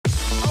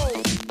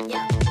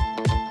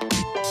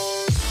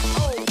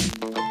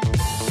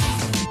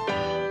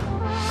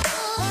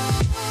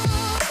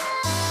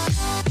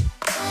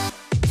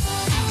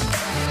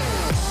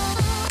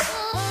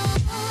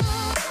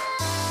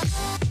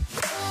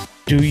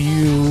Do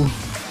you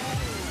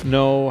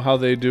know how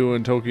they do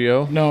in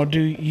Tokyo? No,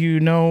 do you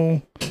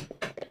know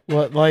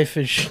what life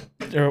is...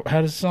 or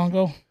how does the song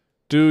go?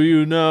 Do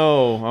you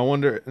know? I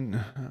wonder...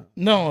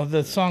 No,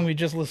 the song we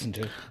just listened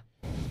to.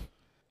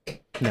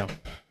 No,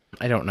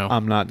 I don't know.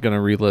 I'm not going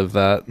to relive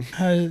that.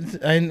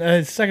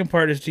 The second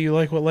part is, do you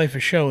like what life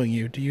is showing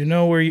you? Do you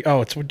know where you... Oh,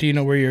 it's do you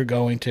know where you're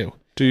going to?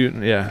 Do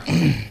you... Yeah.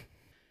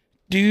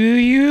 Do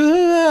you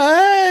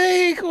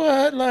like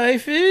what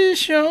life is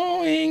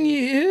showing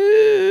you?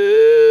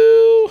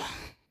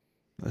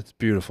 That's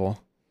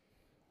beautiful.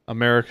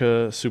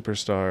 America's a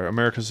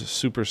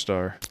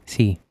superstar.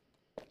 Sí.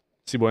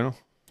 Sí bueno?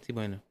 Sí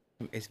bueno.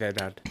 Es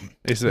verdad.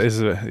 Yes,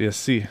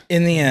 sí.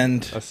 In the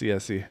end,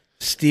 Sí.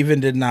 Steven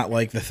did not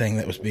like the thing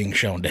that was being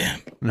shown to him.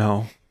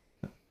 No.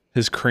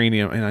 His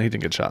cranium, he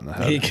didn't get shot in the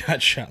head. He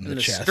got shot in the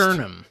chest.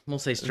 Sternum. We'll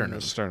say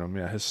sternum. Sternum,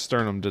 yeah. His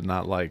sternum did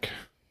not like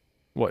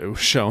what it was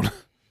shown.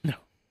 No.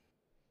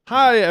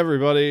 Hi,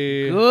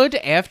 everybody. Good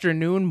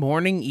afternoon,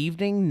 morning,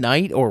 evening,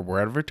 night, or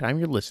wherever time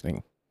you're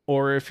listening.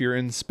 Or if you're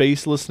in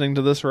space listening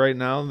to this right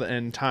now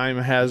and time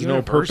has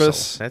Universal. no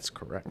purpose. That's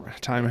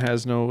correct. Time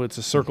has no, it's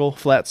a circle,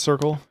 flat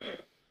circle.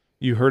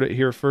 You heard it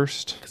here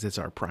first. Because it's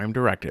our prime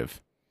directive.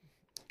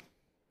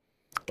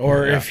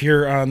 Or if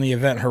you're on the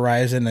event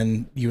horizon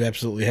and you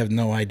absolutely have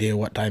no idea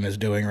what time is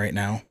doing right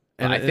now.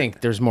 And I think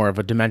there's more of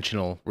a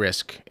dimensional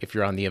risk if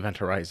you're on the event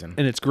horizon.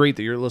 And it's great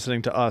that you're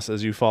listening to us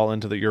as you fall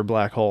into your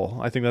black hole.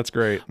 I think that's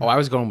great. Oh, I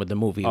was going with the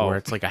movie where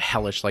it's like a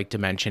hellish like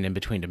dimension in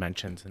between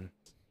dimensions. And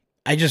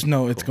I just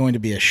know it's going to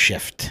be a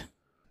shift.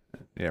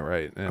 Yeah,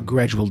 right. a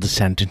gradual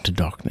descent into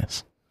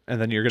darkness. And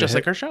then you're going to Just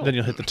like our show. Then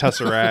you'll hit the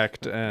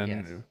Tesseract and...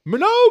 Yes.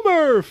 No,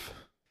 Murph!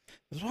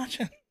 I was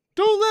watching...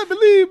 Don't let me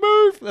leave,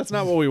 Murph! That's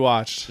not what we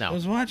watched. No. I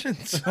was watching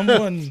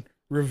someone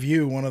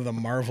review one of the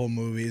Marvel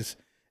movies,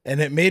 and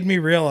it made me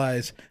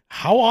realize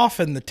how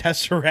often the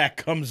Tesseract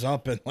comes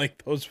up in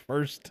like those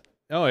first.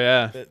 Oh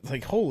yeah, it's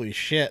like holy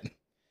shit.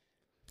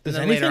 Does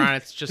anything, later on,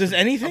 it's just does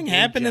anything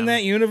happen in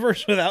that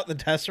universe without the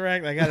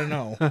Tesseract? I gotta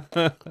know.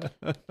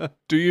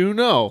 Do you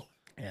know?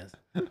 Yes.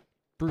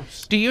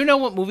 Bruce. Do you know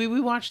what movie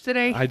we watched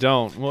today? I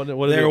don't. What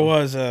there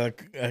was a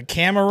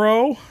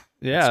Camaro.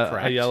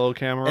 Yeah, a yellow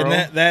Camaro.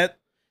 And that.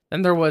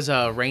 Then there was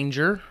a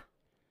Ranger.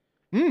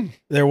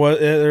 There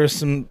was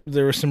some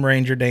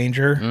Ranger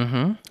danger.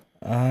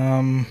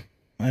 Mm-hmm.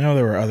 I know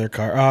there were other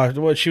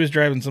cars. She was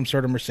driving some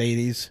sort of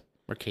Mercedes.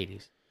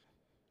 Mercedes.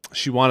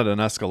 She wanted an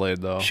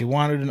Escalade though. She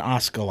wanted an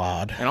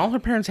Escalade. And all her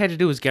parents had to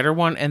do was get her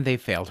one, and they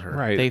failed her.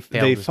 Right.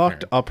 They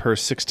fucked up her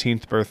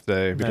 16th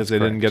birthday because they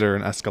didn't get her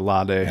an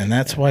Escalade. And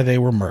that's why they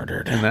were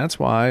murdered. And that's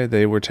why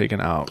they were taken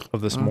out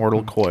of this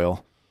mortal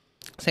coil.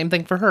 Same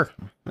thing for her.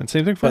 And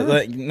same thing for her.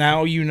 Like,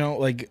 now you know,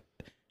 like,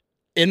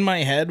 in my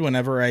head,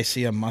 whenever I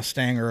see a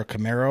Mustang or a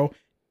Camaro,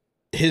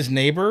 his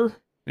neighbor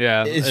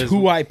is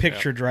who I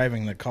picture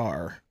driving the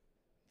car.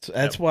 So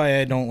that's why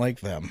I don't like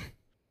them.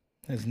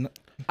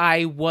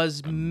 I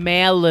was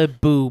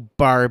Malibu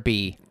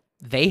Barbie.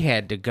 They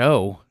had to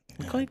go.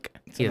 Click.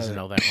 He doesn't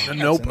know that one.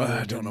 Nope.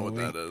 I don't know what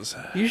that is.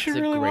 You should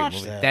really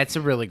watch that. That's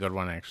a really good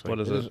one, actually. What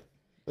is it?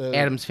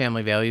 Adam's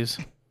Family Values.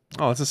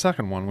 Oh, it's the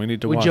second one. We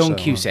need to watch watch Joan that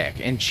Cusack,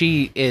 and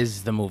she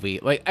is the movie.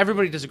 Like,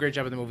 everybody does a great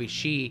job in the movie.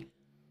 She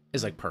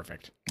is like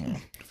perfect.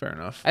 Fair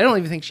enough. I don't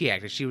even think she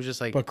acted. She was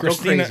just like, but go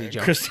crazy,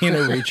 Joan.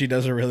 Christina Ricci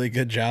does a really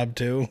good job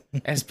too.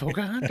 As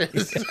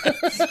Pocahontas.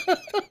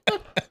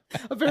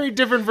 A very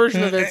different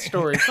version of that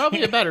story.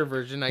 Probably a better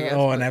version, I guess.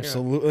 Oh, and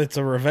absolutely, it's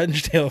a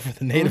revenge tale for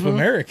the Native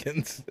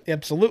Americans.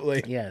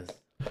 Absolutely. Yes.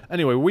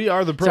 Anyway, we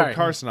are the Broke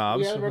Car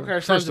Snobs. We are the Broke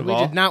Car Snobs. We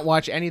did not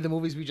watch any of the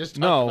movies we just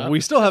talked about. No, we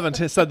still haven't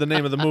said the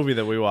name of the movie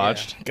that we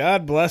watched. Yeah.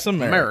 God Bless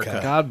America.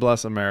 God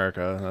Bless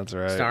America. That's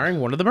right. Starring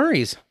one of the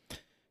Murrays.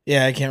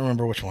 Yeah, I can't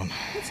remember which one.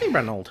 Let's say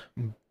Reginald.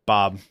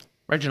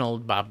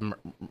 Reginald Bob.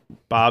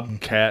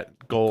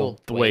 Bobcat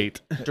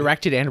Goldthwait.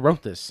 Directed and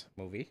wrote this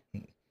movie.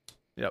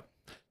 Yep.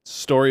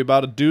 Story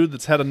about a dude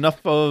that's had enough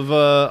of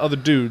other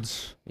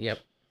dudes. Yep.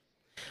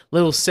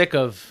 Little sick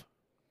of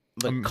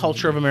the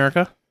culture of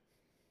America.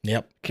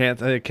 Yep.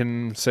 I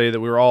can say that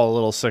we were all a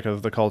little sick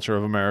of the culture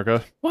of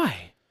America.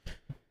 Why?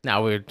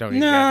 No, we don't need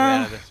to get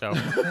out of this show.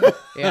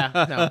 Yeah,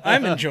 no.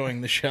 I'm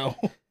enjoying the show.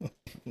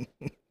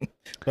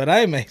 But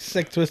I'm a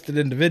sick, twisted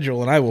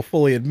individual, and I will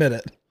fully admit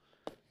it.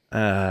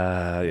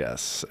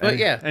 Yes. But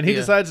and he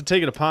decides to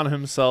take it upon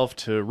himself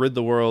to rid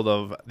the world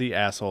of the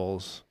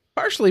assholes.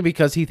 Partially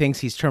because he thinks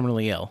he's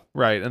terminally ill.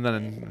 Right, and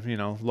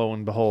then, lo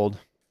and behold.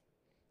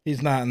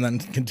 He's not, and then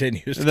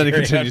continues. And then he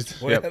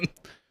continues. Yep.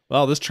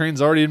 Well, this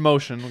train's already in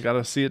motion. We got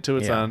to see it to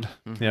its end.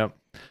 Mm-hmm. Yep.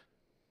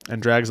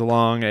 And drags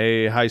along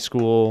a high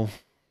school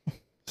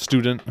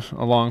student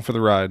along for the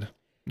ride.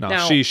 No,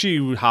 now,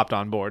 she hopped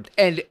on board.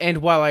 And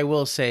while I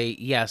will say,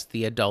 yes,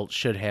 the adult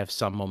should have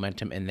some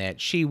momentum in that,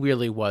 she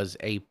really was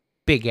a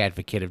big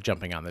advocate of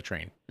jumping on the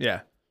train. Yeah.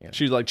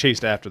 She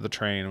chased after the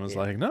train and was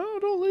like, no,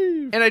 don't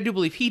leave. And I do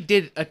believe he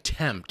did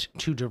attempt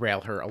to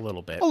derail her a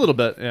little bit. A little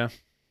bit, yeah.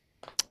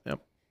 Yep.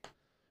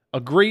 A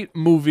great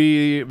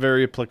movie,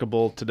 very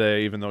applicable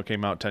today, even though it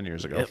came out 10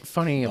 years ago.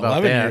 Funny about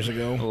 11 that. years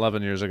ago.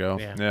 11 years ago.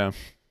 Yeah.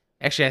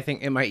 Actually, I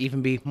think it might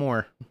even be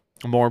more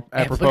apropos.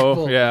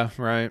 applicable. Yeah,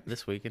 right.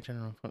 This week in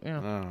general. Yeah.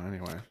 Oh,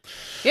 anyway.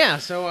 Yeah,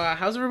 so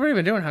how's everybody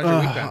been doing? How's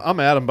your week been? I'm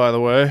Adam, by the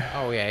way.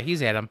 Oh, yeah,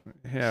 he's Adam.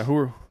 Yeah,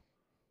 who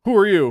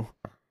are you?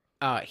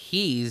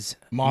 He's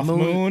Moth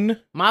Moon.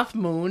 Moth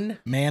Moon.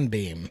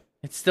 Manbeam.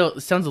 It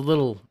sounds a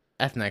little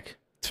ethnic.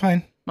 It's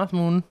fine. Moth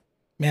Moon.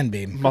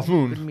 Manbeam. Moth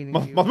Moon.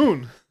 Moth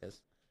Moon.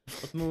 Yes.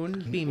 Moth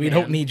Moon. Beam We man.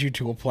 don't need you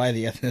to apply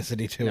the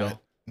ethnicity to it.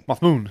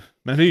 Moth Moon.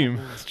 Manbeam.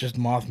 It's just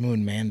Moth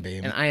Moon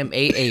Manbeam. And I am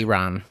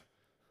Aaron.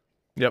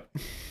 Yep.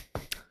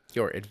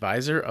 Your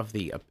advisor of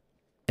the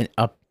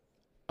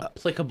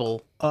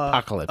applicable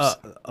apocalypse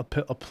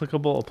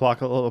Applicable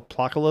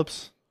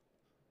apocalypse.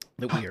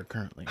 that we are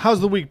currently. How's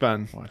the week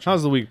been? Watching.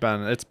 How's the week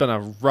been? It's been a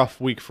rough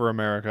week for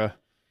America.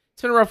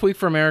 It's been a rough week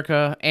for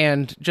America,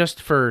 and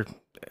just for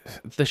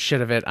the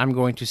shit of it, I'm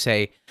going to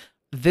say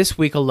this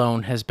week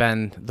alone has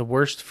been the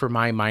worst for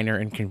my minor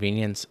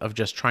inconvenience of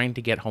just trying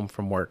to get home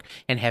from work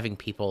and having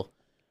people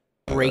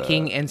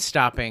braking and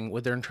stopping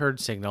with their turn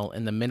signal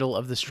in the middle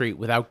of the street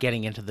without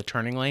getting into the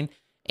turning lane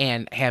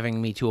and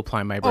having me to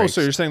apply my brakes. Oh,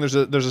 so you're saying there's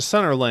a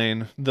center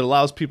lane that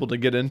allows people to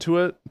get into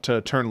it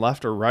to turn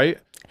left or right,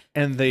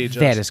 and they just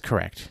That is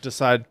correct.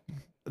 decide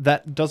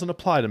that doesn't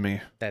apply to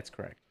me. That's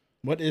correct.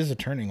 What is a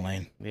turning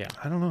lane? Yeah.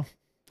 I don't know.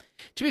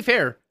 To be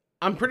fair,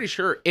 I'm pretty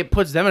sure it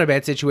puts them in a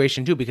bad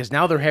situation too, because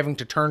now they're having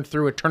to turn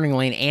through a turning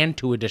lane and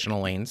 2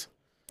 additional lanes.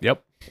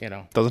 Yep. You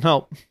know, Doesn't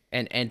help.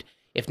 and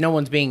if no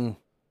one's paying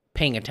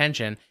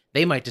attention,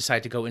 they might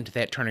decide to go into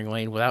that turning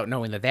lane without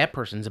knowing that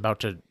person's about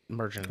to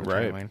merge into the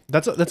turning lane.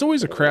 That's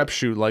always a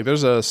crapshoot. Like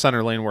there's a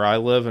center lane where I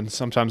live, and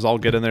sometimes I'll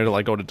get in there to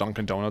like go to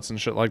Dunkin' Donuts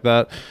and shit like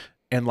that.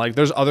 And like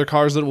there's other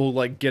cars that will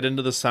like get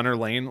into the center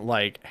lane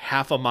like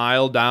half a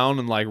mile down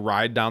and like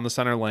ride down the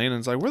center lane, and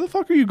it's like, where the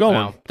fuck are you going?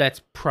 Well,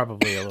 that's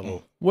probably a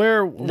little.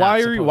 Where?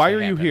 Why are you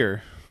happen.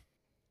 here?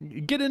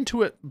 Get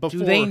into it before.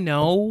 Do they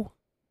know?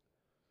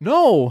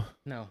 No.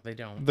 No, they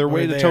don't. Their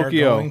way Where to they are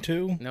Tokyo. going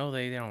to? No,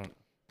 they don't.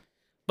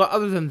 But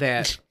other than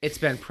that, it's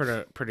been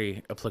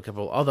pretty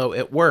applicable. Although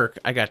at work,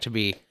 I got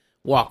to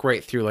walk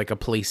right through like a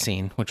police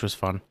scene, which was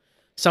fun.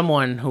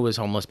 Someone who was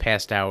homeless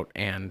passed out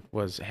and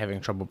was having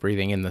trouble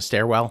breathing in the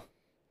stairwell.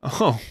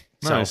 Oh,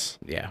 nice. So,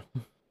 yeah.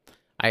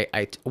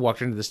 I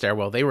walked into the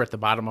stairwell. They were at the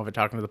bottom of it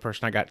talking to the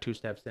person. I got 2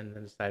 steps in and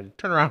then decided to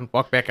turn around,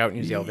 walk back out, and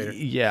use the elevator.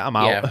 Yeah, I'm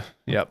out. Yeah.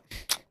 Yep.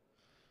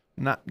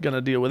 Not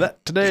gonna deal with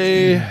that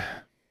today.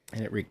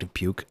 And it reeked of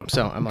puke.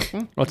 So I'm like,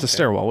 Well, it's a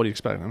stairwell. What do you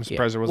expect? I'm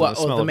surprised there wasn't a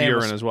smell the of man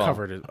urine was as well.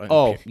 Covered in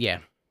Oh. puke. Yeah.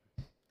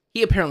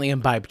 He apparently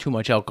imbibed too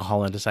much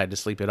alcohol and decided to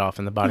sleep it off,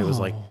 and the body was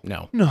like,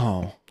 no,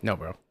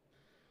 bro.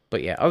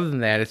 But yeah, other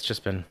than that, it's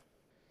been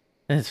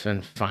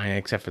fine,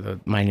 except for the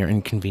minor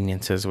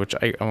inconveniences, which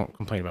I won't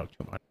complain about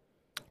too much.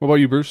 What about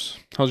you, Bruce?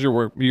 How's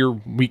your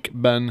week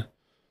been?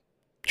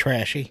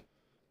 Trashy.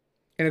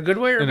 In a good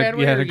way or a bad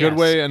way? Yeah, in a good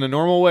way, in a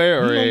normal way,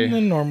 or In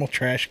a normal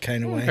trash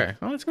kind of way. Okay,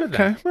 well, that's good.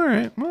 Okay, all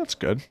right. Well, that's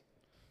good.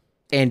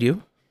 And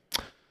you?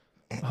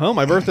 Well,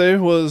 my birthday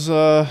was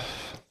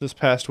this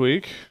past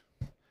week,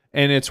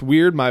 and it's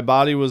weird. My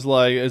body was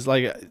like,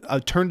 I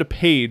turned a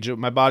page.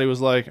 My body was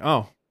like,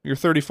 oh, you're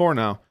 34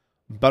 now.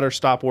 Better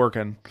stop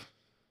working.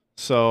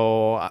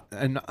 So,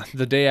 and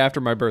the day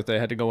after my birthday, I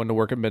had to go into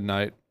work at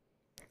midnight,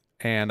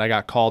 and I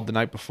got called the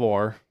night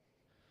before,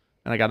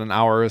 and I got an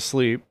hour of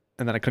sleep,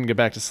 and then I couldn't get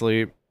back to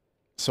sleep.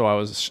 So I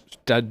was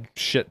dead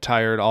shit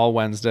tired all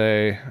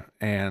Wednesday,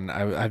 and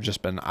I've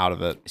just been out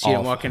of it. So you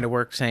didn't walk into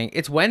work saying,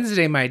 it's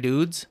Wednesday, my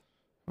dudes.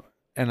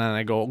 And then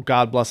I go,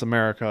 God bless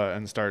America,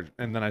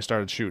 and then I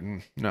started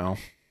shooting. No.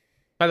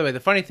 By the way, the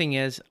funny thing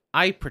is,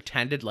 I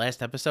pretended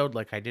last episode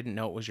like I didn't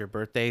know it was your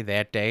birthday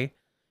that day.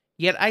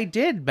 Yet I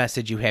did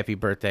message you happy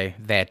birthday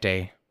that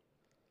day.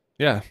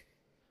 Yeah.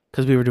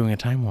 Because we were doing a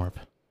time warp.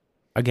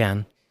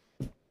 Again.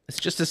 It's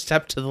just a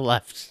step to the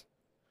left.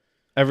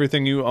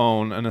 Everything you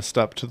own and a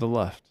step to the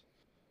left.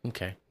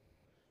 Okay.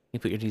 You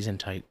put your knees in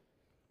tight.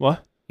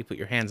 What? You put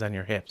your hands on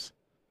your hips.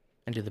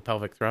 And do the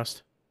pelvic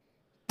thrust.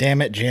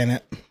 Damn it,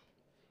 Janet.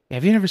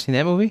 Have you never seen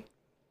that movie?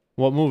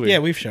 What movie? Yeah,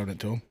 we've shown it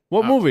to him.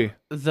 What movie?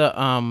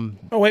 Oh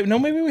wait, no,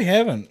 maybe we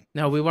haven't.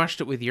 No, we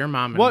watched it with your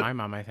mom and What my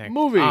mom, I think.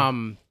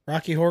 movie?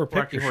 Rocky Horror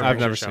Picture Show. I've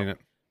never seen it.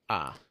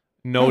 Ah.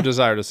 No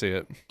desire to see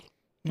it.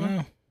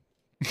 Wow.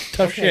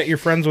 Tough shit. You're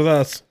friends with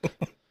us.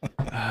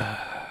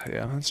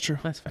 Yeah, that's true.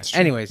 That's fine. True.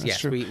 Anyways, That's yes,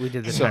 true. we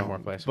did the time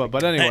warp last week.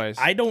 But anyways,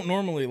 I don't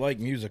normally like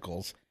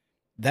musicals.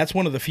 That's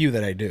one of the few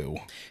that I do.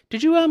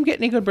 Did you get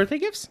any good birthday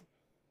gifts?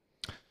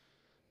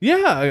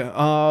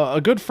 yeah,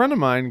 a good friend of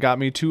mine got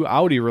me 2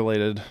 Audi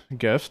related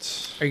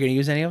gifts. Are you going to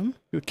use any of them?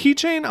 The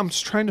keychain, I'm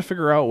just trying to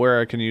figure out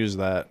where I can use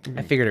that.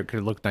 I figured it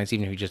could look nice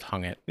even if you just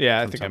hung it. Yeah,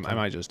 I think I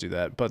might just do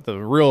that. But the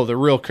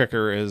real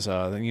kicker is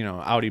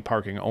Audi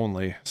parking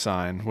only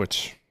sign,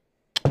 which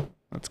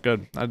that's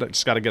good. I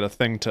just got to get a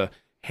thing to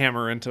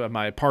hammer into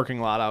my parking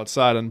lot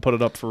outside and put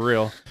it up for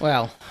real.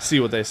 Well,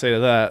 see what they say to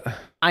that.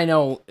 I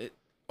know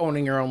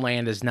owning your own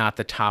land is not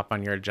the top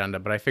on your agenda,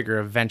 but I figure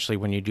eventually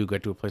when you do go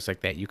to a place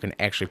like that, you can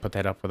actually put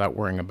that up without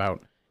worrying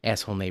about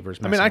asshole neighbors.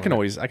 I mean, I can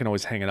always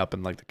hang it up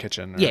in like the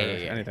kitchen or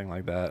anything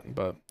like that.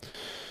 But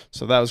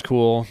so that was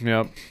cool.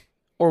 Yep.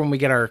 Or when we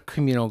get our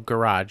communal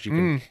garage, you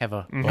can have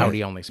a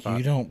Audi only spot.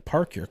 You don't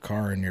park your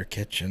car in your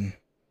kitchen.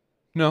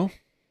 No.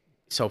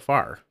 So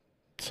far.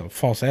 So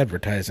false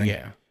advertising.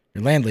 Yeah.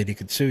 Your landlady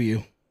could sue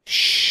you.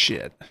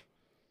 Shit.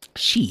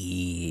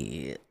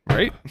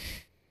 Right?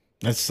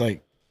 That's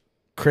like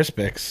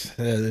Crispix.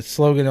 The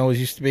slogan always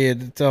used to be,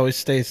 it always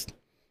stays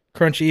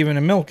crunchy even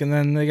in milk, and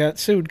then they got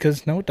sued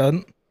because no, it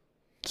doesn't.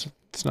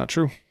 It's not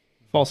true.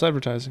 False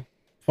advertising.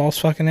 False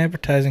fucking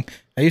advertising.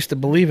 I used to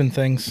believe in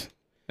things.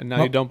 And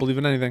now you don't believe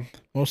in anything.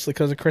 Mostly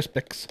because of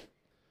Crispix.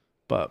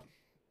 But,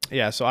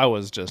 yeah, so I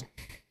was just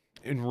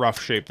in rough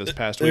shape this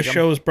past week. This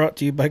show is brought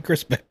to you by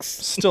Crispix.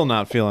 Still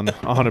not feeling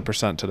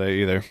 100%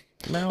 today either.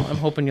 Well, I'm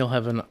hoping you'll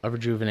have a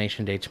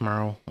rejuvenation day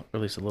tomorrow, or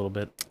at least a little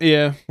bit.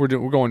 Yeah, we're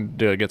going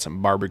to get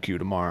some barbecue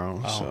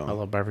tomorrow. Oh, so I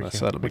love barbecue.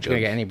 So that'll be good. good. You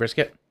gonna get any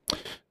brisket?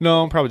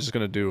 No, I'm probably just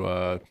going to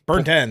do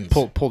burnt ends.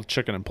 Pulled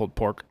chicken and pulled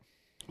pork.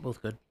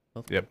 Both good.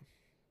 Both Yep.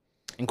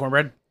 And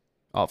cornbread?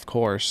 Of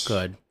course.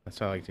 Good.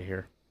 That's what I like to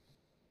hear.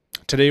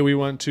 Today we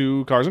went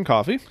to Cars and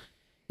Coffee.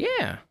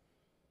 Yeah.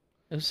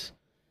 I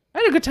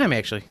had a good time,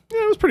 actually.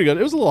 Yeah, it was pretty good.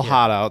 It was a little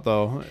hot out,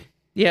 though.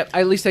 Yeah,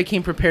 at least I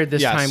came prepared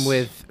this time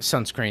with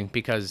sunscreen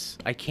because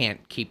I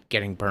can't keep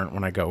getting burnt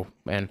when I go.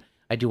 And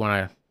I do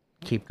want to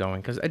keep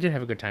going because I did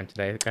have a good time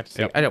today. I got to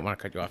see. I don't want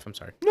to cut you off. I'm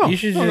sorry. No, you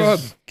should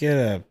just get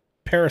a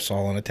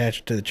parasol and attach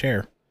it to the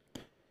chair.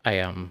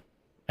 I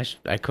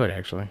could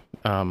actually.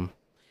 Can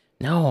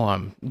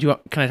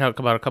I talk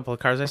about a couple of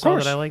cars I saw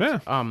that I liked?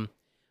 Yeah.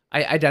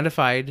 I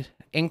identified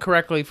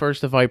incorrectly first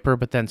the Viper,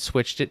 but then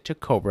switched it to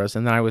Cobras,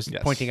 and then I was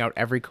pointing out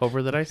every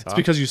Cobra that I saw. It's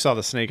because you saw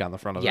the snake on the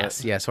front of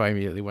it. Yes, so I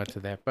immediately went to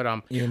that. But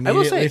you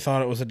immediately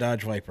thought it was a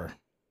Dodge Viper.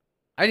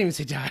 I didn't even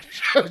say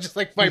Dodge. I was just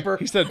like Viper.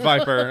 He said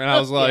Viper, and I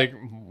was like,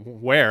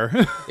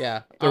 where?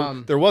 Yeah.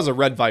 There was a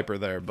red Viper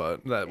there,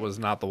 but that was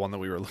not the one that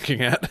we were looking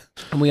at.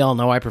 And we all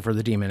know I prefer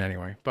the Demon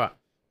anyway, but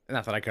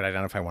not that I could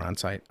identify one on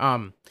site.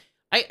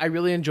 I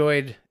really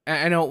enjoyed.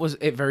 I know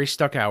it very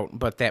stuck out,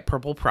 but that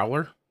purple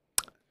Prowler.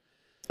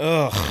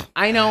 Ugh.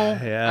 I know.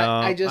 Yeah.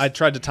 I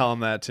tried to tell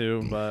him that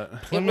too,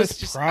 but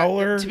Plymouth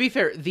Prowler. To be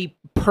fair, the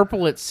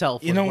purple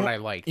itself was what I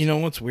liked. You know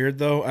what's weird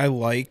though? I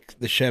like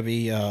the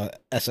Chevy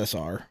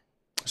SSR.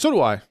 So do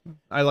I.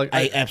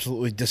 I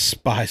absolutely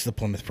despise the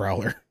Plymouth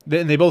Prowler.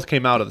 They both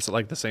came out at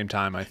the same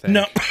time, I think.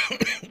 No,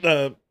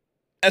 the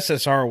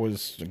SSR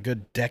was a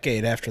good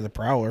decade after the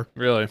Prowler.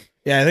 Really?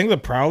 Yeah, I think the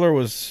Prowler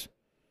was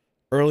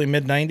early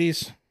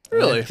mid-90s.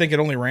 Really? I think it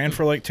only ran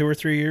for like 2 or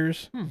 3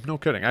 years. No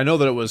kidding. I know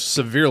that it was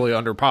severely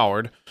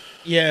underpowered.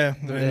 Yeah.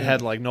 It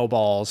had like no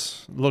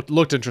balls.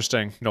 Looked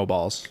interesting. No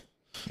balls.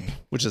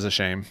 Which is a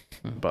shame.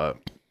 But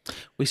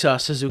we saw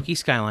Suzuki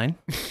Skyline.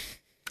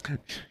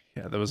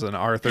 Yeah, there was an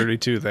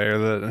R32 there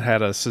that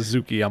had a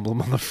Suzuki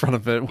emblem on the front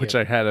of it, which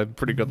I had a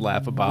pretty good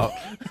laugh about.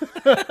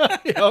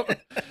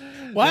 Yep.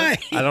 Why?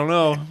 I don't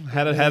know.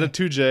 Had a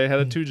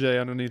 2J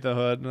underneath the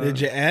hood.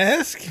 Did you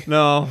ask?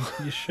 No.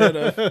 You should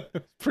have.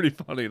 Pretty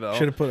funny though.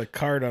 Should have put a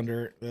card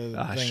under it.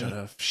 I should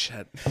have.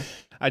 Shit.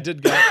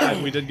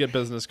 We did get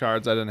business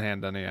cards. I didn't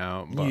hand any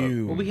out. But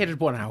well, we handed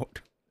one out.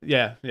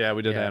 Yeah,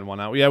 we did hand one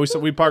out. Yeah,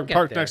 we parked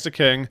next to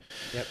King.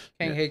 Yep.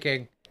 King, hey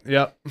King.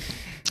 Yep.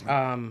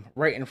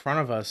 Right in front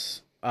of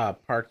us,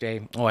 parked I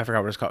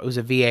forgot what it's called. It was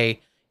a VA.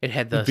 It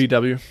had the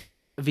VW.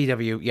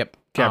 Yep.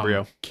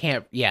 Cabrio.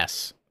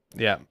 Yes.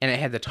 Yeah. And it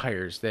had the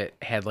tires that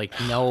had like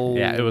no.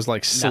 Yeah, it was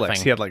like slicks.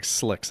 Nothing. He had like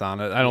slicks on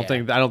it. I don't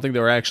think they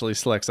were actually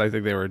slicks. I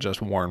think they were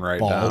just worn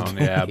bald. Down.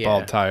 Yeah,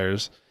 bald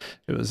tires.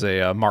 It was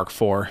a Mark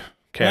IV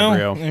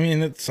Cabrio. Well, I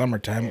mean, it's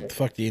summertime. What the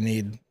fuck do you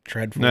need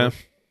tread for? No.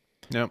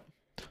 Yep.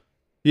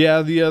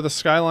 Yeah, the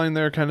Skyline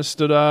there kind of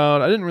stood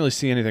out. I didn't really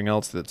see anything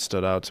else that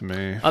stood out to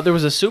me. There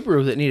was a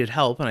Subaru that needed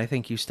help, and I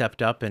think you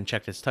stepped up and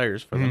checked its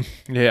tires for them.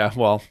 Yeah,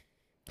 well,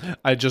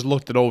 I just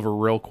looked it over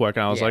real quick,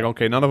 and I was like,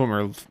 okay, none of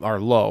them are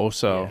low,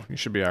 so you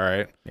should be all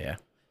right. Yeah.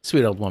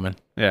 Sweet old woman.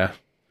 Yeah.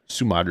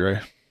 Su Madre.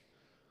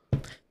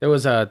 There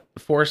was a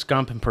Forrest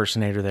Gump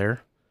impersonator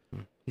there.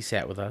 He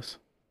sat with us.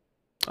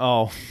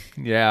 Oh,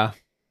 yeah,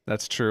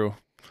 that's true.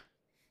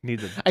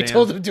 I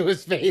told him to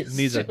his face.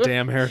 Needs a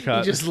damn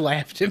haircut. He just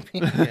laughed at me.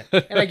 Yeah.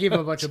 And I gave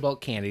him a bunch of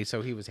bulk candy,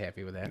 so he was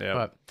happy with that. Yep.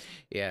 But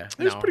yeah.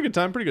 It was pretty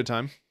good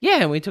time. Yeah,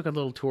 and we took a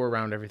little tour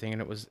around everything,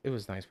 and it was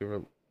nice. We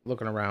were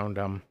looking around.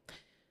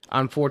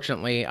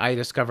 Unfortunately, I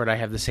discovered I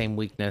have the same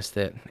weakness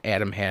that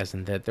Adam has,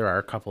 and that there are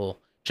a couple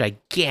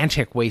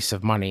gigantic wastes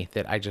of money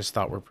that I just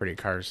thought were pretty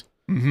cars.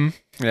 Mm-hmm.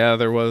 Yeah,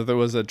 there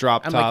was a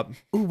drop top. Like,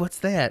 ooh, what's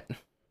that?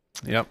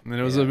 Yep, and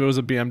it was a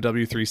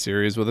BMW 3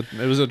 Series it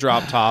was a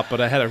drop top,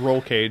 but I had a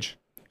roll cage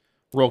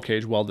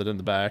welded in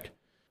the back.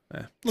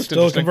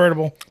 Still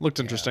convertible. Looked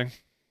interesting.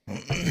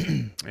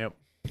 Yep.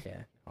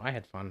 Yeah, I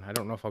had fun. I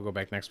don't know if I'll go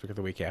back next week or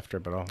the week after,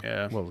 but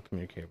we'll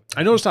communicate.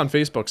 I noticed on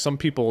Facebook some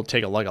people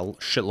take a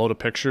shitload of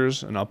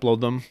pictures and upload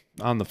them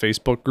on the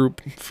Facebook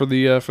group for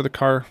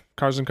the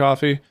Cars and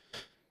Coffee.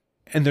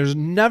 And there's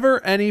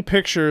never any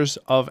pictures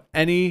of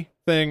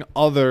anything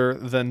other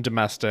than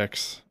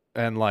domestics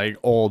and like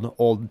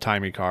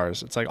old-timey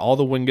cars. It's like all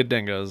the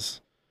Wingadingas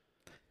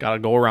got to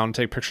go around and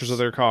take pictures of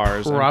their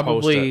cars.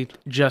 Probably and post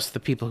it. Just the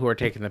people who are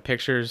taking the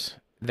pictures,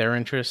 their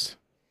interests.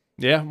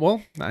 Yeah,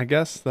 well, I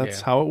guess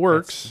that's how it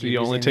works. You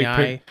only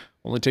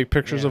take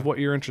pictures of what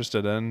you're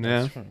interested in.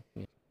 That's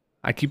right.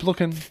 I keep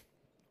looking.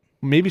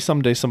 Maybe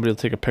someday somebody will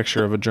take a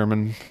picture of a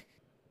German.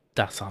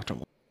 That's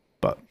awesome.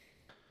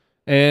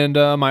 And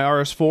my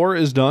RS4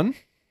 is done.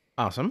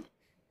 Awesome.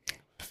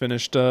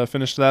 Finished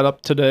that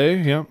up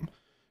today. Yep.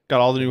 Got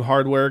all the new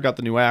hardware. Got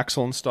the new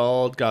axle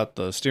installed. Got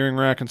the steering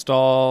rack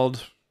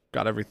installed.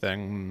 Got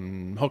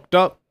everything hooked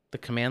up. The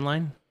command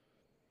line.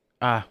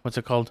 What's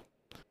it called?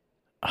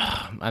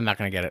 I'm not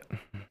gonna get it.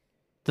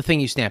 The thing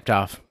you snapped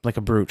off like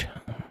a brute.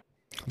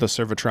 The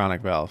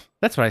Servotronic valve.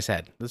 That's what I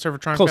said. The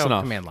Servotronic Close valve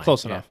enough. command line.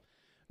 Close enough.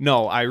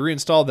 No, I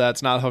reinstalled that.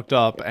 It's not hooked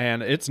up,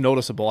 and it's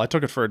noticeable. I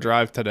took it for a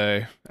drive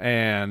today,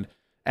 and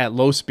at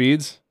low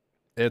speeds,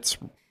 it's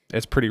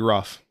pretty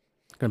rough.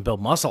 Gonna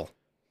build muscle.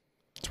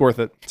 It's worth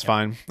it. It's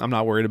fine. I'm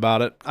not worried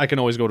about it. I can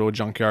always go to a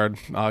junkyard.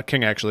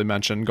 King actually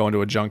mentioned going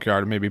to a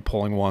junkyard and maybe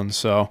pulling one,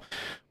 so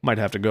might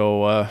have to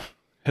go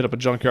hit up a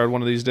junkyard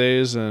one of these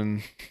days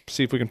and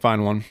see if we can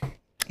find one.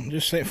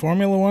 Just say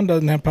Formula One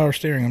doesn't have power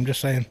steering. I'm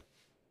just saying.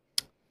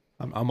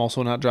 I'm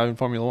also not driving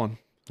Formula One.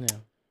 Yeah.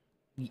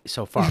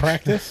 So far.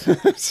 Practice. So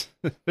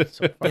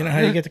far. You know how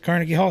you get to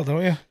Carnegie Hall,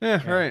 don't you?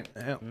 Yeah, right.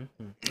 Yeah.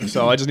 Mm-hmm.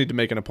 So I just need to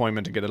make an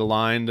appointment to get it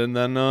aligned, and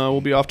then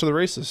we'll be off to the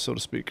races, so to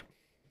speak.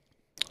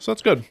 So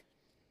that's good.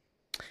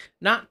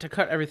 Not to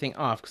cut everything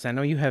off, because I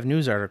know you have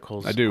news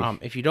articles. I do.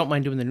 If you don't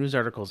mind doing the news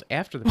articles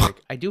after the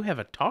break, I do have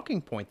a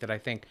talking point that I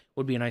think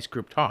would be a nice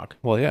group talk.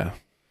 Well, yeah.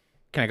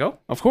 Can I go?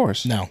 Of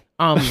course. No.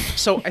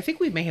 So I think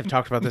we may have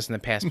talked about this in the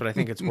past, but I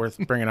think it's worth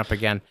bringing up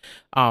again.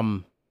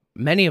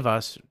 Many of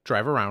us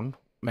drive around.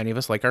 Many of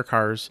us like our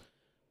cars,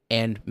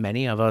 and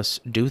many of us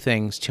do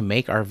things to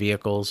make our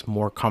vehicles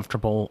more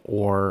comfortable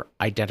or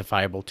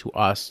identifiable to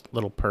us,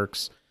 little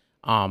perks.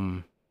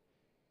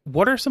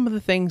 What are some of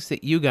the things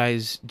that you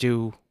guys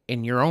do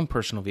in your own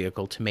personal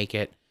vehicle to make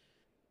it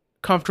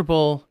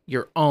comfortable,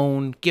 your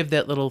own, give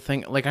that little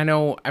thing? Like, I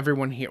know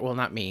everyone here, well,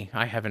 not me,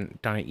 I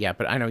haven't done it yet,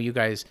 but I know you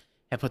guys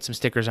have put some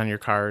stickers on your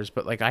cars,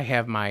 but like I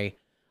have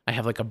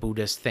like a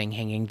Buddhist thing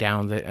hanging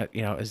down that,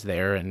 is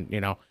there. And,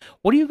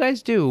 what do you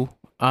guys do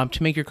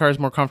to make your cars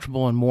more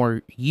comfortable and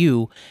more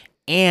you?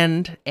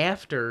 And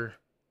after,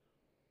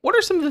 what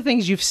are some of the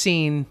things you've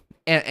seen?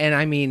 And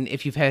I mean,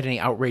 if you've had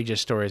any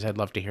outrageous stories, I'd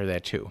love to hear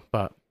that too.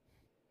 But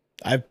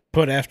I've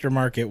put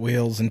aftermarket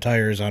wheels and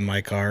tires on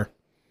my car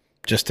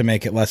just to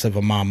make it less of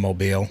a mom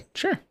mobile.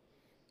 Sure.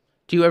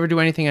 Do you ever do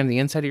anything on the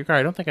inside of your car?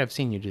 I don't think I've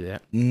seen you do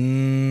that.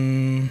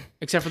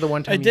 Except for the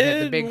one time you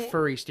had the big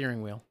furry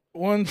steering wheel.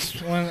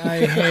 Once when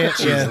I hit,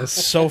 it's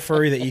so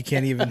furry that you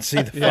can't even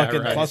see the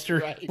fucking cluster.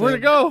 Right. Where'd it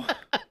go?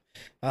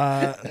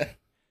 I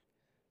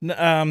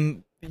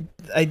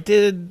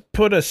did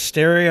put a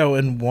stereo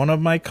in one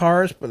of my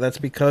cars, but that's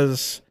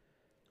because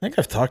I think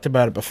I've talked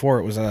about it before.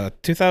 It was a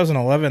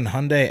 2011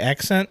 Hyundai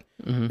Accent.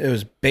 Mm-hmm. It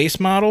was base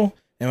model,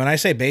 and when I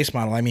say base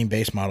model, I mean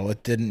base model.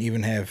 It didn't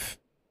even have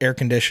air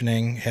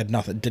conditioning, had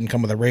nothing. It didn't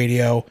come with a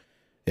radio.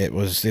 It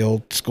was the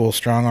old school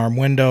strong arm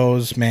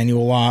windows,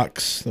 manual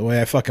locks, the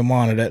way I fucking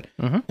wanted it.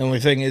 Mm-hmm. The only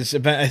thing is,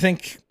 I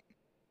think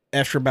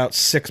after about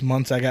 6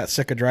 months, I got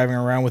sick of driving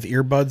around with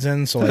earbuds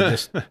in, so I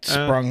just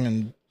sprung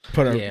and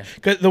put a... Yeah.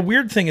 Cause the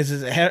weird thing is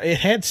it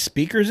had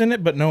speakers in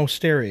it, but no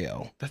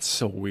stereo. That's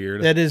so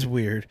weird. That is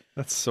weird.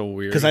 That's so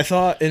weird. Because I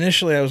thought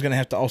initially I was going to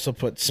have to also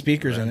put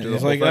speakers in it.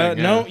 It's like,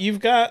 no, you've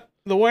got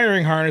the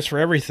wiring harness for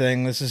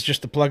everything. This is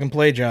just a plug and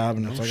play job.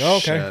 And it's like, oh,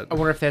 okay. I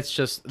wonder if that's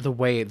just the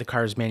way the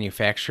car is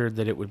manufactured,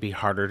 that it would be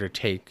harder to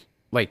take.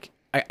 Like,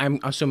 I'm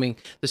assuming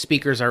the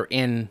speakers are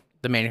in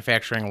the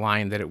manufacturing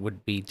line, that it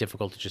would be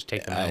difficult to just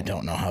take them out. I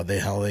don't know how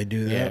they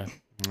do that. Yeah.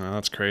 No,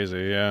 that's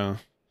crazy, yeah.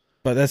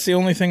 But that's the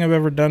only thing I've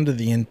ever done to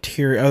the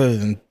interior other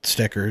than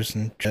stickers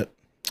and shit.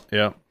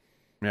 Yeah.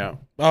 Yeah.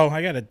 Oh,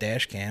 I got a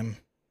dash cam.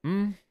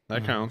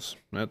 That counts.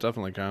 That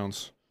definitely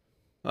counts.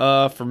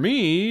 For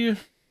me...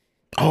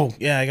 Oh,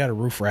 yeah, I got a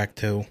roof rack,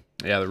 too.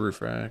 Yeah, the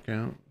roof rack,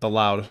 yeah. The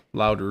loud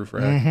roof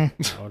rack.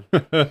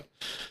 Mm-hmm.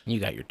 You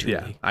got your two.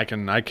 Yeah, I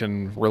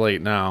can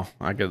relate now.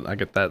 I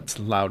get that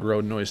loud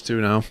road noise, too,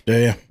 now.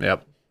 Yeah.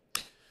 Yep.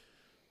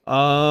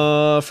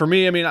 For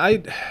me, I mean,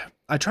 I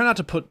try not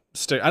to put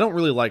I don't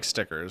really like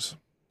stickers.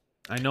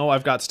 I know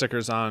I've got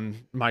stickers on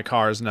my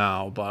cars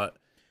now, but...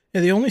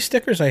 Yeah, the only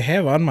stickers I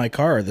have on my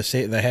car are the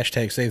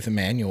hashtag Save the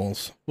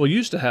Manuals. Well, you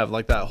used to have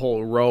like that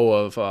whole row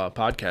of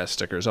podcast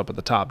stickers up at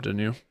the top, didn't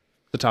you?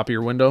 The top of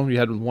your window. You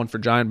had one for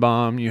Giant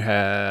Bomb. You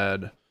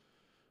had...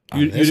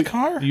 On this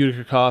car?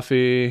 Utica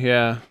Coffee,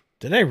 yeah.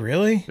 Did I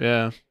really?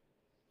 Yeah.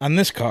 On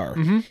this car?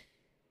 Mm-hmm.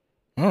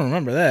 I don't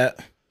remember that.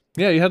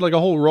 Yeah, you had like a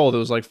whole roll. There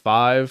was like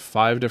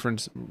five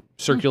different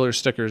circular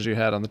stickers you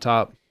had on the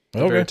top.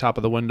 The very top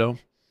of the window.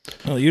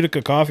 Well,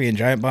 Utica Coffee and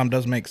Giant Bomb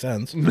does make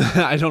sense.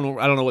 I don't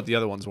know what the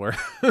other ones were,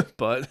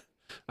 but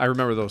I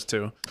remember those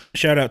two.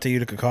 Shout out to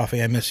Utica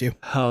Coffee. I miss you.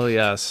 Hell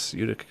yes,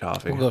 Utica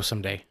Coffee. We'll go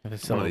someday. If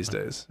it's one of these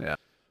days. Yeah.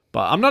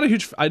 But I'm not a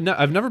huge.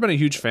 I've never been a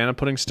huge fan of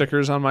putting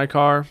stickers on my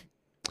car.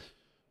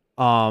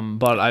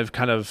 But I've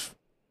kind of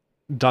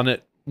done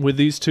it with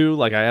these two.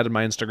 Like I added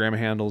my Instagram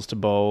handles to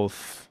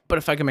both. But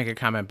if I can make a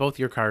comment, both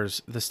your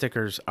cars, the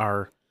stickers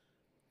are.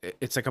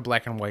 It's like a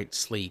black and white,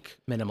 sleek,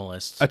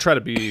 minimalist. I try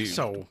to be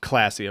so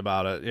classy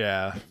about it.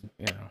 Yeah.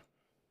 Yeah.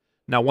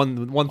 Now one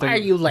thing. Why are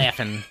you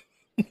laughing?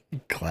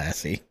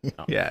 Classy.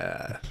 Oh.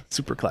 Yeah,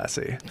 super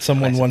classy.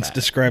 Someone once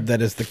described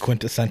that as the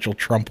quintessential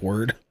Trump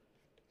word.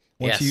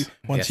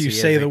 Once you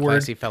say the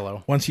word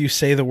fellow. Once you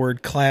say the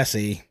word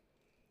classy,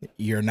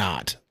 you're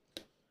not.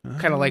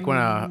 Kind of like when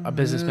a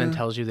businessman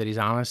tells you that he's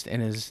honest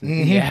and is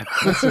yeah.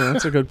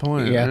 That's a good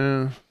point.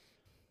 Yeah.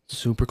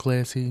 Super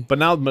classy. But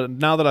now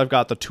that I've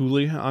got the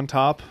Thule on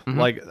top,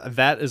 like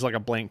that is like a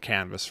blank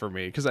canvas for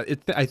me because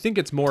I think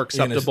it's more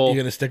acceptable. You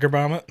gonna sticker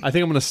bomb it? I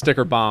think I'm gonna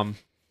sticker bomb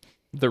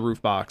the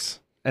roof box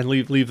and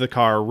leave the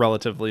car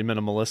relatively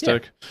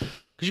minimalistic.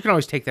 Because you can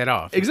always take that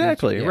off.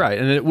 Exactly, right.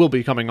 And it will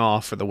be coming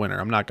off for the winter.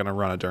 I'm not going to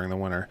run it during the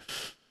winter.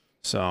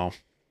 So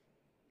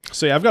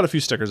yeah, I've got a few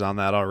stickers on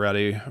that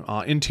already.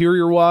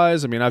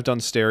 Interior-wise, I mean, I've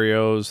done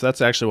stereos. That's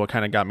actually what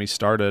kind of got me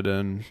started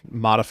in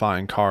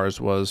modifying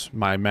cars was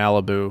my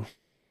Malibu,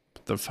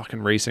 the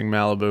fucking racing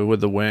Malibu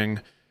with the wing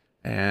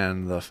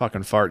and the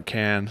fucking fart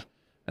can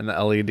and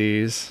the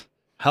LEDs.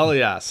 Hell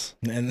yes.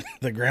 And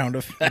the ground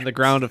effects. And the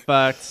ground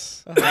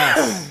effects.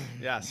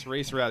 Yes,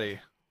 race ready.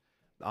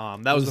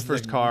 That was the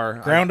first car.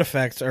 Ground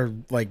effects are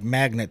like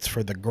magnets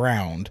for the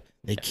ground.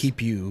 They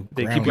keep you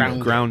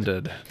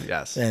grounded.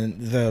 Yes. And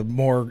the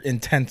more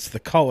intense the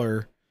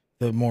color,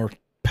 the more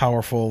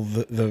powerful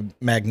the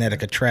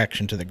magnetic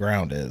attraction to the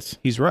ground is.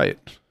 He's right.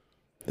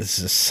 This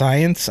is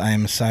science. I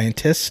am a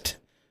scientist.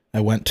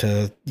 I went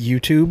to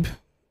YouTube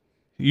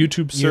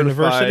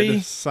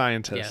certified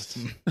scientist.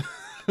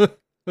 Yes.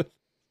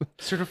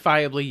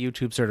 Certifiably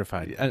YouTube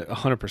certified.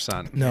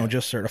 100%. No,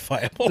 just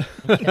certifiable.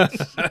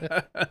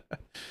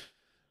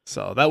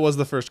 So that was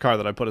the first car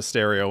that I put a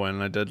stereo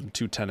in. I did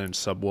 2 10-inch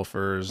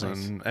subwoofers.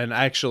 Nice. And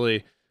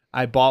actually,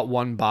 I bought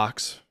one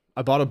box.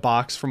 I bought a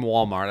box from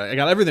Walmart. I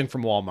got everything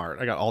from Walmart.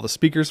 I got all the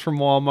speakers from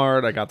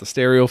Walmart. I got the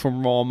stereo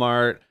from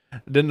Walmart. I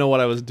didn't know what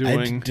I was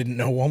doing. I didn't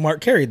know Walmart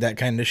carried that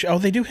kind of shit. Oh,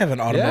 they do have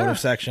an automotive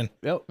section.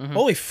 Yep.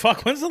 Holy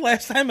fuck, when's the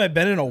last time I've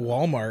been in a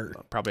Walmart?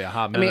 Probably a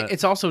hot minute. I mean,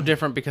 it's also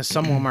different because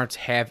some Walmarts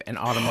have an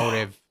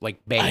automotive,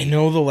 like, bay. I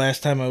know the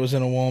last time I was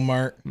in a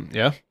Walmart.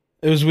 Yeah?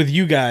 It was with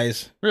you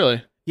guys.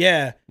 Really?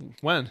 Yeah.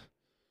 When?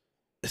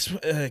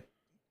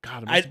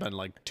 God, it must have been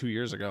like 2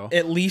 years ago.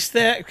 At least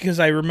that, because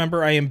I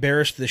remember I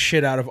embarrassed the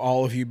shit out of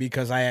all of you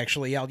because I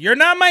actually yelled, "You're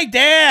not my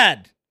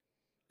dad!"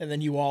 And then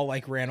you all,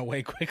 like, ran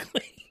away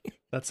quickly.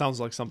 That sounds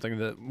like something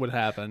that would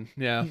happen.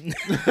 Yeah.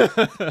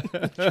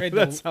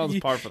 That sounds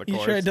par for the course.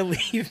 You tried to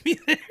leave me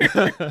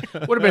there.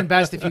 Would have been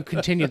best if you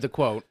continued the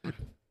quote.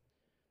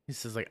 He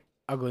says, like,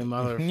 ugly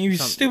mother. You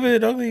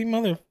stupid, ugly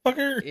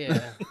motherfucker.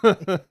 Yeah.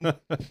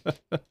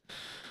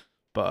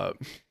 But,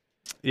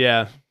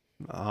 yeah.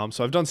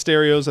 So I've done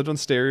stereos. I've done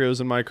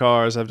stereos in my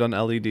cars. I've done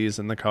LEDs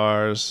in the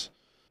cars.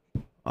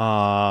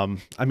 I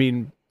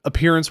mean,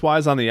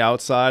 appearance-wise on the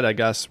outside, I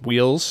guess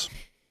wheels.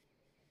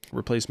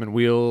 Replacement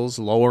wheels,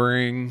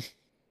 lowering.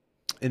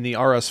 In the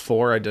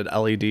RS4, I did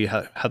LED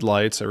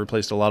headlights. I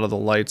replaced a lot of the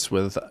lights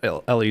with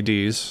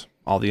LEDs,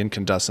 all the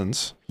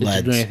incandescents. Did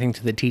you do anything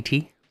to the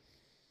TT?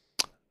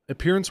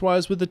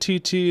 Appearance-wise with the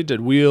TT,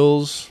 did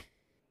wheels,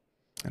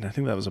 and I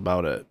think that was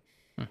about it.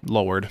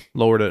 Lowered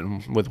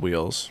it with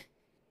wheels.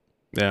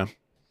 Yeah.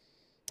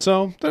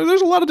 So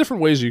there's a lot of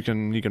different ways you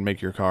can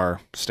make your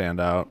car stand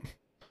out.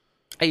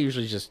 I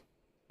usually just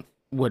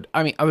would.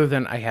 I mean, other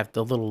than I have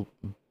the little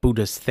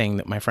Buddhist thing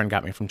that my friend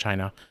got me from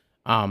China.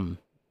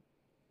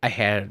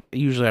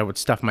 Usually I would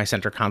stuff my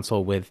center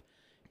console with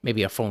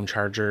maybe a phone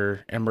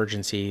charger,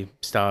 emergency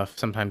stuff,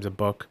 sometimes a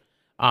book.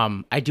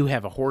 I do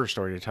have a horror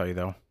story to tell you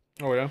though.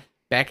 Oh yeah.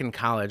 Back in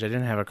college, I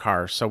didn't have a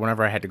car, so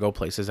whenever I had to go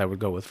places, I would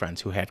go with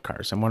friends who had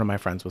cars. And one of my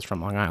friends was from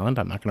Long Island.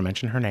 I'm not going to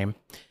mention her name.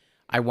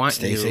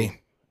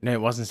 Stacy. No,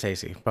 it wasn't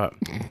Stacy, but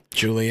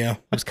Julia.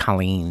 It was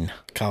Colleen.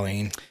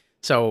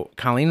 So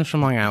Colleen was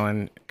from Long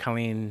Island.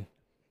 Colleen,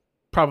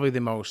 probably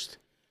the most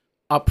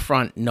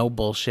upfront, no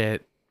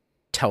bullshit,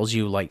 tells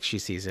you like she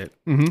sees it.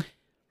 Mm-hmm.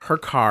 Her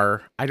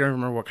car, I don't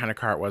remember what kind of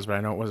car it was, but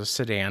I know it was a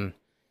sedan. It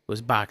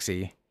was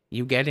boxy.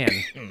 You get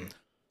in.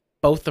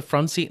 Both the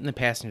front seat and the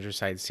passenger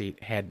side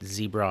seat had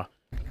zebra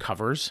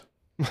covers.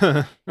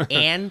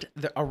 And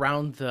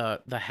around the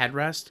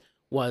headrest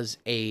was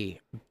a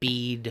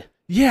bead.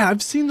 Yeah,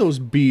 I've seen those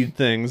bead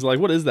things.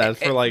 Like, what is that?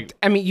 For like,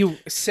 I mean, you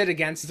sit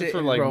against it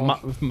for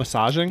like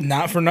massaging.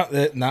 Not for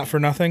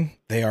nothing.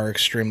 They are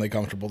extremely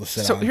comfortable to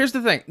sit on. So here's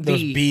the thing: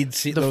 those bead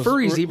seat, the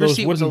furry zebra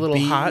seat was a little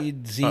hot.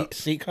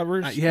 Seat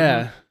covers.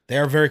 Yeah, they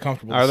are very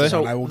comfortable. Are they?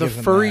 So the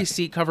furry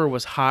seat cover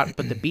was hot,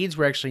 but the beads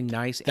were actually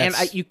nice, and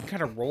you can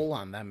kind of roll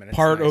on them. And it's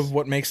part nice. of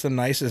what makes them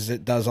nice is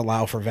it does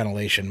allow for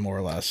ventilation, more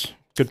or less.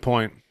 Good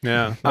point.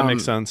 Yeah, that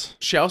makes sense.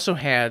 She also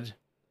had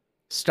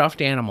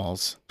stuffed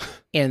animals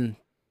in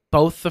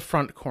both the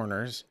front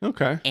corners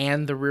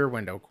and the rear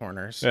window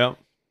corners. Yeah.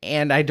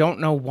 And I don't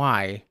know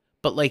why,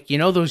 but like, you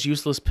know those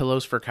useless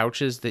pillows for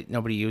couches that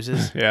nobody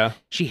uses? Yeah.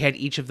 She had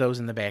each of those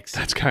in the back seat.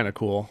 That's kind of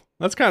cool.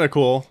 That's kind of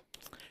cool.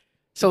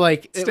 So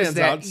like it stands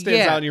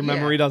out in your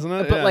memory, doesn't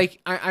it? But like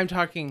I'm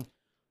talking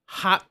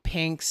hot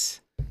pinks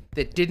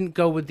that didn't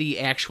go with the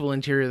actual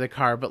interior of the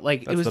car, but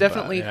like it was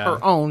definitely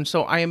her own.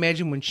 So I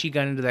imagine when she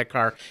got into that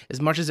car, as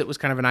much as it was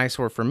kind of an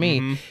eyesore for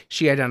me,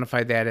 she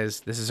identified that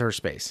as this is her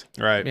space.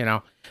 Right. You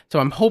know? So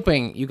I'm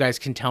hoping you guys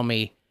can tell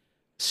me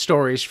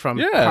stories from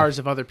cars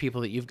of other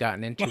people that you've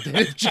gotten into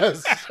that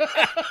just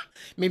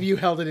maybe you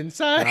held it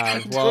inside.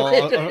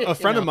 A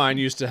friend of mine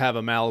used to have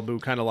a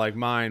Malibu kind of like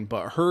mine,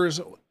 but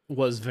hers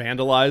was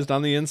vandalized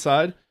on the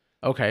inside.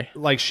 Okay.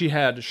 Like she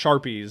had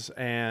Sharpies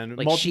and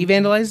like she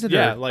vandalized it?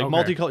 Yeah, like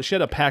multicolored. She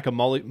had a pack of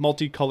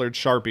multicolored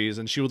Sharpies,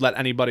 and she would let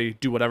anybody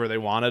do whatever they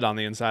wanted on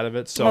the inside of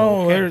it.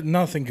 So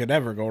nothing could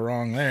ever go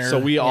wrong there. So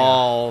we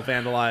all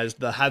vandalized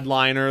the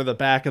headliner, the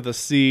back of the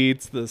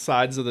seats, the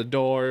sides of the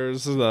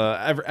doors,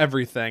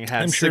 everything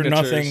had I'm sure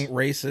signatures. Nothing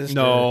racist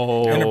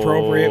or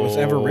inappropriate was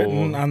ever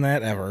written on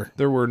that ever.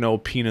 There were no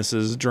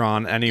penises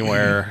drawn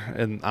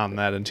anywhere on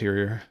that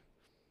interior.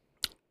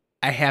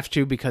 I have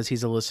to because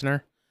he's a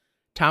listener.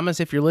 Thomas,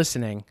 if you're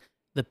listening,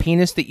 the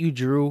penis that you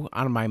drew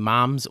on my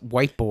mom's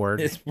whiteboard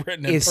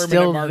is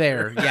still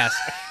there. Yes.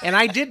 And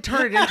I did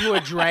turn it into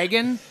a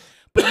dragon,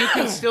 but you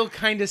can still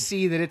kind of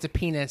see that it's a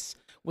penis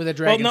with a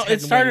dragon's head. Well, no,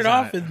 it started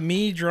off with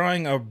me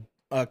drawing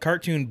a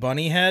cartoon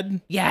bunny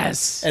head.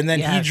 Yes. And then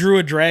he drew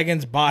a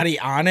dragon's body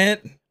on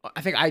it.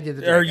 I think I did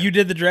the dragon. Or you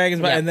did the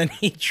dragon's body, and then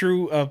he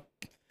drew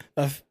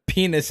a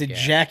penis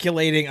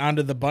ejaculating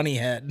onto the bunny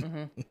head.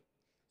 Mm-hmm.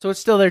 So it's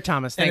still there,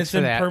 Thomas. Thanks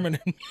for that.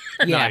 Permanent.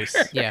 Nice.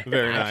 Yeah.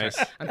 Very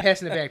nice. I'm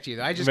passing it back to you,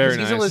 though. Because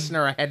he's a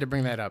listener, I had to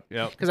bring that up.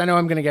 Yep. Because I know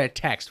I'm going to get a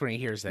text when he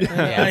hears that.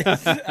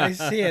 Yeah. I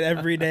see it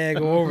every day. I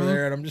go over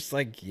there, and I'm just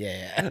like,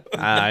 yeah.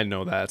 I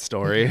know that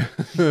story.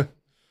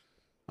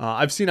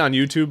 I've seen on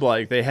YouTube,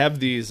 like, they have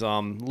these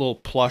little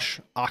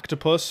plush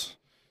octopus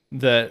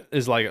that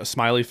is like a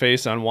smiley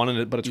face on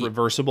one, but it's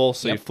reversible,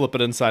 so you flip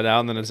it inside out,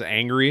 and then it's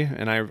angry.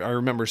 And I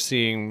remember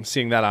seeing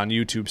that on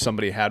YouTube.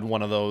 Somebody had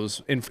one of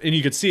those, and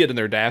you could see it in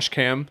their dash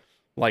cam,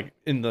 like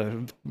in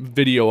the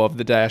video of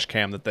the dash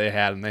cam that they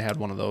had, and they had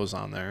one of those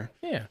on there.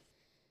 Yeah.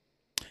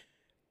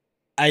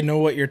 I know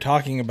what you're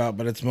talking about,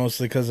 but it's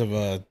mostly because of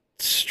a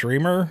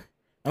streamer.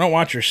 I don't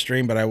watch her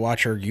stream, but I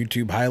watch her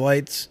YouTube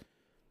highlights.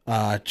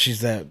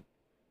 She's that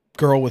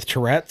girl with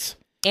Tourette's.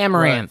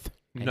 Amaranth.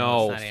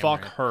 No,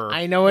 fuck her.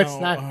 I know it's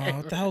not.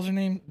 What the hell's her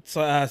name? It's,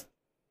 I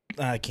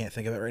can't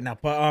think of it right now.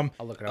 But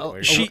I'll look it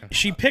up.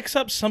 She picks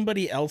up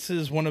somebody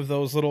else's one of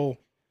those little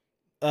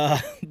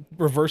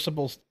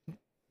reversible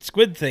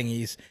squid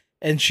thingies,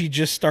 and she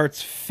just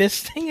starts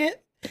fisting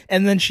it,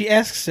 and then she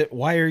asks it,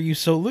 "Why are you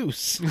so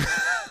loose?"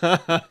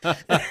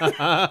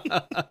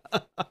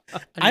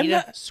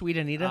 Anita, sweet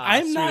Anita.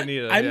 I'm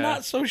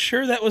not so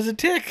sure that was a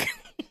tick.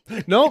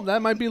 Nope,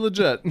 that might be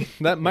legit.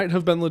 That might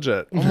have been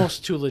legit.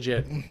 Almost too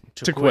legit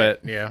to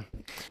quit. Yeah.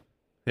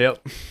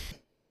 Yep.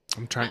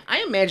 I'm trying.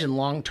 I imagine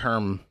long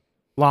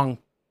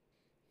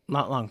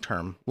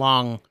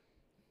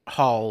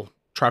haul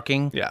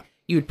trucking. Yeah.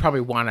 You would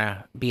probably want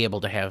to be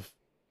able to have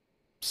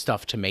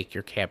stuff to make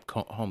your cab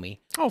homey.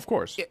 Oh, of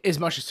course. As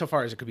much as so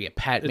far as it could be a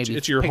pet, maybe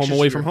it's your home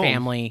away from home.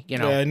 Family, you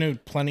know. Yeah, I knew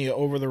plenty of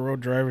over-the-road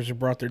drivers who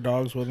brought their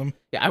dogs with them.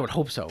 Yeah, I would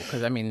hope so,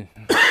 because I mean,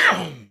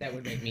 that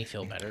would make me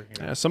feel better.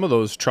 You know? Yeah, some of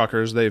those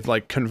truckers, they've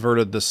like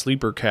converted the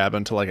sleeper cab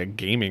into like a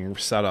gaming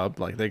setup.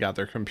 Like they got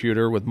their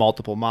computer with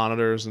multiple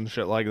monitors and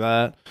shit like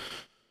that.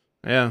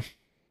 Yeah,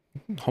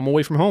 home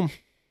away from home.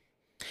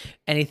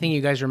 Anything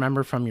you guys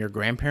remember from your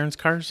grandparents'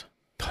 cars?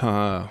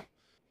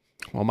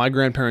 Well, my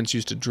grandparents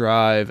used to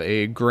drive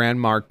a Grand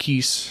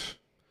Marquis,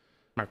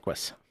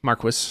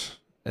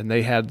 and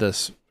they had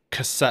this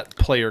cassette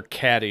player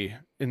caddy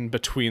in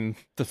between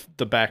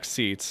the back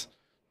seats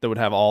that would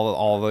have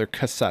all their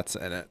cassettes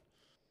in it.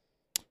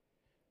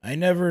 I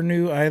never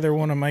knew either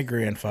one of my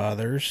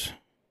grandfathers.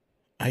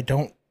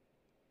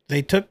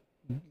 They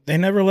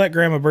never let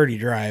Grandma Birdie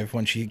drive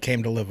when she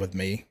came to live with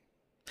me.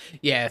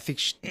 Yeah, I think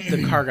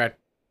the car got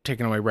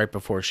taken away right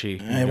before she...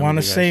 I want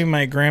to say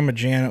my Grandma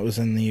Janet was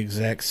in the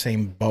exact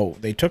same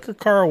boat. They took her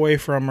car away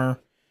from her.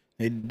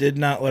 They did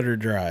not let her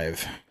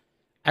drive.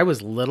 I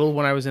was little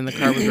when I was in the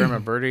car with Grandma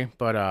Birdie,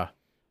 but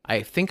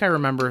I think I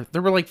remember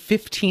there were like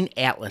 15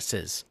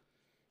 Atlases.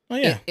 Oh,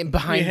 yeah.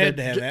 Behind had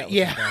to have Atlases.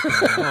 Yeah.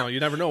 Oh, you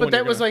never know. But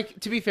that was like,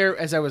 to be fair,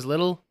 as I was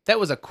little, that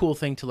was a cool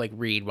thing to like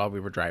read while we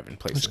were driving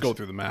places. Just go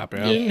through the map,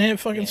 yeah. You didn't have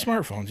fucking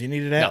smartphones. You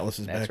needed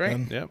Atlases back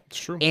then. Yeah, it's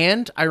true.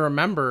 And I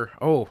remember,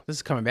 this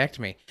is coming back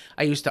to me.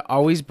 I used to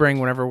always bring,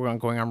 whenever we were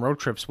going on road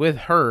trips with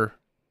her,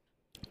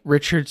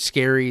 Richard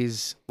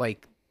Scarry's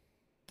like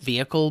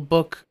vehicle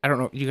book. I don't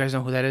know. You guys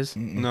know who that is?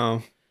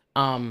 No.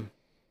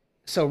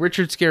 So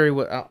Richard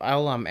Scarry,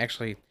 I'll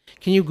actually,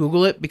 can you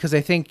Google it? Because I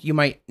think you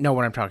might know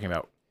what I'm talking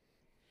about.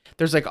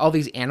 There's like all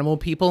these animal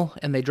people,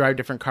 and they drive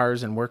different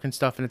cars and work and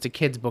stuff, and it's a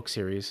kid's book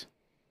series.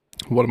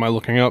 What am I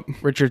looking up?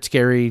 Richard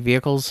Scary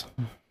Vehicles.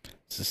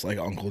 It's just like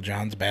Uncle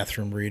John's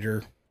bathroom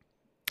reader.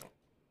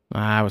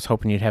 I was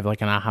hoping you'd have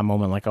like an aha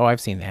moment, like, oh,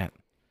 I've seen that.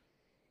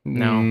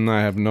 No.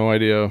 I have no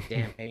idea.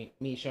 Damn,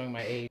 me showing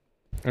my age.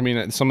 I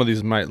mean, some of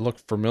these might look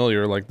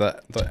familiar, like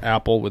the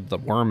apple with the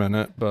worm in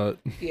it, but...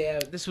 Yeah,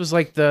 this was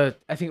like I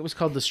think it was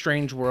called The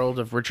Strange World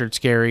of Richard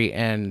Scary,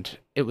 and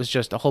it was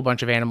just a whole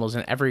bunch of animals,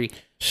 and every...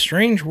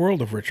 Strange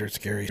World of Richard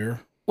Scary here.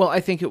 Well, I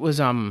think it was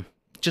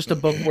just a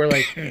book where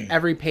like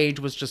every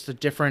page was just a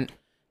different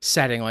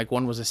setting. Like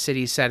one was a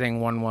city setting,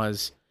 one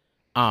was...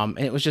 and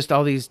it was just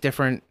all these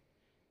different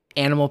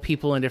animal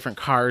people in different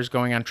cars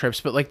going on trips,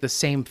 but like the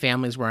same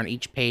families were on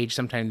each page.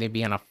 Sometimes they'd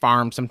be on a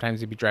farm, sometimes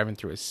they'd be driving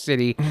through a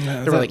city.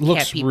 There were like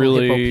cat people,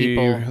 hippo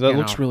people. That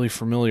looks really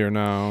familiar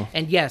now.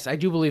 And yes, I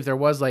do believe there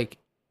was like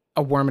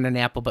a worm and an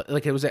apple, but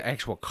like it was an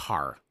actual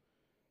car.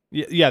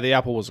 Yeah, the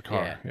apple was a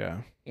car. Yeah.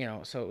 You know,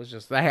 so it was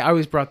just, I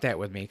always brought that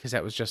with me because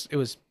it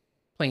was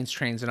planes,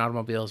 trains, and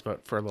automobiles,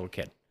 but for a little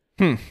kid.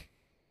 And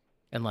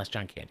less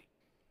John Candy.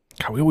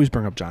 God, we always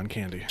bring up John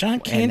Candy.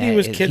 John Candy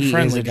was kid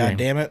friendly,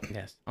 goddammit.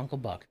 Yes, Uncle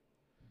Buck.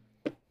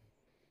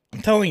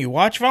 I'm telling you,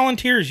 watch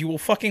Volunteers. You will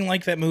fucking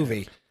like that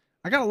movie.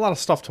 I got a lot of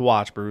stuff to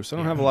watch, Bruce. I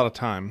don't have a lot of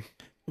time.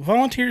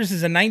 Volunteers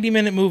is a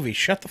 90-minute movie.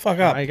 Shut the fuck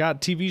up. I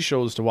got TV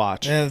shows to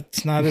watch.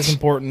 It's not as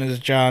important as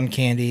John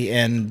Candy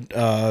and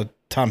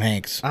Tom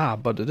Hanks.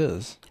 But it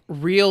is.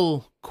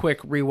 Real quick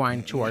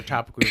rewind to our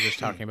topic we were just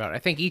talking about. I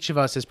think each of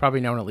us has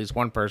probably known at least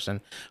one person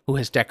who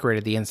has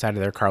decorated the inside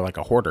of their car like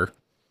a hoarder.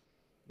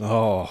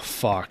 Oh,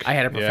 fuck. I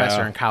had a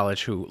professor in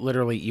college who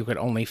literally you could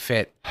only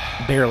fit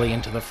barely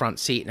into the front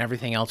seat, and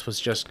everything else was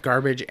just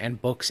garbage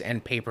and books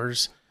and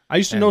papers. I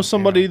used to know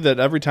somebody that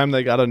every time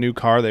they got a new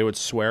car, they would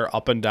swear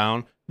up and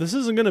down, this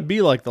isn't going to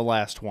be like the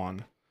last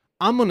one.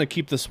 I'm going to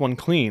keep this one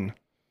clean.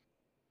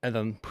 And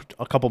then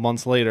a couple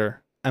months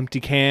later, empty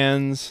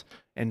cans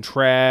and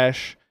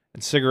trash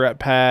and cigarette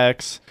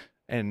packs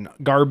and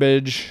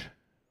garbage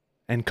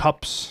and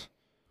cups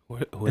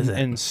who is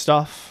and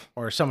stuff.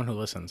 Or someone who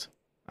listens.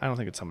 I don't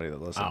think it's somebody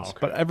that listens. Oh, okay.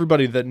 But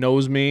everybody that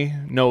knows me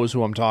knows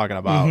who I'm talking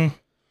about. Mm-hmm.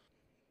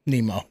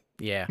 Nemo.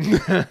 Yeah.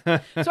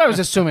 So I was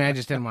assuming, I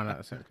just didn't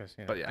want to.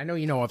 But yeah, I know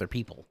you know other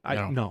people.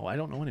 No, I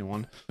don't know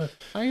anyone.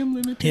 I am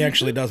limited. He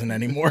actually doesn't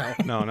anymore.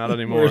 No, not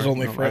anymore. We're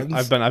only friends.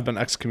 I've been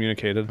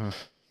excommunicated.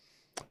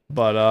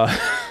 But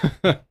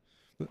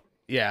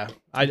yeah,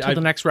 until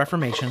the next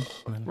Reformation.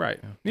 Right.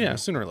 Yeah,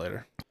 sooner or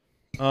later.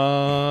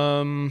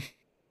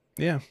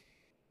 Yeah.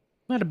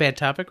 Not a bad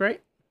topic,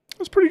 right? It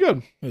was pretty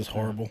good. It was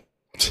horrible.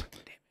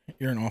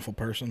 You're an awful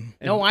person.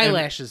 No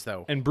eyelashes,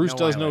 though. And Bruce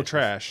does no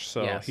trash,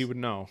 so he would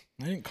know.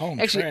 I didn't call him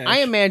Actually, trash. I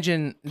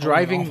imagine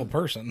driving... An awful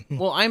person.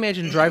 Well, I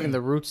imagine driving the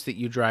routes that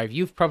you drive.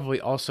 You've probably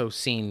also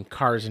seen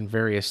cars in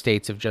various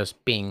states of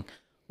just being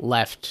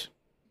left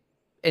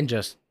and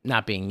just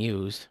not being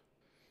used.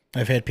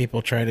 I've had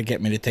people try to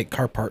get me to take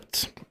car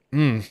parts.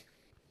 Can't.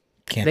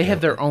 They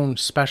have their own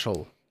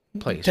special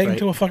place, Take them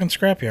to a fucking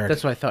scrapyard.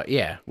 That's what I thought,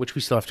 yeah, which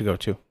we still have to go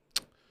to.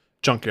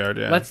 Junkyard,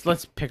 yeah.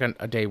 Let's pick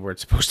a day where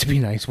it's supposed to be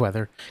nice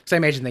weather, because I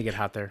imagine they get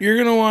hot there. You're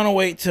gonna want to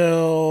wait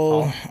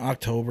till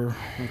October.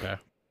 Okay.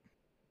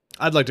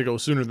 I'd like to go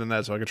sooner than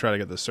that so I could try to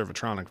get this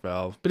Servotronic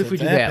valve. But if we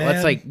do that,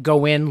 let's like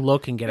go in,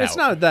 look, and get out. It's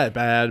not that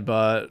bad,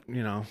 but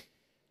you know,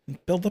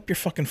 build up your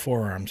fucking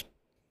forearms,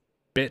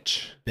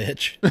 bitch.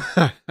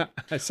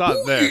 I saw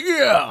it there.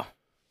 Yeah.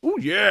 Oh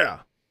yeah.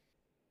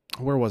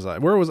 Where was I?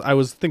 I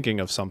was thinking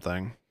of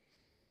something.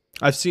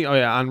 I've seen. Oh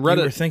yeah, on Reddit.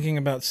 You were thinking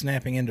about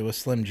snapping into a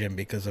Slim Jim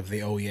because of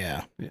the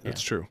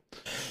That's true.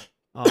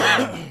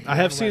 I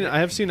have seen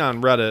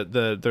on Reddit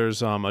that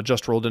there's a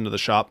Just Rolled Into the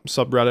Shop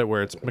subreddit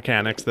where it's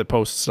mechanics that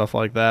post stuff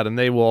like that, and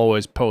they will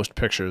always post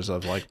pictures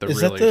of like the. Is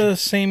that the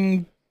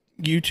same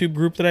YouTube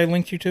group that I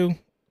linked you to a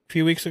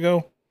few weeks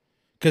ago?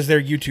 Because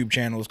their YouTube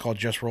channel is called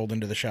Just Rolled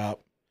Into the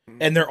Shop.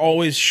 And they're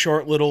always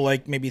short little,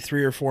 like maybe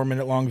 3 or 4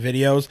 minute long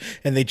videos,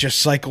 and they just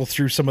cycle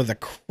through some of the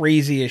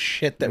craziest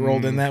shit that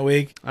rolled in that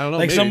week. I don't know.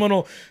 Like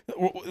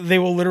they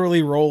will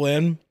literally roll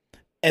in,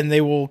 and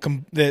they will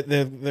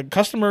the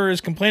customer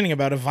is complaining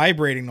about a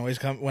vibrating noise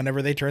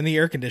whenever they turn the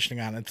air conditioning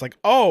on. It's like,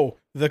 oh,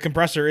 the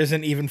compressor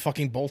isn't even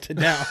fucking bolted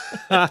down.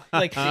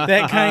 Like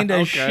that kind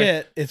of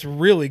shit. It's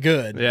really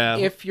good. Yeah.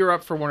 If you're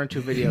up for 1 or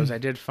 2 videos, I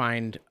did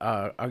find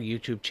a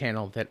YouTube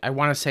channel that I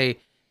want to say.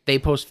 They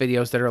post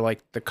videos that are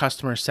like the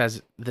customer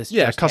says this.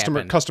 Yeah, just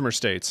happened. customer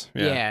states.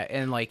 Yeah,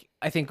 and like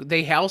I think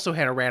they also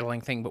had a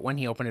rattling thing, but when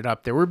he opened it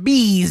up, there were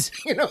bees.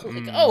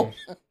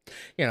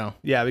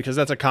 Yeah, because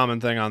that's a common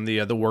thing on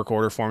the work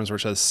order forms,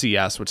 which says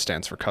CS, which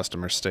stands for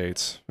customer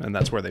states, and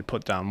that's where they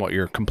put down what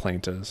your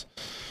complaint is.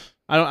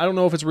 I don't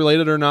know if it's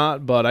related or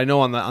not, but I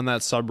know on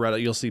that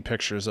subreddit you'll see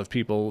pictures of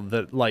people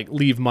that like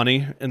leave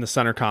money in the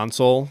center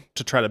console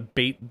to try to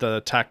bait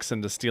the techs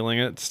into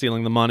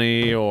stealing the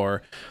money,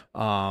 or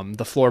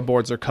the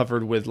floorboards are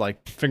covered with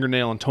like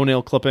fingernail and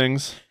toenail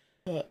clippings.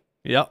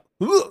 Yep.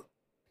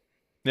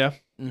 Yeah.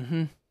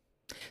 Mm-hmm.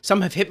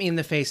 Some have hit me in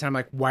the face, and I'm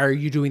like, "Why are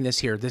you doing this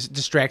here? This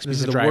distracts me."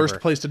 This is the worst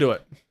place to do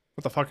it.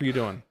 What the fuck are you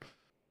doing?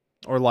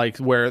 Or like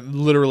where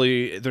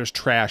literally there's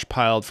trash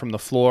piled from the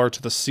floor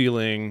to the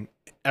ceiling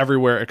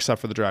everywhere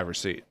except for the driver's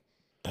seat.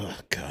 Oh,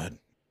 God.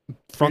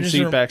 Front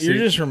seat, back seat. You're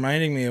just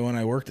reminding me of when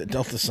I worked at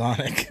Delta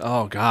Sonic.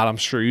 Oh, God, I'm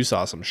sure you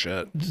saw some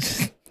shit.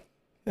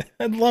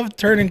 I'd love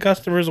turning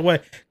customers away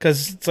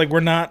because it's like we're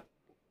not,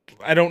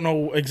 I don't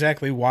know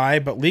exactly why,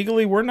 but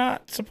legally we're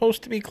not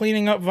supposed to be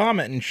cleaning up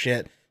vomit and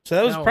shit. So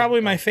that was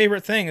probably my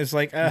favorite thing is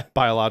like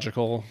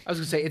biological. I was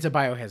gonna say it's a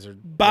biohazard.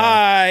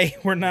 Bye.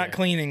 We're not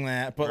cleaning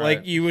that. But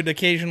like you would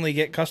occasionally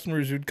get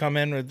customers who'd come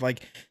in with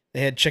like they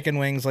had chicken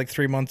wings like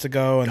 3 months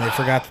ago and they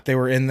forgot that they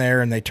were in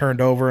there and they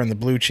turned over and the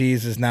blue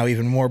cheese is now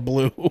even more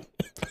blue.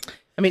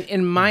 I mean,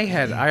 in my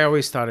head, I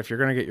always thought if you're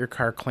gonna get your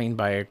car cleaned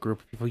by a group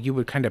of people, you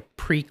would kind of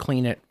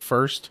pre-clean it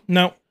first.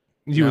 No.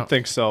 You would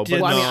think so,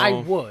 but I mean, I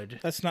would.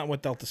 That's not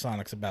what Delta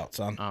Sonic's about,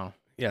 son. Oh.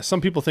 Yeah,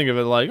 some people think of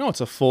it like, oh,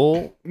 it's a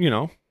full,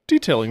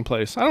 detailing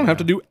place. I don't have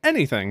to do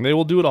anything. They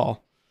will do it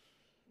all.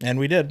 And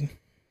we did.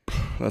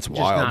 That's Just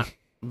wild. not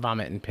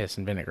vomit and piss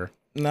and vinegar.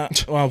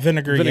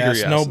 Vinegar,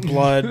 yes. No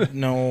blood,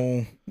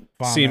 no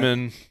vomit.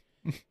 Semen.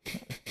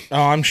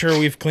 Oh, I'm sure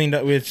we've cleaned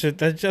up.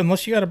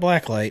 Unless you got a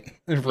black light.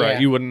 Right,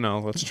 you wouldn't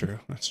know. That's true.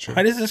 That's true.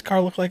 Why does this car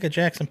look like a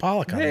Jackson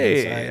Pollock on the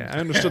inside? I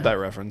understood that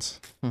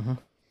reference. Mm-hmm.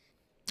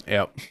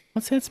 Yep.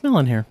 What's that smell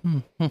in here?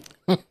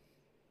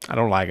 I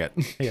don't like it.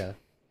 Yeah.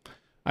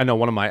 I know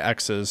one of my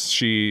exes,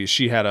 she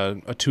had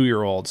a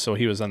 2-year-old, so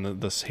he was on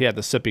he had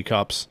the sippy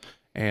cups,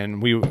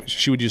 and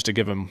she would used to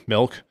give him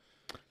milk.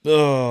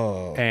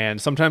 Oh. And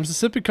sometimes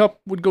the sippy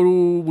cup would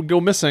go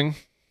missing,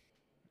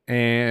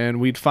 and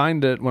we'd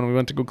find it when we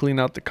went to go clean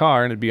out the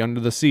car, and it'd be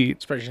under the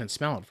seat. Surprised you didn't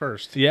smell it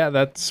first. Yeah,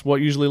 that's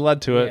what usually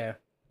led to it. Yeah.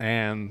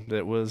 And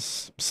it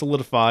was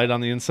solidified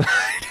on the inside.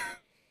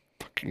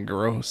 Fucking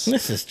gross.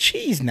 This is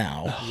cheese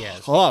now.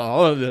 Yes.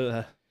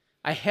 Oh,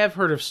 I have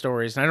heard of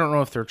stories, and I don't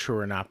know if they're true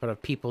or not, but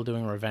of people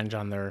doing revenge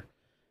on their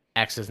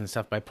exes and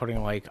stuff by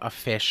putting like a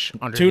fish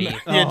underneath.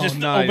 Tuna. Yeah, just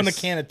nice. Open a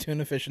can of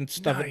tuna fish and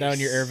stuff it down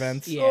your air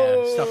vents.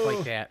 Yeah, stuff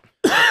like that.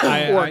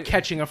 Or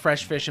catching a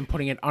fresh fish and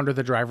putting it under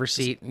the driver's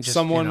seat. And just,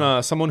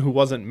 someone who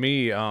wasn't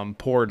me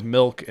poured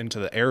milk into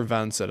the air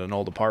vents at an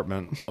old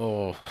apartment.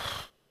 Oh,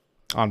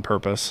 on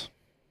purpose,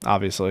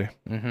 obviously.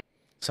 Mm-hmm.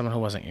 Someone who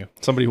wasn't you.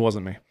 Somebody who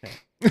wasn't me.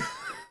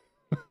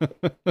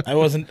 I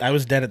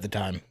was dead at the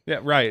time. Yeah,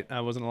 right. I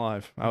wasn't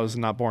alive. I was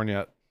not born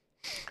yet.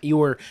 You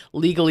were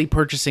legally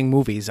purchasing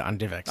movies on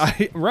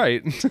DivX.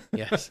 Right.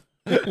 Yes.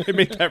 I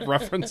made that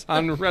reference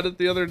on Reddit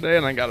the other day,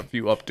 and I got a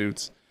few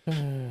updates.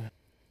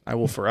 I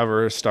will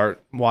forever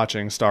start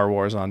watching Star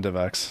Wars on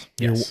DivX.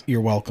 Yes.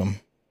 You're welcome.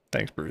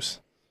 Thanks, Bruce.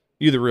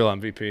 You're the real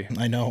MVP.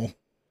 I know.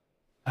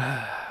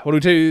 What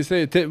do we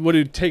take? What do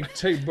you take?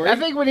 Take break. I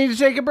think we need to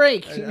take a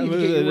break.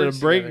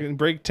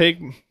 Break.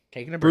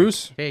 Taking a break.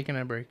 Bruce, taking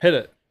a break. Hit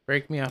it.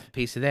 Break me off a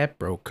piece of that,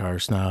 broke car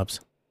snobs.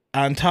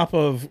 On top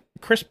of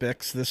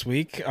Crispix this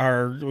week,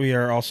 we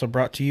are also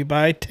brought to you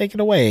by Take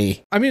It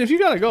Away. I mean, if you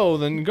gotta go,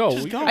 then go.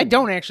 Just go. I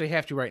don't actually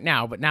have to right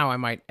now, but now I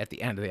might at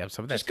the end of the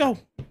episode. Just go.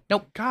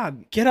 Nope.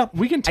 God, get up.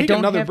 We can take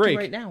another break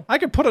right now. I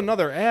could put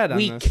another ad on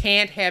this. We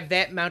can't have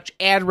that much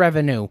ad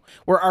revenue.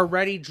 We're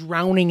already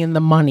drowning in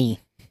the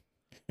money.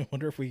 I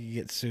wonder if we could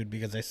get sued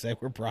because I said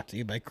we're brought to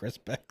you by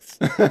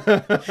Crispix.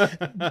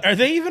 Are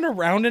they even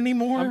around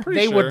anymore? I'm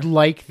pretty they sure. Would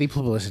like the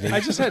publicity. I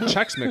just had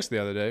Chex Mix the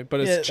other day, but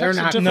it's Chex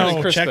not,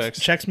 different than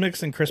Crispix. Chex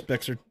Mix and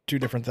Crispix are two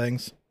different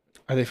things.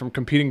 Are they from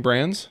competing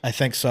brands? I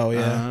think so,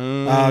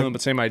 yeah. But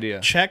same idea.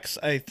 Chex,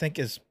 I think,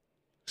 is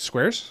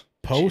Squares?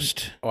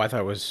 Post. Oh, I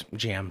thought it was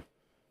GM.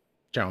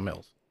 General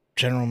Mills.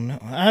 General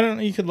Mills. I don't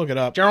know. You could look it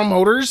up. General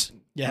Motors?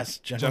 Yes,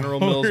 General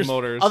Mills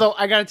Motors. Although,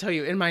 I gotta tell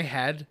you, in my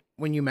head,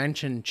 when you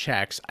mention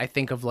Chex, I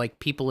think of like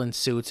people in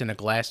suits in a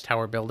glass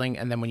tower building,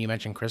 and then when you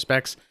mention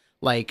Crispix,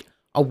 like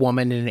a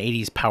woman in an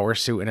 80s power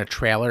suit in a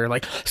trailer,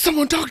 like,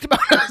 someone talked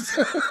about us.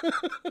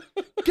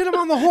 Get him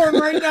on the horn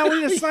right now.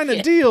 We need to sign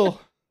a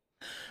deal.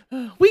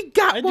 We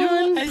got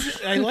one.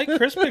 I like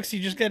Crispix. You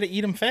just got to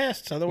eat them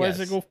fast, otherwise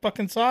they go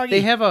fucking soggy.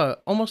 They have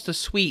almost a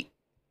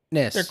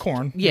sweetness. They're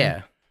corn.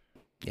 Yeah.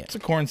 Yeah. It's a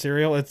corn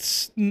cereal.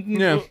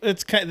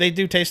 They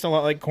do taste a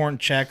lot like corn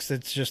Chex.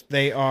 It's just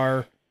they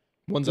are.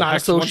 One's a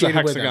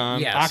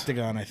hexagon. Yes.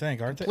 Octagon, I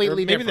think, aren't they?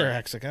 Completely maybe different. they're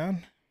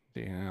hexagon.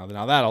 Yeah,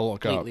 now that'll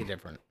look Completely up.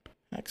 different.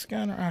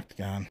 Hexagon or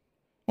octagon,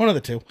 one of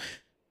the two.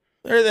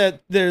 They're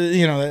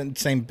that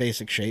same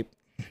basic shape.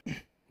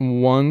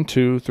 1,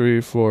 2,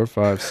 3, 4,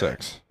 5,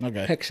 6.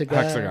 Okay.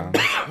 Hexagon.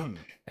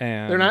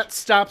 And they're not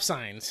stop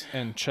signs.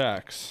 And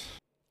Chex.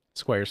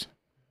 Squares.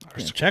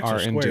 Chex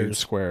are indeed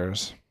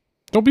squares.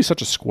 Don't be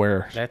such a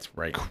square. That's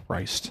right.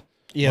 Christ.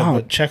 Yeah,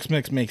 but Chex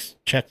Mix makes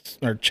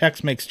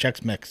Chex makes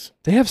Chex Mix.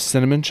 They have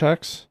cinnamon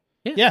Chex.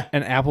 Yeah.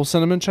 And apple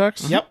cinnamon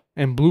Chex. Yep.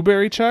 And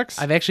blueberry Chex.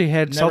 I've actually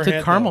had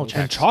salted caramel Chex.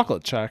 And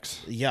chocolate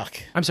Chex. Yuck.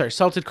 I'm sorry,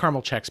 salted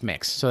caramel Chex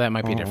mix. So that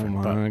might be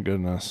different. Oh my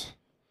goodness.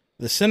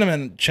 The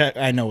cinnamon Chex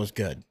I know is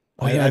good.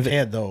 I've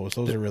had those.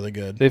 Those are really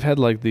good. They've had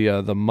like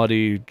the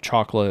muddy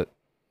chocolate,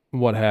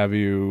 what have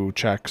you,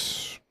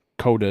 Chex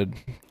coated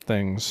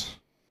things.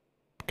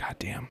 God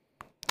damn.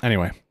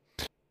 Anyway,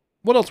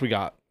 what else we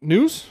got?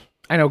 News?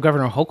 I know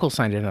Governor Hochul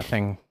signed in a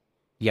thing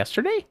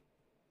yesterday.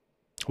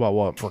 Well,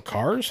 what? For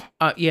cars?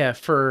 Yeah,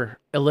 for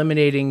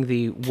eliminating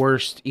the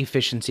worst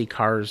efficiency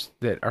cars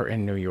that are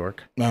in New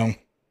York. No.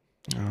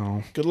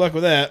 Oh. Good luck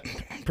with that.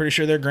 Pretty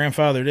sure they're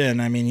grandfathered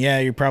in. I mean, yeah,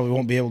 you probably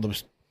won't be able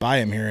to buy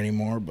them here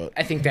anymore, but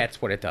I think that's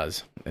what it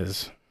does,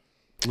 is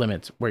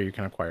limits where you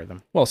can acquire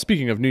them. Well,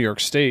 speaking of New York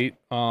State,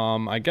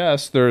 I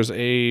guess there's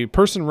a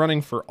person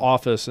running for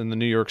office in the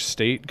New York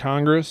State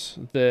Congress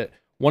that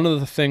one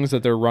of the things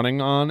that they're running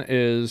on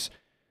is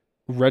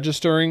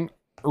requiring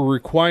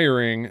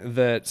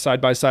that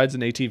side-by-sides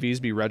and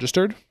ATVs be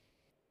registered.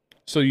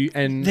 So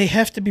they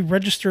have to be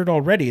registered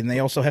already, and they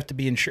also have to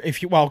be insured.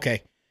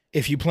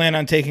 If you plan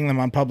on taking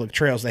them on public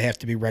trails, they have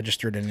to be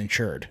registered and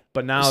insured.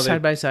 But now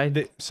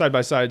side-by-side?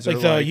 Side-by-sides like are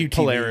the like UTVs,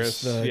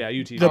 Polaris.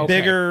 UTVs. The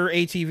bigger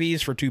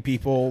ATVs for 2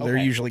 people, they're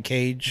usually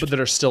caged. But that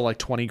are still like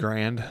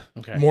 $20,000.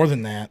 Okay. More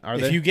than that. Are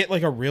they? If you get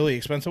like a really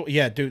expensive...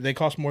 Yeah, dude, they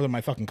cost more than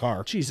my fucking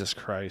car. Jesus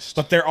Christ.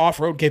 But their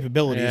off-road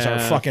capabilities are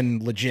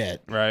fucking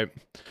legit. Right.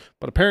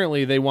 But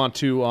apparently they want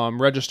to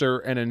register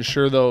and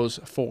insure those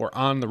for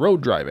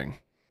on-the-road driving.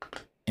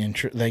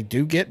 They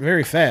do get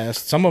very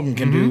fast. Some of them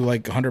can do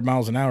like 100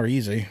 miles an hour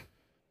easy.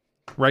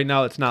 Right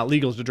now, it's not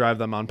legal to drive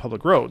them on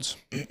public roads.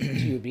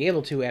 You would be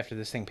able to after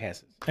this thing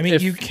passes. I mean,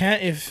 you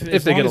can't if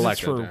they get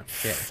elected for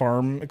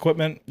farm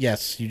equipment.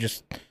 Yes, you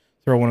just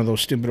throw one of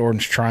those stupid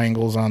orange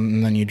triangles on,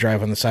 and then you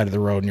drive on the side of the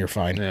road, and you're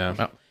fine. Yeah.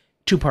 Well,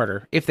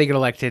 two-parter. If they get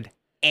elected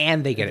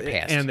and they get it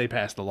passed, and they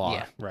pass the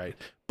law, right?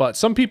 But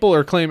some people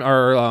are kind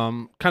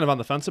of on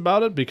the fence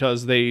about it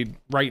because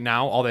right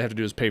now all they have to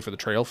do is pay for the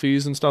trail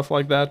fees and stuff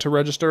like that to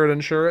register it and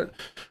insure it.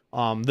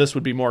 This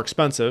would be more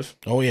expensive.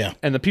 Oh yeah.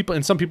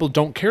 And some people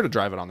don't care to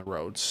drive it on the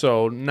road.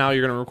 So now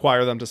you're going to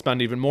require them to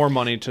spend even more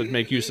money to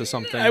make use of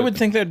something. I would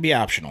think that'd be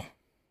optional.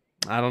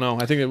 I don't know.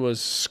 I think it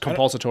was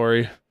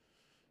compulsory.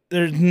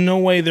 There's no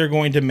way they're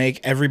going to make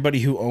everybody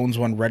who owns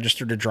one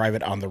register to drive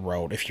it on the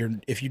road. If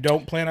you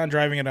don't plan on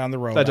driving it on the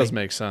road, that does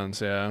make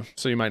sense. Yeah.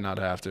 So you might not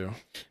have to.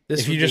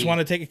 If you just want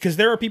to take it, because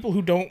there are people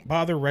who don't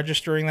bother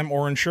registering them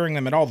or insuring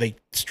them at all. They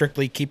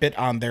strictly keep it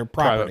on their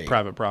property.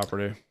 Private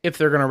property. If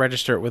they're going to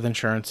register it with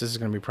insurance, this is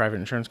going to be private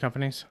insurance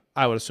companies.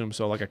 I would assume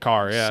so, like a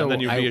car. Yeah. So and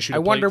then you'd be issued. I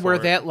wonder where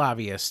that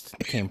lobbyist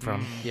came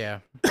from. Yeah.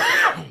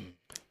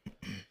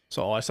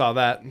 So I saw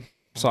that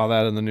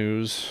in the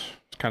news.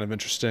 It's kind of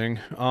interesting.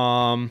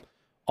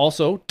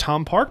 Also,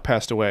 Tom Park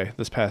passed away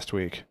this past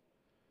week.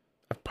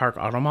 Park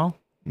Auto Mall?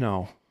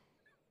 No.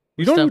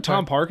 You don't know who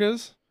Tom Park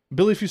is?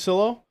 Billy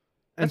Fusillo?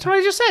 That's what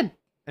I just said.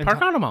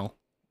 Park Auto Mall.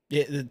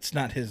 Yeah, it's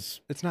not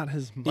his.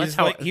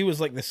 He was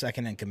like the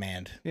second in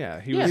command. Yeah,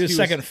 he was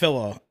second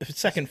fiddle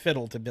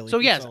to Billy. So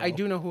Fusillo. yes, I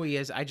do know who he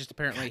is. I just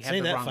apparently have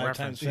the wrong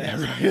reference.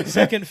 Yeah,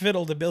 second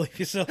fiddle to Billy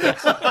Fusillo.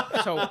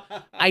 So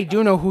I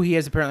do know who he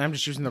is. Apparently, I'm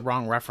just using the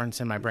wrong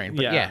reference in my brain.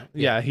 But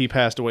yeah. He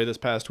passed away this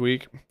past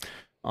week.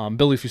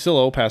 Billy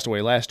Fusillo passed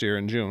away last year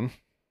in June.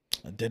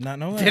 I did not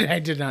know that. I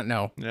did not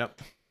know.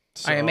 Yep.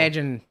 So, I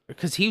imagine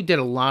because he did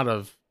a lot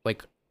of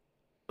like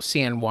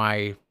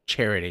CNY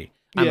charity.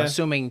 I'm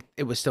assuming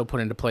it was still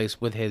put into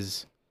place with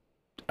his,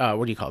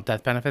 what do you call it,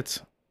 death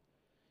benefits?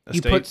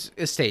 Estate? He puts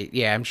estate.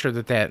 Yeah, I'm sure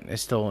that is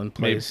still in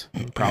place.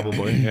 Maybe,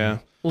 probably, yeah.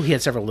 Well, he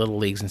had several little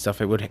leagues and stuff.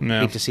 I would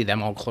hate to see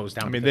them all closed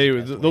down. I mean,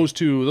 those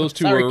two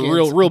Sorry, were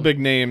kids. real big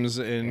names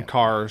in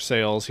car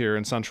sales here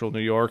in central New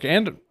York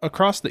and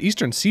across the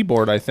eastern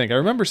seaboard, I think. I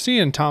remember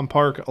seeing Tom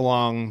Park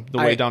along the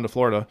way down to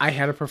Florida. I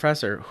had a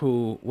professor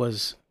who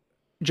was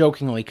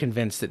jokingly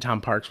convinced that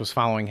Tom Parks was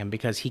following him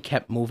because he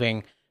kept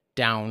moving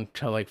down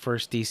to like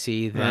first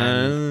DC,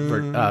 then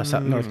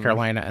North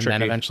Carolina, and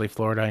then eventually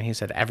Florida. And he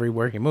said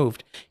everywhere he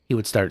moved, he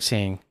would start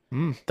seeing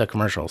the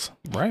commercials.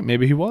 Right.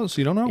 Maybe he was.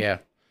 You don't know. Yeah.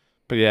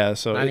 But yeah,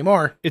 so not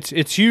anymore. It's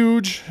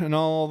huge and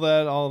all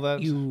that.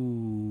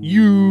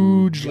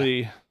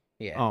 Hugely.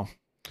 Yeah.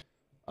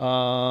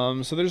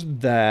 Oh. So there's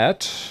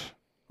that.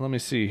 Let me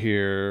see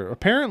here.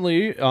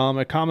 Apparently,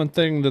 a common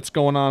thing that's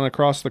going on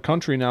across the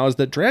country now is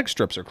that drag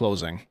strips are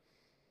closing.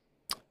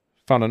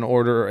 Found an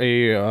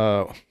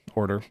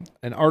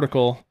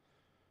article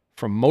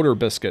from Motor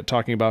Biscuit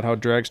talking about how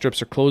drag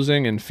strips are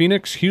closing in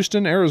Phoenix,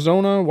 Houston,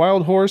 Arizona,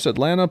 Wild Horse,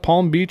 Atlanta,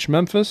 Palm Beach,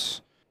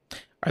 Memphis.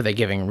 Are they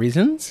giving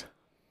reasons?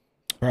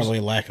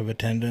 Probably lack of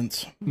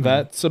attendance.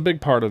 That's a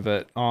big part of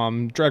it.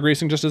 Drag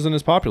racing just isn't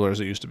as popular as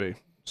it used to be.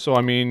 So,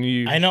 I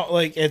mean, I know,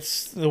 like,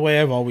 it's the way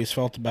I've always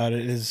felt about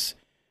it is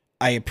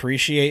I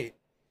appreciate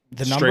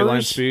the numbers. Straight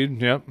line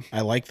speed, yep.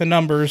 I like the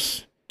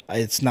numbers.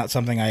 It's not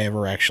something I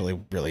ever actually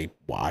really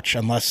watch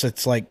unless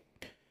it's like,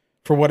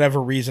 for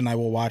whatever reason, I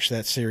will watch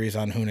that series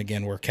on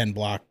Hoonigan where Ken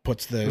Block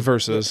puts the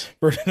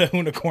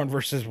Hoonicorn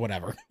versus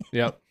whatever.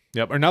 Yep.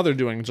 Or now they're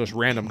doing just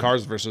random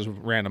cars versus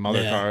random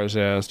other cars.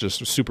 Yeah, it's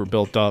just super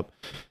built up.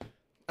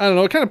 I don't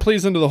know. It kind of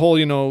plays into the whole,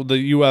 the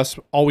U.S.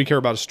 all we care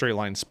about is straight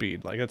line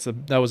speed. Like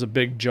that was a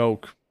big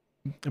joke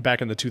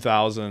back in the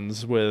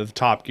 2000s with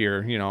Top Gear.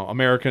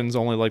 Americans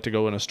only like to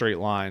go in a straight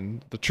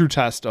line. The true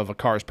test of a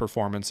car's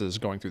performance is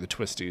going through the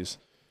twisties.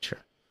 Sure.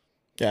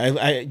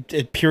 Yeah,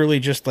 it purely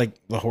just like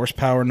the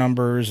horsepower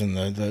numbers and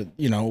the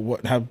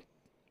how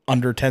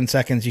under 10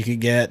 seconds you could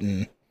get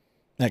and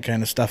that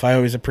kind of stuff. I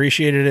always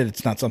appreciated it.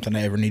 It's not something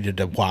I ever needed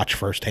to watch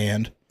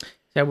firsthand.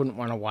 I wouldn't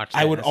want to watch that.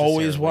 I would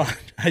always watch.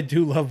 I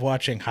do love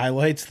watching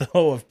highlights,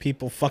 though, of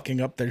people fucking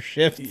up their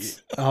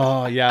shifts.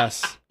 Oh,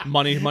 yes.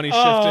 Money shifting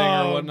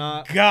or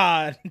whatnot.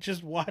 God,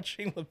 just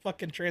watching the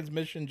fucking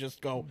transmission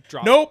just go,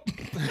 drop. Nope.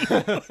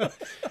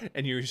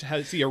 And you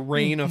see a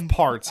rain of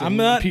parts. I'm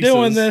not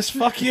doing this.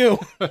 Fuck you.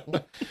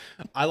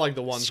 I like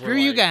the ones Screw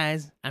you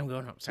guys. I'm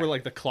going home. Where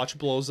like the clutch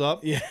blows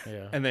up. Yeah.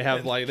 And they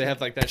have like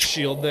that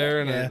shield there,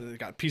 and they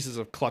got pieces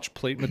of clutch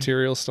plate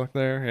material stuck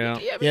there.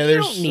 Yeah. Yeah, you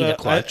don't need a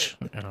clutch.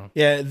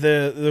 Yeah,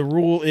 the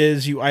rule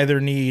is you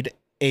either need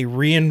a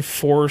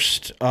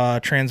reinforced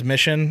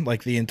transmission,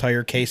 like the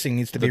entire casing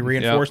needs to be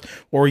reinforced,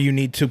 or you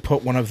need to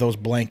put one of those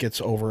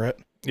blankets over it.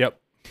 Yep.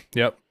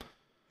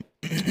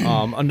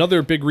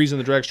 Another big reason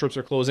the drag strips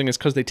are closing is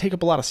because they take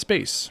up a lot of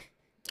space.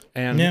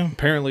 And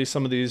apparently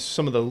some of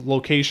the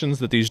locations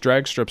that these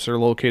drag strips are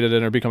located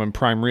in are becoming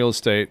prime real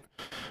estate.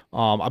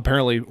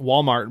 Apparently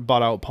Walmart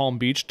bought out Palm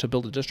Beach to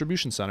build a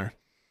distribution center.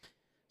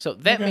 So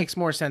that makes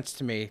more sense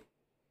to me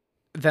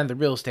than the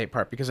real estate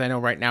part, because I know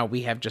right now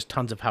we have just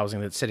tons of housing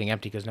that's sitting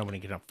empty because nobody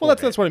can afford it. Well,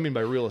 that's what I mean by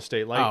real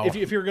estate. Like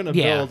if you're going to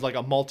build like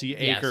a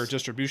multi-acre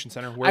distribution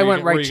center, where I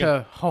went right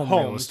to home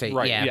real estate.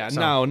 Right? Yeah. So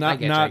no,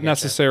 not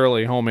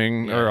necessarily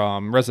homing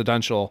or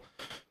residential.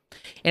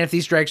 And if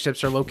these drag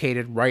strips are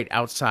located right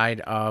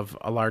outside of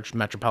a large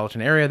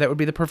metropolitan area, that would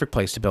be the perfect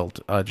place to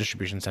build a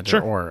distribution center.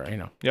 Sure. Or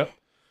Yep.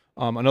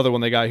 Another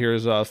one they got here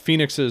is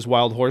Phoenix's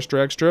Wild Horse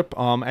drag strip.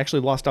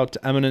 Actually lost out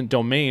to eminent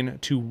domain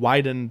to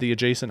widen the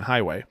adjacent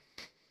highway.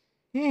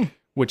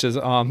 Which is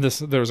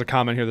there was a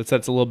comment here that said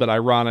it's a little bit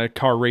ironic.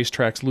 Car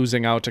racetracks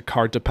losing out to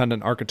car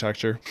dependent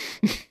architecture.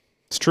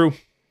 It's true.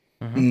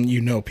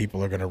 You know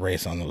people are going to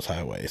race on those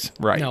highways,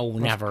 right? No,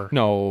 never.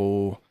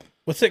 No.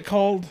 What's it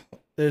called?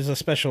 There's a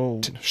special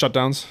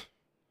shutdowns.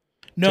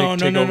 No.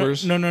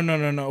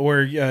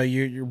 Where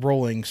you're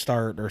rolling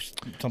start or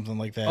something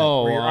like that.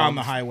 Oh, where you're on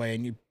the highway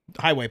and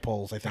highway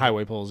poles. I think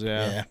highway poles.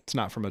 Yeah. It's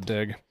not from a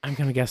dig. I'm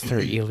gonna guess they're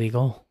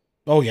illegal.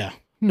 Oh yeah.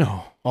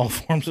 No. All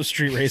forms of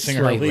street racing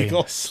are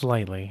illegal.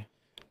 Slightly.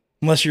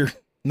 Unless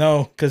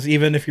because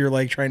even if you're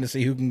like trying to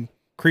see who can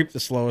creep the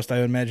slowest, I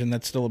would imagine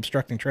that's still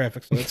obstructing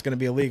traffic, so that's going to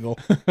be illegal.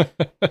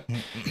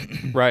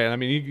 Right. I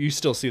mean, you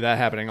still see that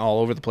happening all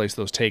over the place,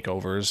 those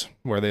takeovers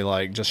where they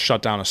like just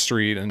shut down a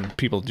street and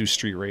people do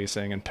street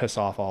racing and piss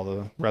off all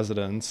the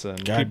residents.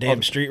 And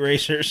goddamn street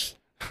racers.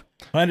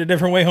 Find a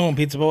different way home,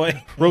 Pizza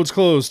Boy. Road's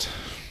closed.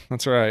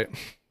 That's right.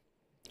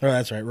 Oh,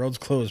 that's right. Road's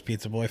closed,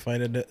 Pizza Boy.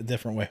 Find a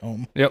different way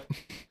home. Yep.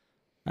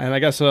 And I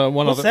guess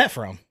what's that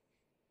from?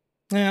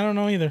 Yeah, I don't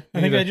know either.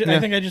 I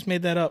think I just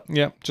made that up.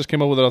 Yeah, just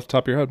came up with it off the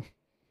top of your head.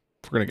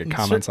 We're gonna get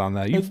comments on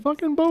that. You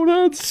fucking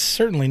boneheads.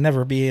 Certainly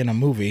never be in a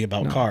movie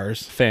about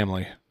cars.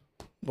 Family.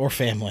 Or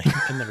family.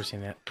 I've never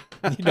seen that.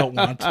 You don't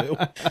want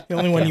to. The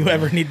only one you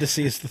ever need to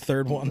see is the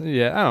third one.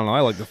 Yeah, I don't know.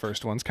 I like the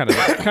first one. It's kind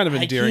of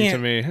endearing to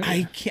me.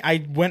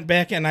 I went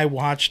back and I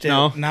watched it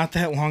not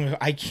that long ago.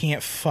 I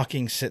can't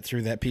fucking sit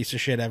through that piece of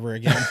shit ever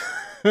again.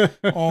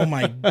 Oh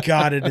my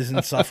God, it is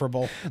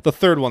insufferable. The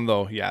third one,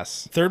 though,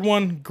 yes. Third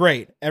one,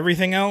 great.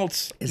 Everything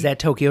else. Is that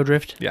Tokyo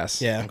Drift?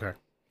 Yes. Yeah. Okay.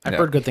 I've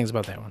heard good things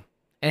about that one.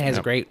 And it has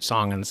a great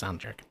song on the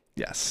soundtrack.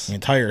 Yes. The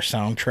entire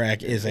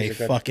soundtrack is a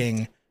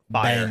fucking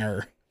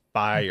banger.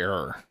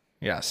 Fire.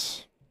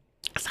 Yes.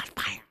 It's not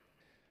fire.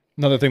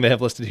 Another thing they have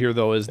listed here,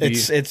 though, is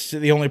it's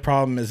the only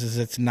problem is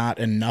it's not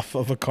enough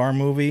of a car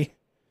movie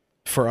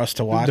for us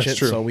to watch it,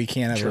 so we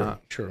can't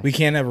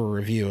ever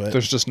review it.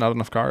 There's just not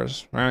enough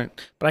cars, right?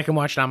 But I can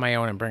watch it on my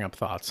own and bring up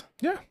thoughts.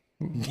 Yeah,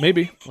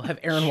 maybe. We'll have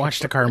Aaron watch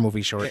the car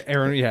movie short.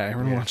 Aaron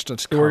watched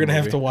it. We're gonna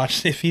have to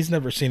watch, if he's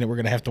never seen it, we're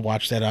gonna have to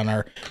watch that on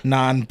our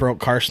non-broke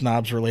car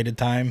snobs related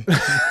time.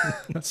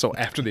 So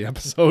after the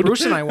episode,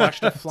 Bruce and I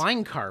watched a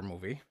flying car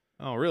movie.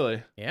 Oh,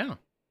 really? Yeah.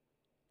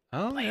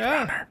 Oh,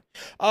 yeah.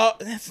 Oh,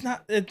 it's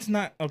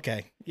not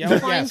okay. Yeah,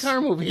 flying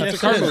car movie. That's a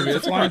car movie.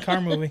 It's a flying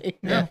car movie.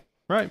 Yeah.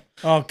 Right.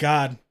 Oh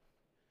God.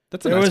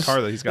 That's a nice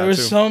car that he's got. There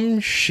was some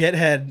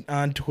shithead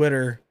on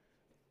Twitter.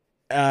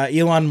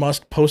 Elon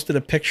Musk posted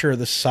a picture of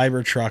the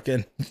Cybertruck,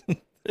 and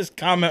his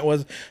comment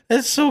was,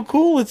 "That's so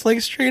cool! It's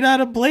like straight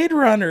out of Blade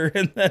Runner."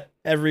 And then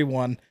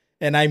everyone,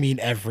 and I mean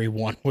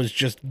everyone, was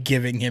just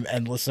giving him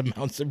endless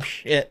amounts of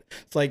shit.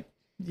 It's like,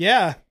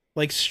 yeah,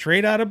 like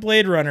straight out of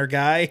Blade Runner,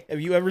 guy.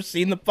 Have you ever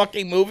seen the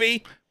fucking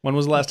movie? When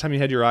was the last time you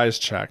had your eyes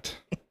checked?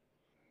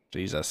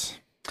 Jesus.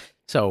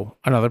 So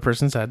another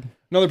person said,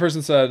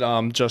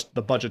 just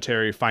the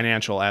budgetary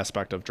financial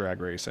aspect of drag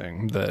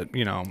racing, that,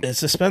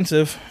 it's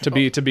expensive to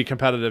be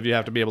competitive. You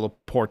have to be able to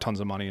pour tons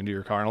of money into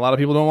your car, and a lot of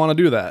people don't want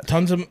to do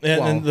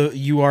that.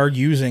 You are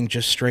using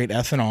just straight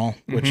ethanol,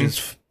 which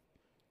is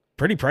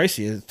pretty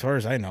pricey as far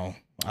as I know.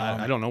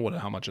 I don't know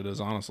how much it is,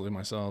 honestly,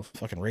 myself.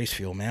 Fucking race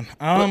fuel, man.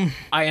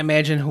 I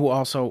imagine who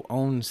also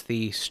owns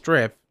the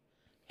strip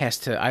has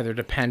to either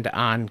depend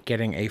on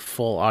getting a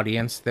full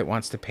audience that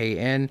wants to pay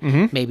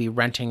in, maybe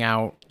renting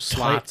out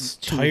slots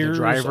to the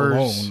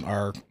drivers. Alone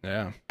are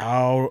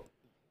out.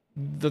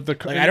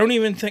 I don't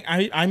even think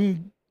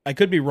I'm I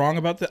could be wrong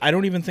about that. I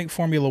don't even think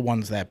Formula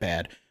 1's that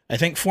bad. I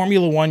think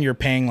Formula 1, you're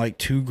paying like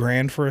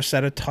 $2,000 for a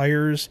set of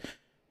tires.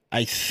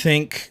 I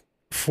think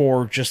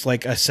for just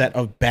like a set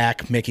of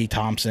back Mickey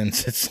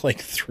Thompsons, it's like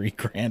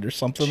 $3,000 or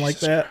something like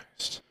that.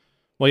 Christ.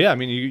 Well, yeah, I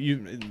mean,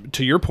 you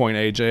to your point,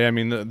 AJ. I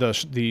mean,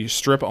 the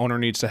strip owner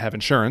needs to have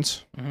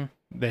insurance. Mm-hmm.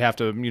 They have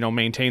to,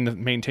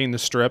 maintain the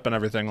strip and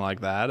everything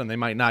like that, and they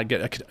might not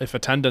get if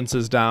attendance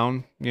is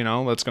down.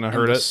 That's going to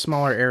hurt it.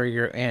 Smaller area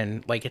you're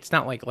in, like it's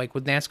not like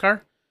with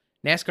NASCAR.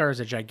 NASCAR is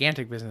a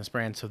gigantic business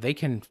brand, so they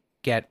can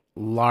get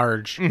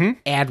large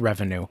ad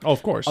revenue. Oh,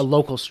 of course, a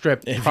local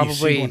strip if probably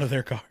you see one of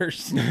their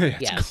cars.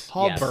 Yes,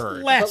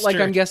 covered. But like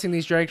I'm guessing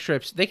these drag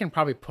strips, they can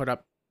probably put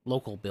up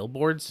local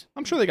billboards.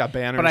 I'm sure they got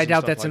banners, but I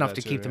doubt that's like enough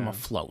that to keep them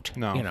afloat.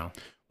 No,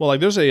 Well, like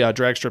there's a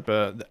drag strip,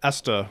 the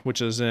Esta,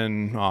 which is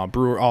in off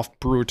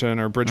Brewerton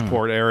or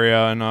Bridgeport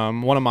area,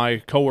 and one of my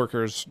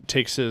coworkers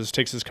takes his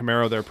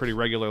Camaro there pretty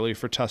regularly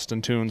for test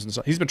and tunes, and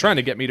so he's been trying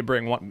to get me to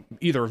bring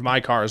either of my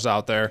cars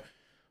out there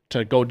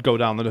to go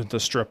down the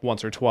strip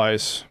once or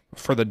twice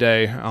for the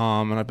day,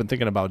 and I've been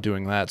thinking about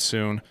doing that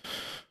soon,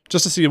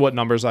 just to see what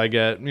numbers I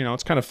get.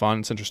 It's kind of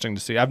fun. It's interesting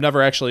to see. I've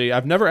never actually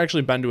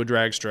been to a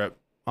drag strip.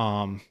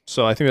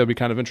 So I think that'd be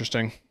kind of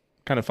interesting,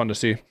 kind of fun to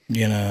see.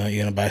 You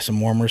gonna buy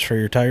some warmers for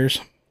your tires?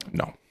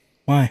 No.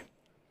 Why?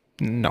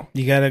 No.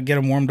 You gotta get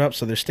them warmed up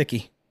so they're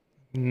sticky.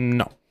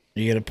 No.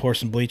 You gotta pour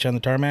some bleach on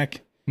the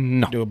tarmac?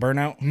 No. Do a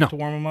burnout? No. To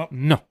warm them up?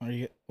 No.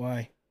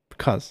 Why?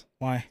 Because.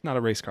 Why? Not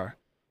a race car.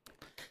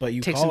 But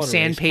you take call some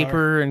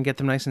sandpaper and get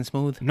them nice and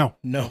smooth. No.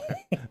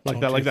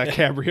 like that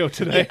cabrio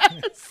today.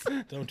 Yes.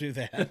 Don't do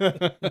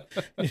that.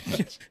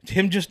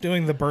 Him just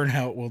doing the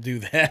burnout will do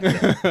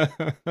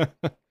that.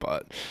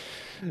 But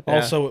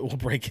also it will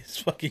break his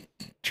fucking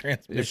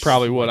transmission. It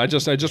probably would. I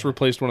just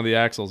replaced one of the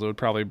axles. It would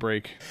probably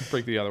break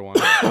the other one.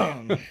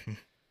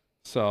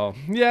 So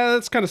yeah,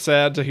 that's kind of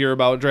sad to hear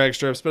about drag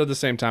strips, but at the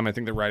same time, I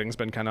think the writing's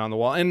been kind of on the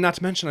wall. And not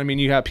to mention, I mean,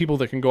 you have people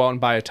that can go out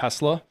and buy a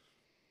Tesla.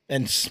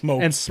 And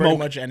smoke pretty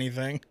much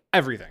anything.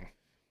 Everything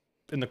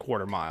in the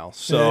quarter mile.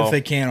 So and if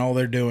they can't, all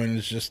they're doing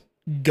is just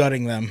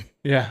gutting them.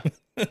 Yeah.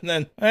 And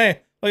then,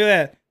 hey, look at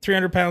that.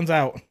 300 pounds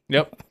out.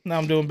 Yep. Now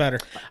I'm doing better.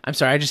 I'm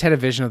sorry. I just had a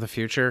vision of the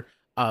future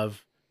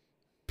of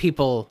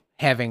people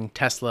having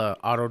Tesla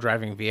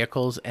auto-driving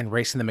vehicles and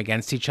racing them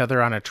against each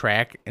other on a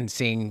track and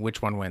seeing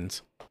which one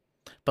wins.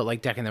 But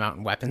like decking them out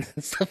in weapons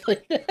and stuff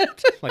like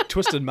that. Like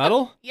Twisted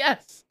Metal?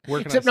 Yes.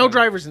 Except no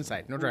drivers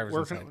inside. No drivers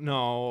inside.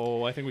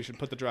 No, I think we should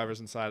put the drivers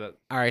inside it.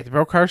 All right. The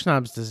Bro Car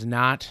Snobs does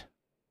not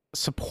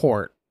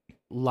support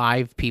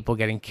live people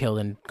getting killed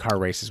in car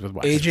races with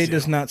weapons. AJ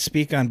does not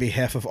speak on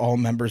behalf of all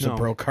members of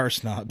Bro Car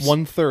Snobs.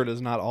 1/3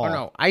 is not all. Oh,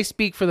 no. I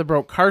speak for the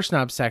Bro Car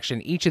Snobs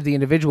section. Each of the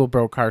individual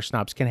Bro Car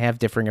Snobs can have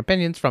differing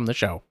opinions from the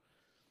show.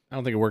 I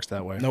don't think it works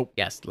that way. Nope.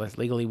 Yes.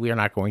 Legally, we are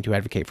not going to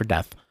advocate for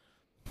death.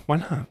 Why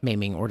not?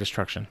 Maiming or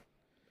destruction.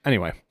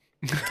 Anyway.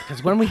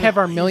 Because when we have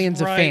our millions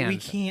of fans. We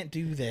can't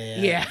do that.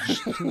 Yeah.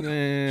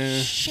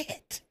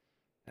 Shit.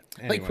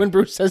 Anyway. Like when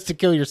Bruce says to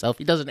kill yourself,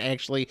 he doesn't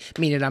actually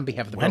mean it on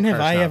behalf of the When Bro have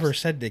Car I Snobs. ever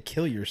said to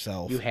kill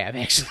yourself? You have,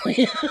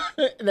 actually.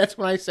 That's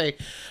when I say,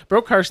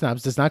 Bro Car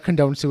Snobs does not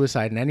condone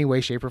suicide in any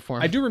way, shape, or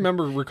form. I do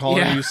remember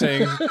recalling you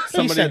saying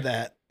somebody He said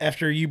that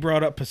after you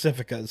brought up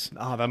Pacificas.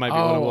 Oh, that might be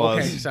what it was.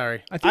 Okay,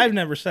 sorry. I've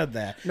never said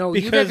that. No,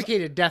 you've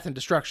advocated death and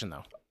destruction,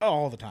 though.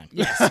 All the time.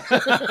 Yes.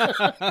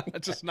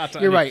 Just not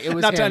to You're right. It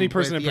was not to any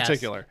person in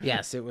particular.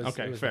 Yes, it was.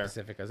 Okay, it was fair.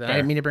 Pacificas. I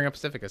didn't mean to bring up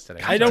Pacificas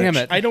today.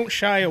 I don't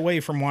shy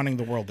away from wanting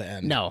the world to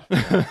end. No,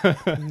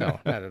 no,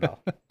 not at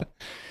all.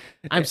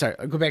 I'm sorry.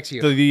 I'll go back to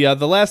you.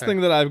 The last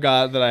thing that I've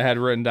got that I had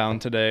written down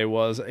today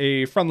was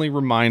a friendly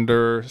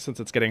reminder,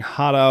 since it's getting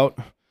hot out.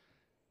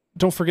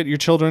 Don't forget your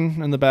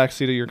children in the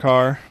backseat of your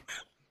car.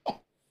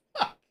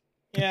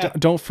 Yeah.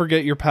 Don't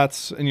forget your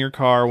pets in your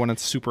car when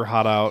it's super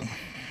hot out.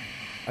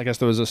 I guess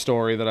there was a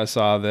story that I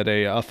saw that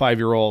a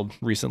 5-year-old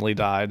recently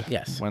died.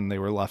 Yes. When they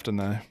were left in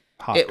the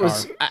hot car.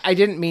 I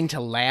didn't mean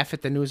to laugh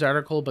at the news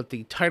article, but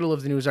the title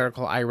of the news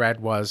article I read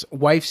was,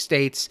 "Wife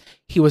states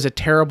he was a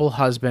terrible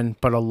husband,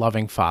 but a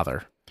loving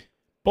father."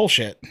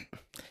 Bullshit.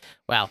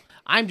 Well,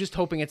 I'm just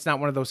hoping it's not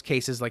one of those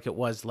cases like it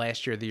was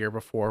last year, the year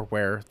before,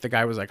 where the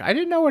guy was like, "I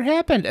didn't know what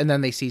happened," and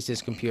then they seized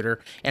his computer,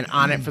 and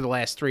on it for the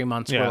last 3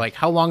 months, we're like,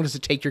 "How long does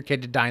it take your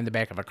kid to die in the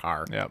back of a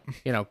car?"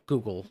 Yep.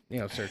 Google,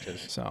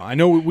 searches. So I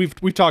know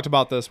we've talked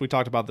about this. We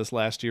talked about this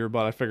last year,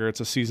 but I figure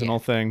it's a seasonal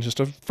thing. Just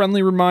a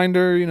friendly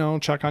reminder,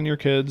 check on your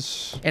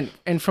kids.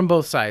 And from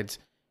both sides,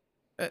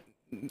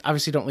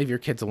 obviously don't leave your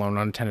kids alone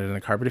unattended in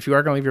the car. But if you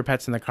are going to leave your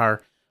pets in the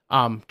car,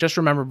 just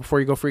remember before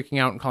you go freaking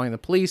out and calling the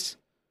police,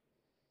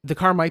 the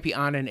car might be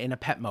on in a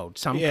pet mode.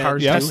 Some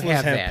cars do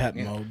have that. Pet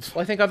modes.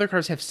 Well, I think other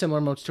cars have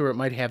similar modes to where it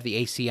might have the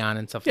AC on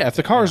and stuff. Yeah, if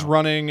the car is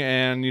running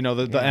and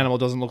the animal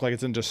doesn't look like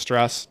it's in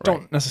distress,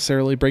 don't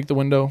necessarily break the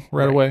window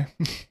right away.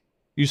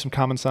 Use some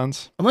common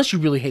sense. Unless you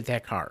really hate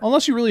that car.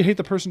 Unless you really hate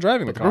the person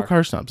driving the car. Bro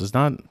Car Snobs does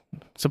not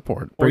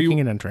support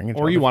breaking and entering.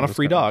 Or you want a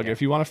free dog. If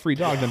you want a free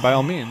dog, then by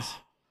all means.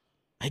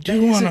 I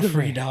do want a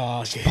free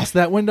dog. Bust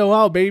that window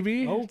out,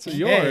 baby. Okay. It's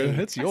yours.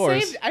 It's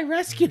yours. I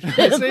rescued him.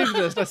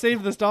 I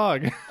saved this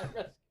dog.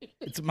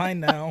 It's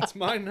mine now. It's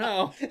mine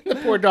now. The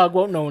poor dog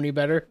won't know any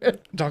better.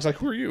 Dog's like,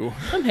 who are you?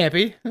 I'm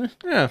happy.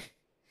 Yeah.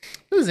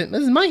 This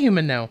is my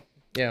human now.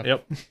 Yeah.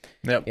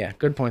 Yep. Yeah.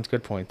 Good points.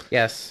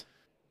 Yes.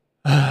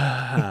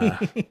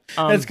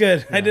 That's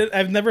good. Yeah.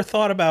 I've never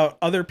thought about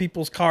other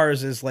people's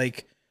cars as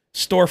like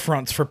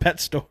storefronts for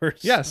pet stores.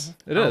 Yes,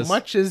 it is. How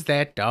much is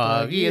that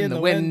doggy in the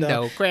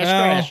window?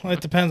 Crash.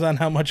 It depends on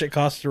how much it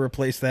costs to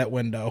replace that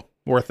window.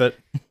 Worth it.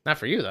 Not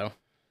for you though.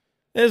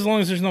 As long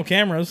as there's no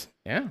cameras.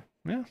 Yeah.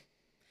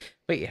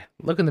 But yeah,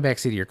 look in the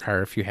backseat of your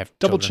car if you have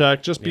double children.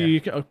 check. Just be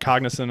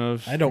cognizant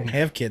of. I don't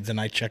have kids, and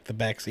I check the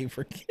backseat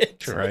for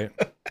kids. Right.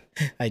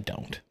 I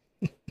don't.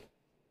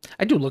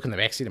 I do look in the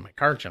backseat of my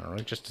car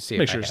generally just to see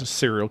Make sure there's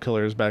serial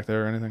killers back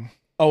there or anything.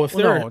 Oh, if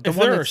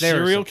there are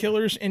serial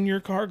killers in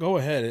your car, go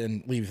ahead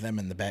and leave them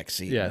in the back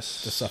seat.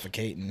 Yes. To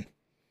suffocate. And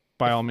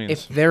by all means.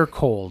 If they're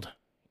cold,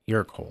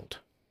 you're cold.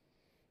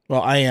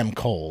 Well, I am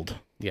cold,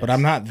 but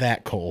I'm not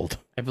that cold.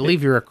 I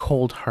believe you're a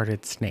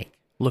cold-hearted snake.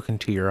 Look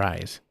into your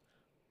eyes.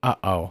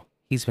 Uh-oh.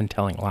 He's been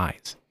telling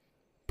lies.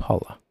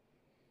 Paula.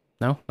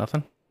 No?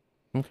 Nothing?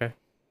 Okay.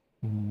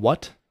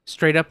 What?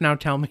 Straight up now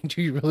tell me,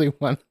 do you really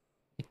want...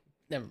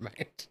 Never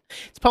mind.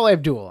 It's Paula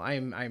Abdul.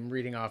 I'm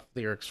reading off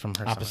lyrics from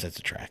her Opposites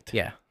attract.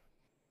 Yeah.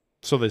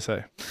 So they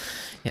say.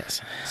 Yes.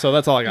 So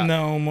that's all I got.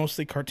 No,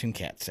 mostly cartoon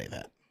cats say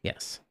that.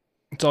 Yes.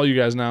 It's all you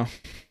guys now.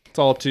 It's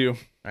all up to you.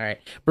 All right.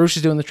 Bruce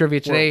is doing the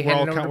trivia today.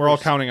 We're all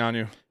counting on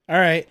you. All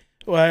right.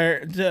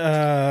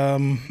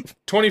 Well,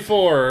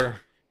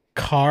 24.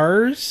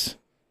 Cars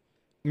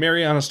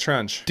Mariana's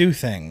Trench. do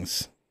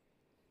things.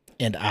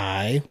 And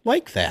I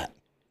like that.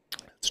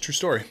 It's a true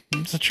story.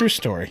 It's a true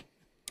story.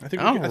 I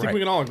think we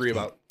can all agree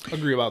about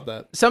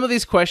that. Some of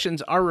these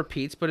questions are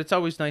repeats, but it's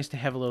always nice to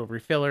have a little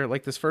refiller.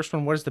 Like this first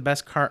one, what is the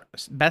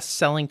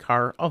best-selling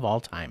car of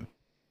all time?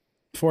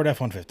 Ford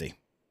F-150.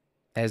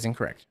 That is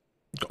incorrect.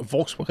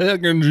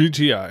 Volkswagen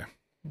GTI.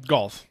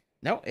 Golf.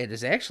 No, it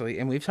is actually,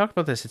 and we've talked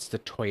about this, it's the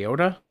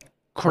Toyota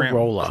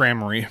Corolla.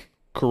 Corolla.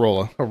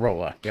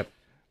 Corolla, yep.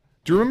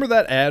 Do you remember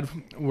that ad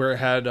where it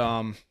had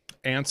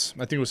ants? I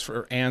think it was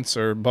for ants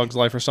or Bugs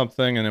Life or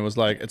something, and it was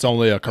like, it's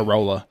only a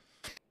Corolla.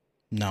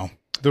 No.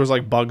 There was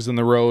like bugs in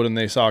the road, and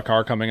they saw a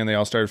car coming, and they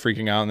all started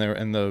freaking out,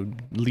 and the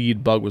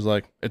lead bug was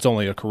like, it's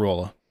only a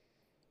Corolla.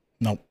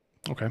 Nope.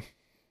 Okay.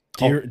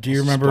 Do you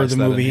remember the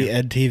movie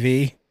Ed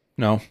TV?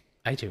 No.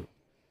 I do.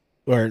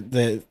 Where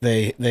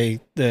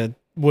the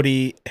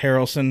Woody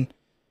Harrelson,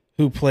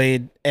 who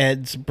played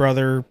Ed's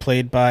brother,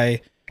 played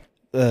by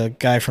the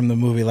guy from the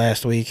movie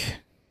last week.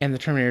 And the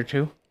Terminator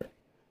 2?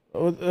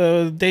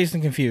 Dazed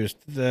and Confused.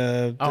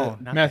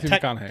 Matthew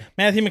McConaughey.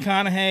 Matthew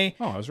McConaughey.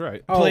 Oh, I was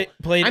right.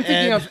 Played I'm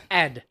thinking of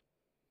Ed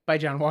by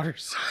John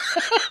Waters.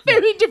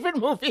 Very different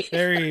movie.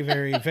 Very,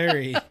 very,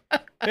 very,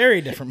 very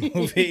different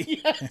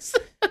movie. Yes.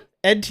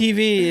 Ed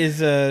TV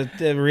is a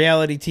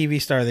reality TV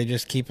star. They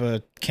just keep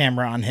a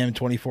camera on him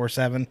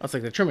 24/7. That's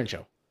like the Truman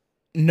Show.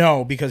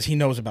 No, because he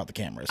knows about the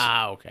cameras.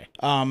 Okay.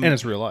 And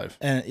it's real life.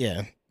 And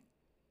yeah.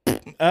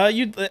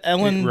 Ellen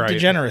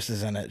DeGeneres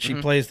is in it. She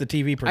plays the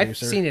TV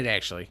producer. I've seen it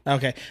actually.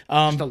 Okay.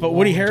 But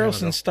Woody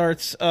Harrelson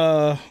starts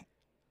a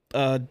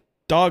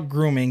dog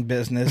grooming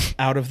business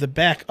out of the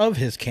back of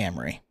his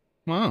Camry.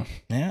 Wow.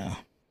 Yeah.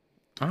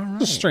 All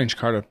right. It's a strange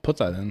car to put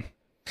that in.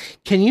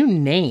 Can you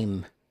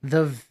name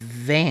the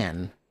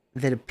van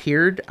that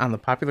appeared on the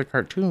popular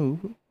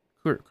cartoon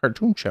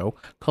show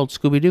called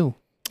Scooby-Doo?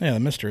 Yeah, the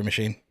Mystery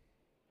Machine.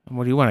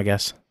 What do you want to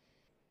guess?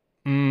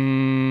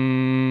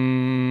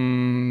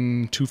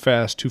 Too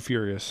Fast, Too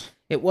Furious.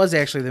 It was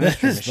actually the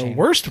Mystery This is Machine. the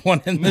worst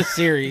one in this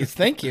series.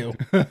 Thank you.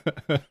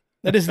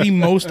 That is the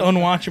most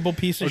unwatchable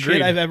piece of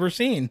shit I've ever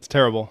seen. It's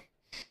terrible.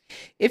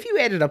 If you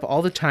added up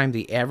all the time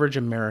the average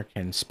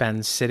American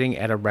spends sitting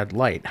at a red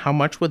light, how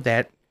much would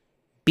that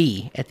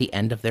be at the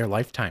end of their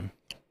lifetime?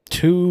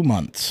 2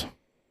 months.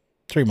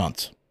 3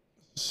 months.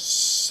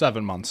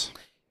 7 months.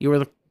 You were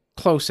the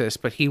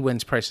closest, but he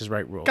wins Price is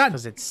Right rules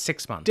because it's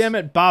 6 months. Damn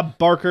it, Bob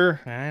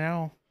Barker. I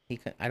know.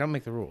 I don't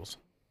make the rules.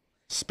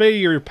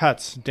 Spay your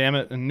pets, damn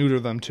it, and neuter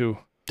them too.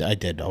 I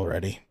did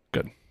already.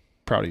 Good.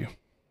 Proud of you.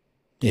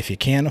 If you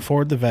can't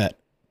afford the vet,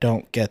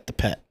 don't get the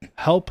pet.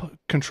 Help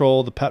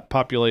control the pet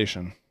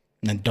population.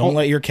 And don't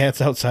let your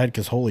cats outside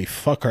because holy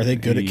fuck are they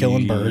good at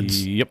killing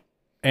birds. Yep.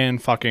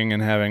 And fucking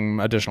and having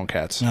additional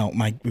cats. No,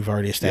 we've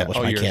already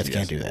established my cats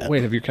can't do that.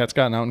 Wait, have your cats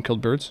gotten out and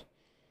killed birds?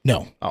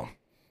 No. Oh.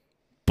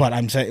 But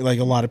I'm saying, like,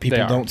 a lot of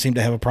people don't seem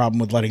to have a problem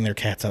with letting their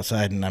cats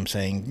outside, and I'm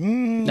saying,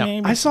 no.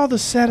 maybe. I saw the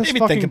saddest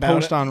fucking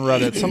post on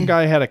Reddit. Some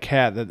guy had a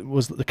cat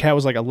the cat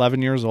was like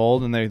 11 years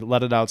old, and they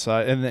let it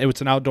outside, and it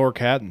was an outdoor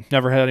cat, and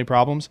never had any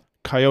problems.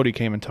 Coyote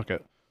came and took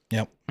it.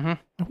 Yep.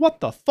 Mm-hmm. What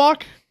the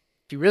fuck?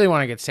 If you really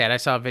want to get sad, I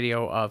saw a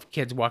video of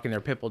kids walking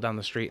their pit bull down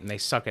the street, and they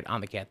suck it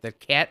on the cat. The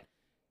cat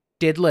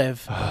did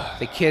live.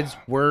 The kids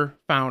were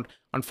found.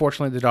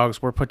 Unfortunately, the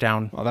dogs were put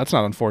down. Well, that's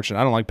not unfortunate.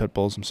 I don't like pit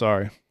bulls. I'm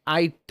sorry.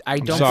 I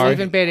don't believe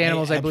in bad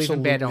animals. I believe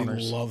in bad absolutely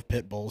owners. love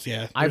pit bulls.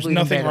 Yeah, I there's believe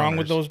in nothing bad wrong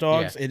with owners. those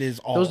dogs. Yeah. It is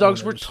all those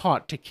dogs were owners.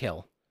 taught to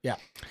kill. Yeah,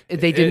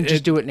 They didn't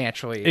just do it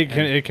naturally.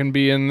 It can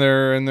be in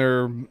their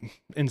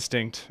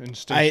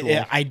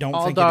instinctual. I don't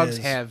all think dogs it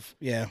is. have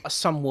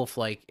some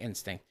wolf-like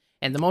instinct,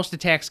 and the most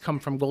attacks come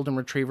from golden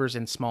retrievers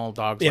and small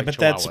dogs. Yeah, like but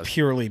Chihuahuas. that's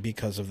purely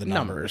because of the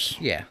numbers.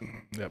 Yeah.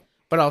 Yep.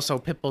 But also,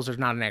 pit bulls are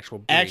not an actual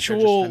breed.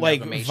 Actual an like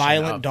amalgamation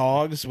violent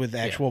dogs with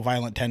actual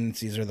violent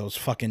tendencies are those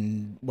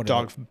fucking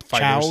dog chows.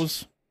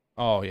 fighters.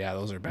 Oh yeah,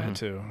 those are bad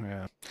too.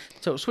 Yeah.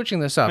 So switching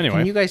this up, Anyway.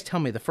 can you guys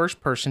tell me the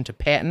first person to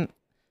patent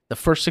the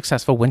first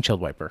successful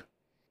windshield wiper?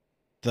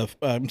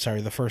 I'm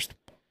sorry, the first.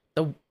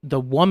 The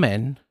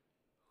woman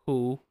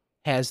who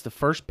has the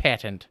first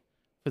patent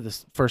for the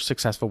first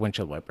successful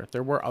windshield wiper.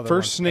 There were other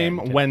First ones name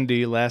patented.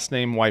 Wendy, last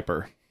name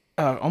Wiper.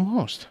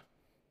 Almost.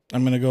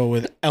 I'm gonna go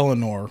with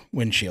Eleanor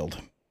Windshield.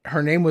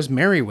 Her name was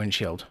Mary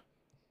Windshield.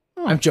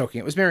 Oh. I'm joking.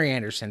 It was Mary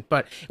Anderson,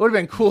 but it would have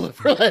been cool if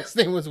her last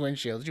name was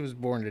Windshield. She was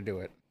born to do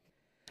it.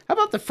 How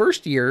about the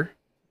first year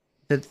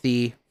that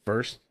the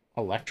first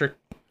electric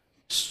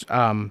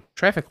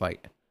traffic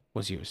light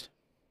was used?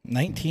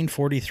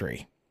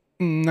 1943.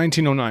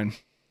 1909.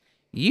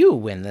 You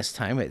win this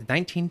time at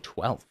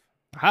 1912.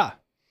 Aha.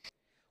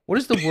 What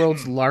is the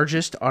world's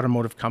largest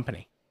automotive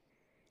company?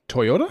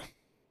 Toyota?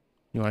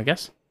 You want to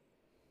guess?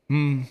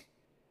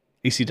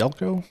 AC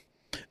Delco?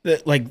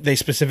 Like they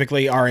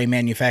specifically are a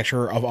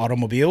manufacturer of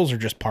automobiles or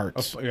just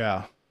parts?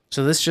 Yeah.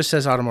 So this just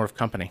says automotive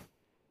company.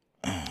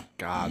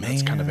 God,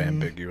 that's kind of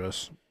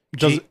ambiguous.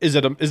 Is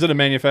it a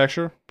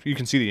manufacturer? You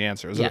can see the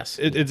answer. Yes.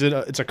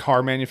 It's a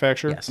car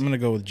manufacturer? Yes. I'm going to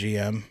go with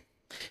GM.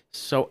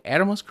 So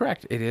Adam was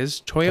correct. It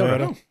is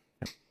Toyota.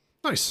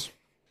 Nice.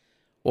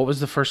 What was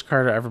the first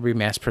car to ever be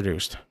mass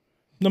produced?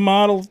 The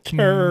Model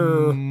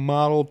Turd.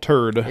 Model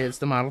Turd. It's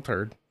the Model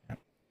Turd.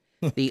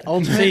 The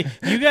ultimate See,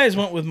 you guys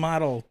went with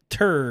Model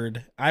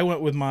Turd. I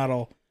went with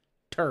Model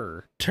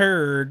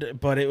Turd,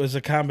 but it was a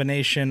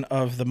combination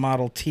of the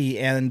Model T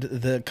and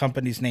the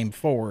company's name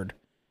Ford.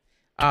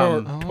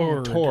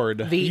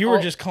 Tord. You were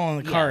just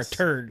calling the car a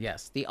turd.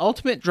 Yes. The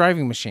ultimate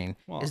driving machine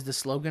is the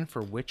slogan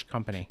for which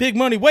company? Big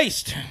money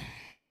waste.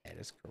 That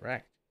is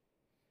correct.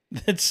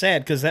 It's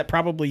sad because that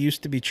probably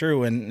used to be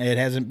true, and it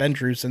hasn't been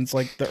true since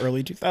like the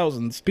early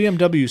 2000s.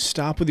 BMW,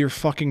 stop with your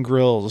fucking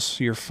grills,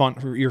 your front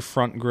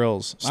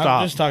grills.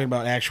 Stop. I'm just talking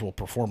about actual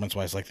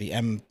performance-wise, like the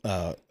M.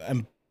 I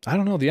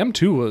don't know. The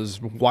M2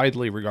 was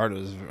widely regarded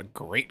as a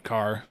great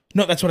car.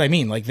 No, that's what I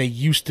mean. Like they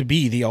used to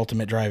be the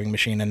ultimate driving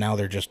machine, and now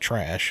they're just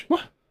trash.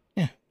 What?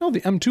 Yeah. No,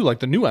 the M2, like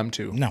the new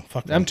M2. No,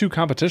 fuck the them. M2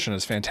 competition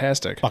is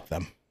fantastic. Fuck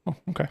them. Oh,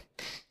 okay.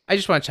 I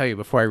just want to tell you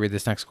before I read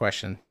this next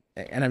question,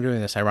 and I'm doing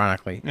this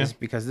ironically, is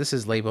because this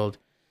is labeled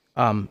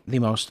the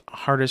most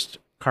hardest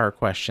car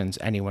questions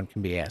anyone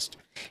can be asked.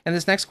 And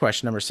this next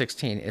question, number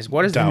 16, is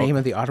what is the name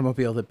of the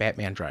automobile that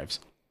Batman drives?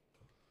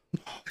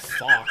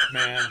 Fuck,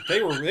 man.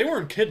 They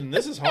weren't kidding.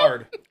 This is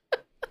hard.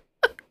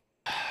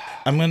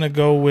 I'm going to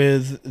go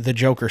with the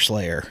Joker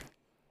Slayer.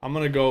 I'm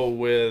going to go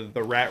with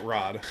the Rat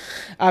Rod.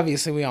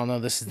 Obviously, we all know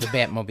this is the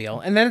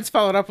Batmobile. And then it's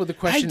followed up with the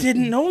question. I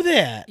didn't know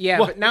that. Yeah,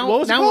 what, but now... What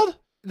was it called?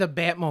 The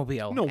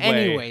Batmobile. No way.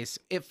 Anyways,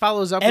 it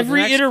follows up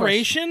Every with the next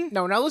iteration? question.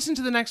 No, now listen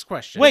to the next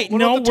question. Wait, What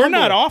no, about the we're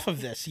not Tumbler? off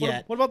of this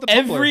yet. What about the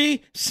Tumbler?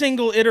 Every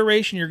single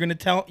iteration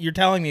you're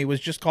telling me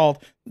was just called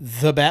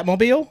the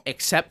Batmobile?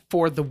 Except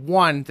for the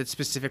one that's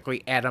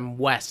specifically Adam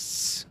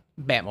West's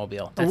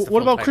Batmobile. That's the What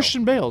full about title.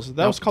 Christian Bale's?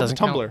 That was called the doesn't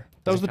count. Tumbler.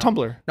 That was the Doesn't count.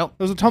 Tumbler. Nope.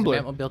 That was the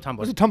Tumbler. Batmobile That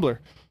Tumbler. was the Tumbler.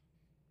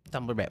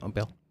 Tumbler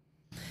Batmobile.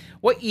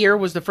 What year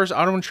was the first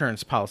auto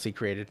insurance policy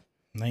created?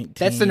 19,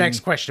 That's the next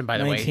question, by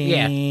the way.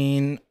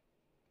 Yeah.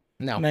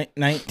 No.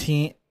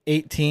 18.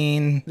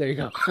 There you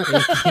go.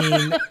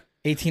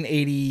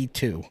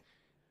 1882.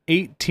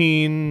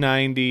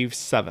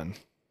 1897.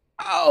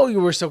 Oh, you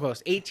were so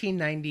close.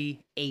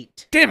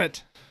 1898. Damn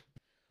it.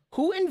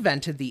 Who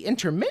invented the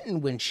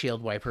intermittent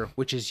windshield wiper,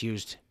 which is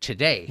used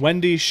today?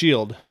 Wendy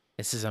Shield.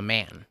 This is a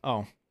man.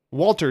 Oh.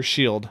 Walter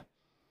Shield.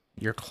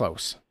 You're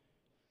close.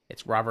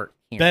 It's Robert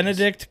Hearns.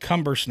 Benedict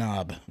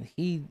Cumbersnob.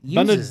 He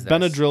uses this.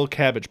 Benadryl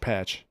Cabbage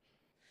Patch.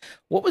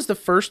 What was the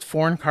first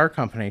foreign car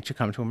company to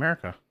come to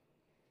America?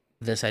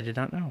 This I did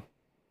not know.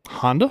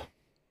 Honda?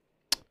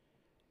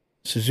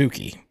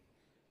 Suzuki.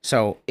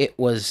 So it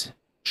was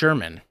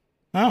German.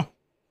 Oh.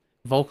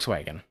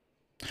 Volkswagen.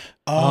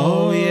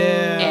 Oh,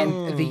 yeah.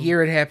 And the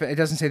year it happened, it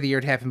doesn't say the year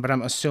it happened, but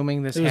I'm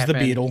assuming this It was happened.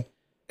 the Beetle.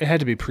 It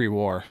had to be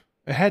pre-war.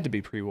 It had to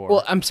be pre-war.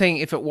 Well, I'm saying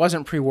if it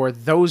wasn't pre-war,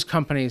 those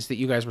companies that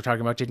you guys were talking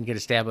about didn't get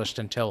established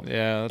until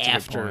that's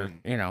after, a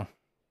good point. you know.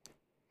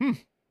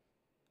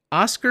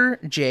 Oscar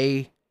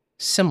J.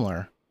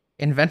 Simler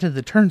invented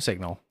the turn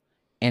signal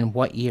in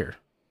what year?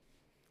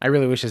 I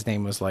really wish his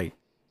name was like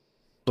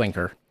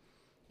Blinker.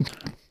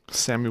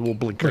 Samuel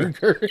Blinker.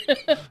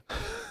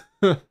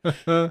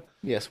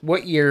 Yes.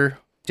 What year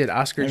did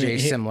Oscar J.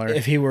 Simler...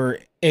 If he were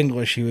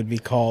English, he would be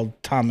called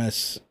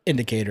Thomas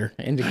Indicator.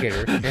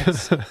 Indicator,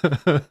 yes.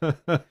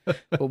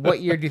 Well, what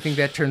year do you think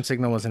that turn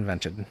signal was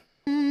invented?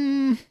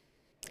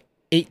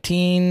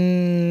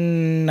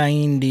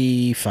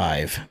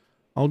 1895.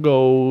 I'll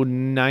go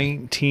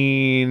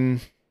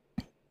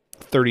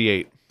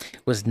 1938.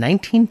 It was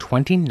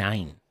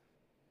 1929.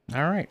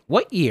 All right.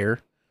 What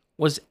year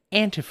was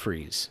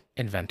antifreeze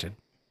invented?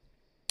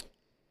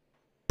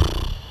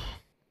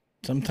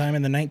 Sometime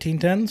in the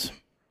 1910s.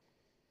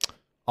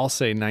 I'll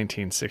say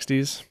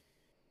 1960s,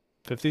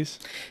 50s.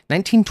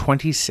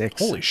 1926.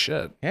 Holy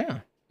shit! Yeah.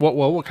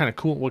 What kind of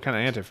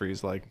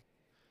antifreeze like?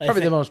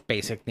 Probably the most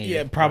basic needed.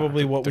 Yeah,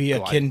 probably what we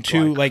akin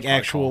to like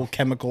actual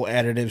chemical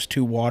additives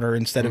to water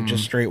instead of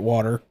just straight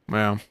water.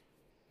 Yeah.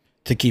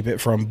 To keep it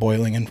from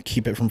boiling and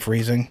keep it from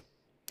freezing.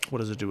 What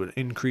does it do? It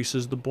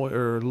increases the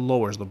or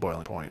lowers the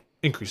boiling point.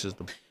 Increases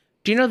the.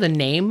 Do you know the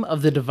name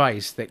of the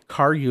device that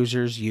car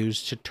users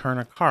used to turn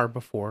a car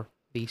before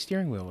the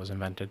steering wheel was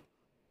invented?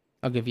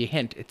 I'll give you a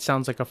hint. It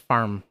sounds like a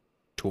farm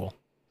tool.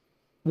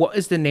 What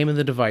is the name of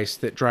the device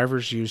that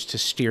drivers use to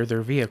steer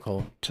their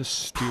vehicle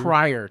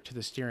prior to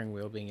the steering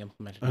wheel being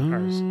implemented in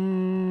cars?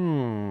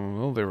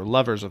 Well, they were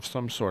levers of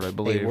some sort, I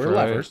believe. They were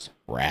levers.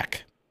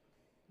 Rack.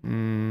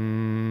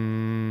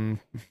 Pinion.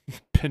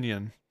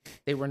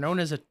 They were known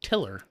as a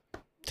tiller.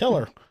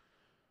 Tiller.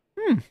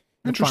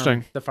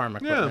 Interesting. The farm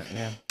equipment.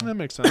 Yeah. That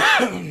makes sense.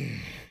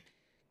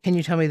 Can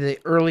you tell me the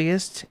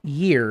earliest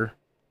year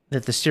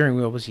that the steering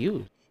wheel was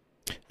used?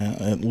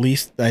 At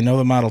least I know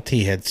the Model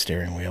T had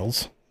steering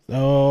wheels.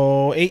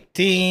 So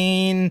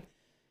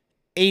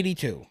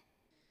 1882.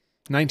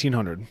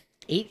 1900.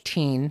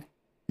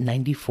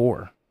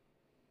 1894.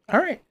 All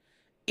right.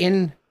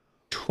 In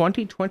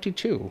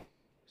 2022,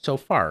 so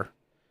far,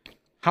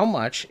 how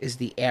much is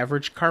the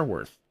average car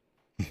worth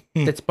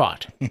that's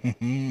bought?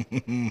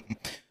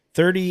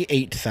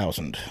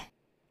 38,000.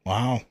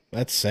 Wow,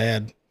 that's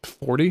sad.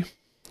 40?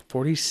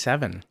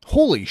 47.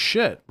 Holy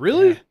shit.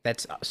 Really? Yeah,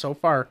 that's so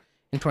far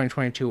in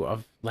 2022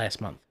 of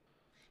last month.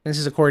 And this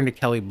is according to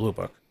Kelley Blue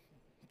Book.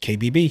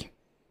 KBB.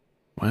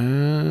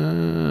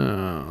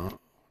 Wow.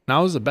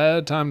 Now is a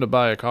bad time to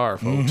buy a car,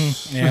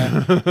 folks.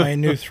 Yeah. My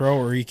new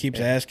thrower, he keeps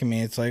asking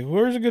me, it's like,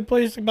 where's a good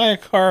place to buy a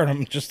car? And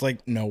I'm just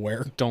like,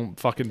 nowhere. Don't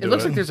fucking do it. It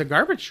looks like there's a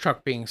garbage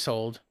truck being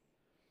sold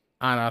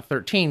on a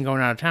 13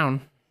 going out of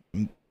town.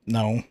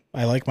 No,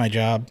 I like my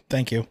job.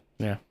 Thank you.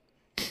 Yeah.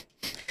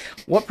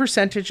 What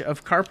percentage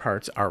of car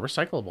parts are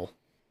recyclable?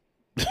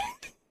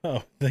 Oh,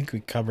 I think we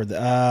covered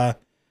that.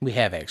 We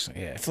have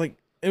actually, yeah. It's like,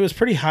 it was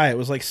pretty high. It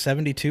was like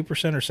 72% or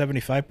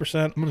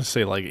 75%. I'm going to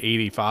say like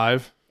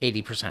 85.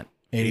 80%.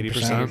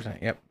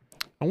 80%. Yep.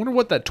 I wonder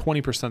what that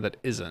 20% that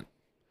isn't.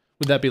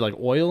 Would that be like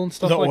oil and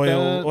stuff The like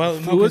oil, that? well,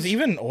 no, because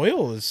even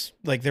oil is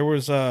like there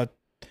was a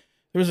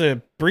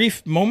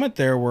brief moment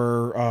there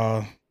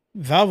where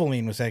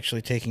Valvoline was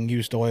actually taking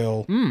used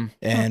oil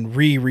and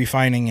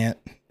refining it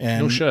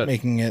and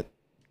making it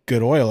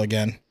good oil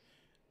again.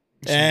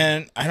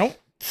 And I don't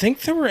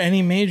think there were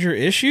any major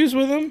issues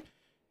with them.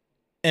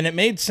 And it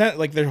made sense.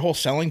 Like their whole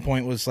selling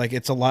point was like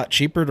it's a lot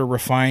cheaper to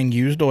refine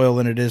used oil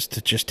than it is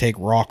to just take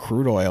raw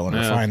crude oil and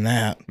refine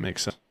that.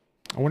 Makes sense.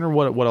 I wonder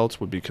what else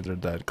would be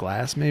considered that.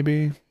 Glass,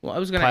 maybe? Well, I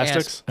was going to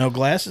ask. No,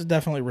 glass is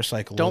definitely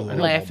recyclable. Don't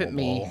laugh at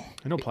me.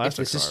 I know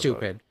plastics this is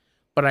stupid.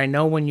 But I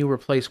know when you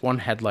replace one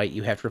headlight,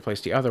 you have to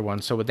replace the other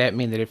one. So would that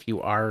mean that if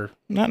you are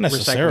not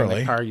necessarily recycling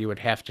the car, you would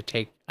have to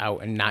take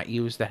out and not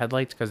use the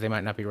headlights because they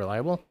might not be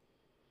reliable?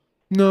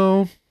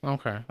 No.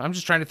 Okay. I'm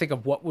just trying to think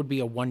of what would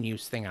be a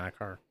one-use thing on a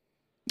car.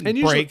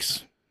 And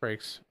brakes.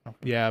 Brakes. Okay.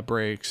 Yeah,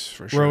 brakes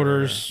for sure.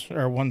 Rotors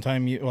are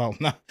one-time use. Well,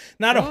 not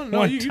a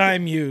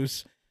one-time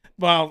use.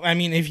 Well, I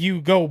mean, if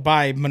you go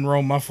by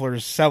Monroe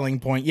Muffler's selling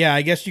point, yeah,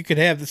 I guess you could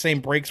have the same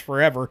brakes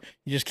forever.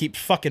 You just keep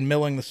fucking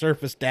milling the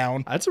surface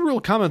down. That's a real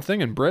common thing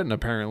in Britain,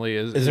 apparently.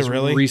 Is it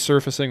really?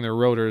 Resurfacing their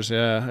rotors,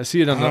 yeah. I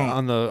see it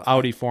on the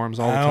Audi forums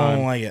all the time. I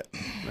don't like it.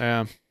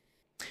 Yeah.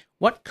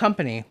 What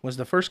company was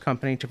the first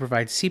company to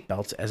provide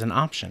seatbelts as an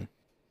option?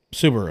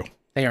 Subaru.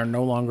 They are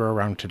no longer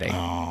around today.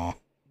 Oh.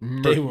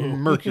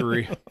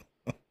 Mercury.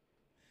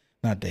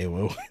 Not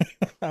Daewoo.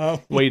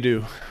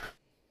 Waydo.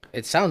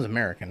 It sounds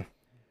American.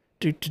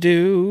 I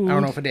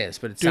don't know if it is,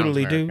 but it sounds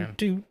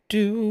American.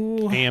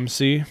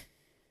 AMC.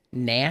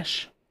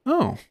 Nash.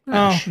 Oh.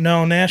 Nash. Oh,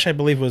 no, Nash I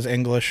believe was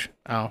English.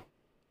 Oh.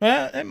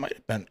 Well, it might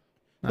have been.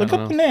 Look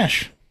up the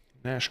Nash.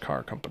 Nash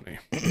Car Company.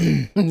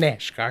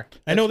 Nash Car.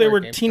 I know they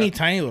were teeny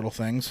tiny little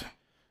things.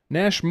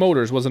 Nash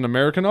Motors was an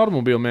American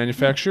automobile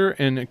manufacturer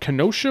in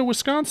Kenosha,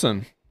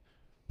 Wisconsin.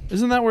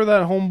 Isn't that where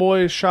that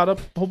homeboy shot up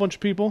a whole bunch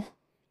of people?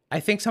 I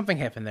think something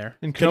happened there.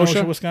 In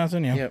Kenosha,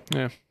 Wisconsin, yeah. Yep.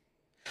 Yeah.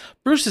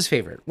 Bruce's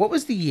favorite. What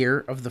was the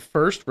year of the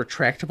first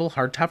retractable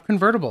hardtop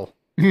convertible?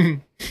 He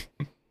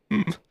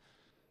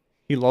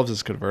loves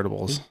his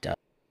convertibles. He does.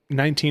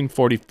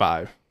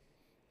 1945.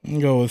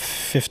 Go with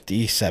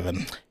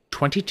 57.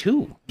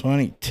 22.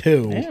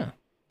 22. Yeah.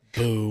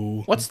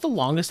 Boo. What's the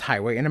longest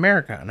highway in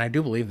America? And I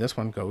do believe this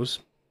one goes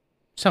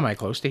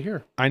semi-close to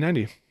here.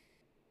 I-90.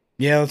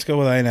 Yeah, let's go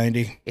with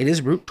I-90. It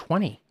is Route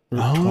 20.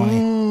 Route 20.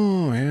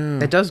 Oh, yeah.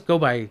 That does go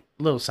by a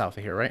little south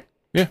of here, right?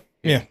 Yeah.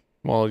 Yeah.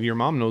 Well, your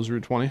mom knows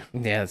Route 20.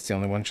 Yeah, that's the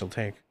only one she'll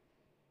take.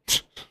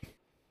 Is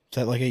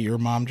that like a your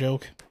mom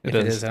joke? If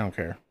it is, I don't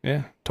care.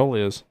 Yeah,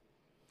 totally is.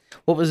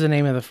 What was the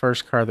name of the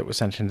first car that was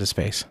sent into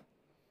space?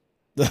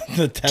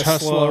 The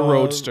Tesla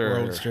Roadster.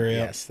 Roadster, yeah.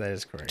 Yes, that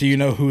is correct. Do you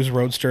know whose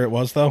Roadster it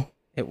was, though?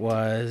 It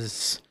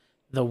was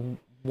the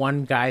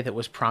one guy that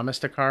was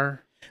promised a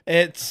car.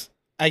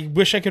 I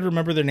wish I could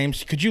remember their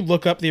names. Could you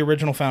look up the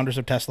original founders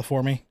of Tesla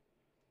for me?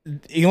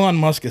 Elon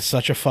Musk is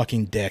such a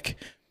fucking dick.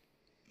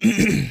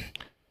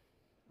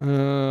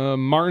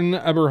 Martin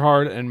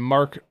Eberhard and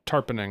Mark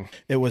Tarpening.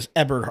 It was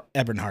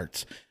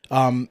Eberhardt's.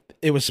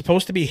 It was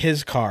supposed to be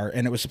his car,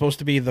 and it was supposed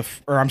to be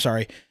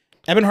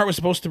Eberhard was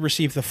supposed to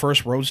receive the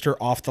first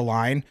Roadster off the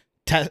line.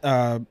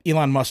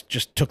 Elon Musk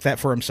just took that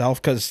for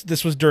himself because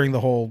this was during the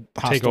whole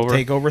hostile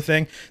takeover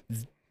thing.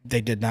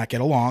 They did not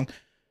get along.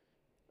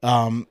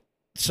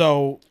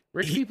 So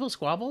rich people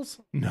squabbles?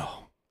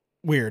 No.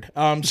 Weird.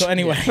 So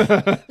anyway,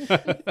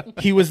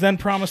 he was then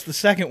promised the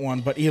second one,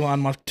 but Elon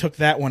Musk took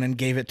that one and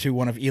gave it to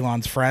one of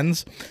Elon's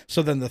friends.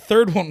 So then the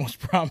third one was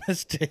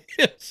promised to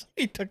him. So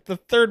he took the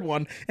third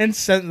one and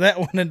sent that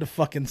one into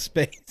fucking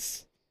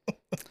space.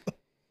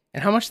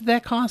 And how much did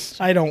that cost?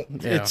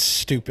 It's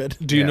stupid.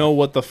 Do you know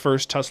what the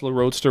first Tesla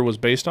Roadster was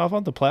based off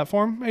of, the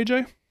platform,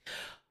 AJ?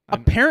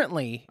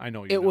 Apparently, I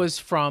know it was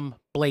from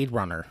Blade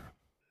Runner.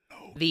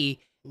 The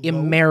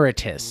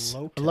Emeritus.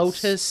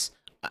 Lotus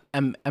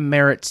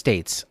Emerit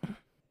States.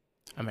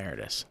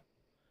 Emeritus.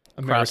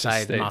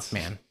 Cross-eyed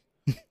Mothman.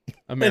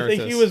 Emeritus. I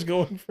think he was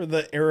going for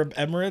the Arab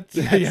Emirates.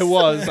 Yeah, it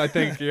was. I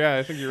think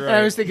you're right.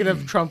 I was thinking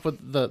of Trump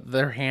with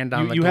their hand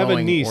on the glowing orb. You have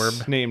a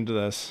niece named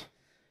this.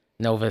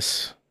 Nova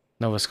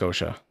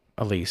Scotia.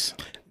 Elise.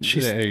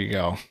 There you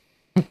go.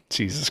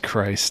 Jesus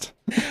Christ.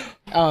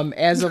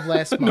 As of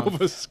last month.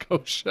 Nova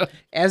Scotia.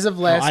 As of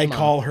last month. I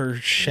call her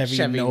Chevy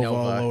Nova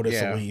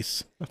Lotus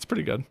Elise. That's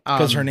pretty good.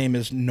 Because her name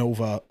is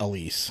Nova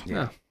Elise.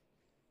 Yeah.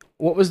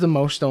 What was the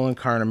most stolen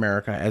car in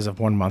America as of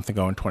 1 month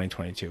ago in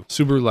 2022?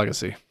 Subaru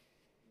Legacy.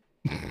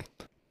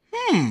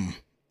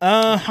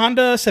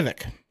 Honda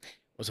Civic.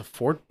 It was a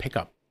Ford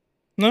pickup.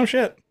 No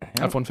shit.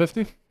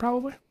 F-150,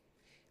 probably.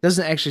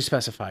 Doesn't actually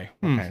specify.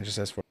 Okay, just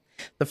says Ford.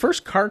 The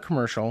first car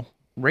commercial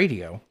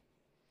radio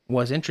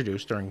was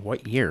introduced during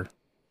what year?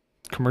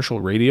 Commercial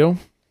radio?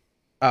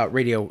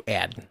 Radio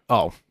ad.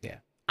 Oh. Yeah.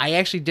 I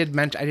actually didn't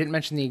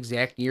mention the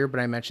exact year, but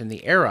I mentioned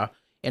the era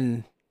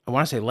in, I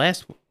want to say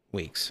last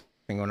week's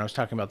thing when I was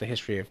talking about the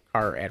history of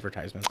car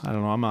advertisements. I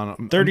don't know. I'm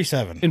on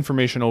 37.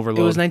 Information overload.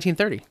 It was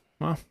 1930.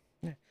 Wow.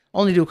 Yeah.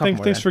 Only do a couple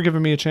more. Thanks for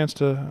giving me a chance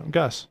to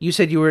guess. You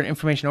said you were an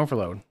information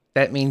overload.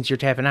 That means you're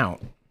tapping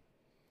out.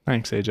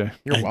 Thanks, AJ.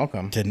 You're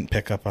welcome. Didn't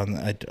pick up on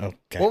that.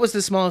 Okay. What was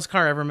the smallest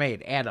car ever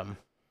made? Adam.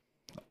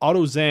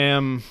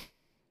 AutoZam.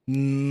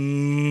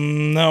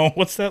 No.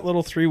 What's that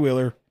little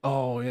three-wheeler?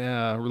 Oh,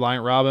 yeah.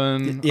 Reliant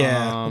Robin.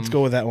 Yeah. Let's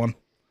go with that one.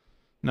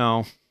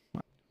 No.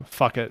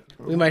 Fuck it.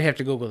 We might have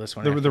to Google this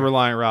one. The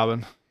Reliant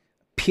Robin.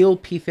 Peel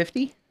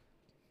P50?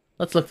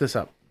 Let's look this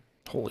up.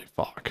 Holy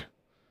fuck.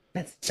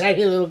 That's a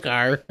tiny little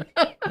car.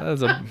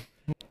 That's a...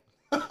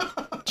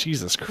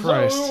 Jesus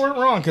Christ. No, we weren't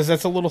wrong, because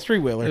that's a little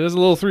three-wheeler. It is a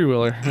little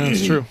three-wheeler.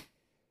 That's true.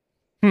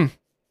 Is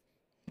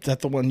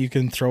that the one you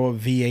can throw a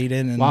V8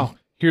 in? And... Wow.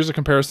 Here's a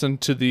comparison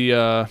to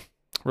the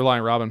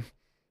Reliant Robin.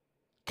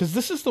 Because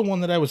this is the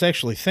one that I was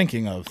actually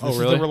thinking of. This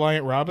really? Is the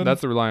Reliant Robin?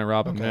 That's the Reliant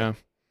Robin, okay. Yeah.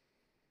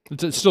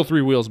 It's still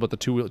three wheels, but the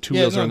two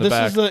wheels are in the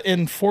back. This is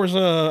in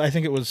Forza, I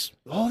think it was...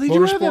 Oh, they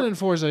do have that in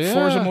Forza, yeah.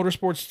 Forza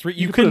Motorsports 3.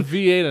 You could put a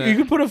V8 in it. You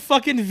could put a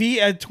fucking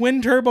a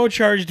twin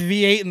turbocharged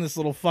V8 in this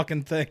little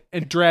fucking thing.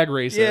 And drag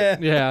race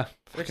it. Yeah.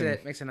 Which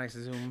it makes a nice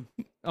zoom.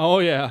 Oh,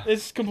 yeah.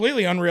 It's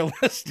completely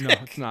unrealistic. No,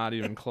 it's not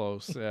even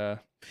close, yeah.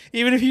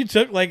 Even if you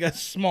took like a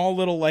small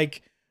little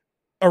like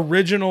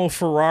original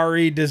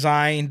Ferrari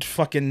designed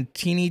fucking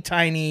teeny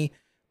tiny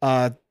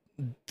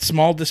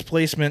small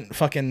displacement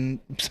fucking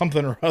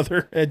something or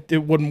other,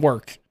 it wouldn't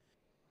work.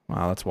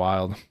 Wow, that's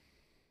wild.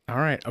 All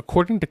right.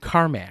 According to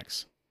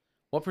CarMax,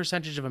 what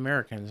percentage of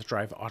Americans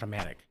drive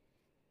automatic?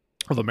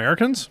 Of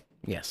Americans?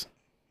 Yes.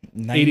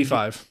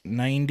 85.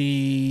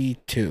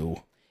 92.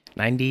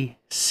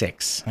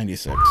 96.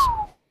 96.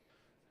 All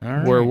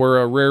right.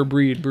 We're a rare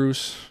breed,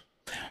 Bruce.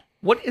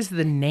 What is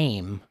the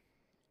name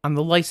on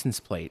the license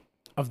plate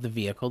of the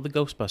vehicle the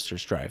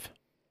Ghostbusters drive?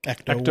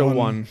 Ecto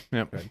 1.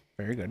 Yep. Good.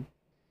 Very good.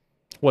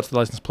 What's the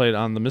license plate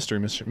on the mystery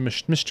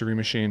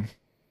machine?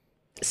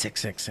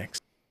 666.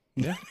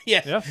 Yeah.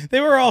 Yeah.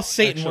 They were all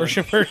Satan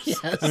worshippers.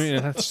 Yes. I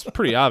mean, that's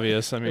pretty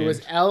obvious. I mean, it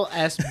was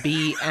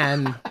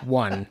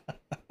LSBN1.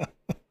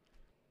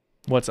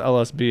 What's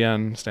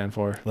LSBN stand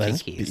for?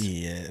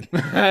 Lesbian.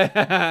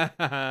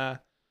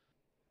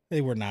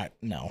 They were not.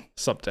 No.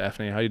 Sup,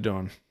 Daphne? How you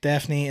doing?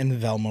 Daphne and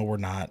Velma were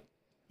not.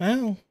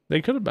 Well,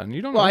 they could have been.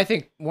 You don't know. Well, I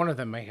think one of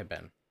them may have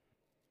been.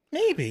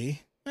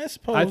 Maybe. I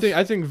suppose.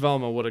 I think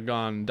Velma would have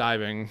gone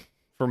diving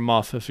for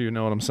Muff, if you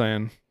know what I'm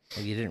saying.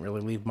 Well, you didn't really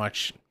leave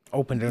much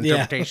open to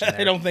interpretation. Yeah,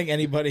 I don't think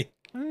anybody.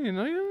 You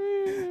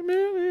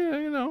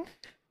know.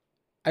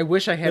 I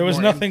wish I had. There was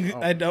more nothing.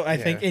 I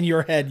think in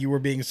your head you were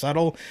being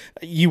subtle.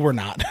 You were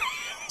not.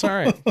 It's all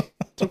right.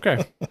 It's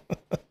okay.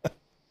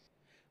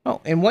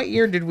 Oh, in what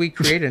year did we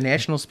create a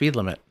national speed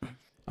limit?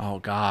 Oh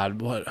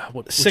God,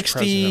 what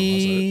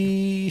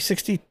 60,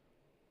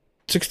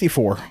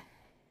 64.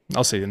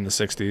 I'll say in the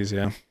 60s,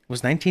 yeah. It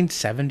was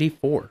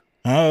 1974.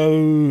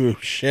 Oh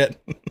shit.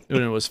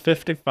 When it was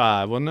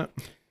 55, wasn't it?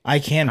 I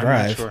can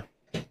drive. Sure.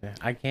 Yeah,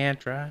 I can't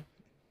drive.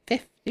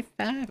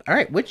 55. All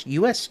right, which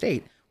U.S.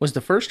 state was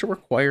the first to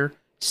require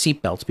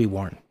seatbelts to be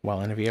worn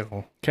while in a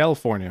vehicle?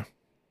 California.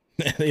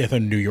 Either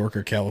New York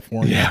or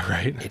California. Yeah,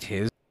 right. It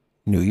is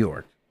New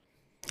York.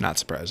 Not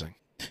surprising.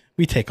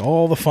 We take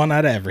all the fun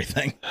out of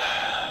everything.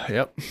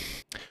 Yep.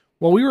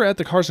 Well, we were at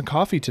the Cars and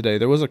Coffee today.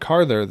 There was a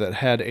car there that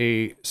had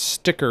a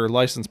sticker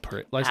license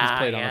plate on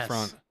the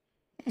front.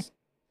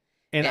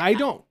 And I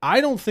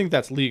don't think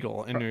that's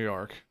legal in New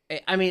York.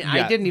 I mean,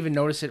 I didn't even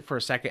notice it for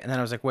a second, and then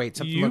I was like, "Wait,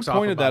 something looks off." You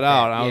pointed that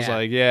out. I was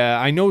like, "Yeah,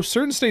 I know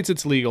certain states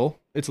it's legal.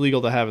 It's legal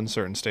to have in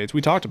certain states.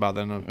 We talked about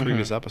that in a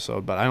previous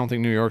episode, but I don't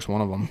think New York's one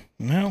of them."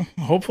 Well,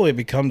 hopefully it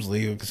becomes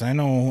legal because I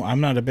know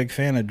I'm not a big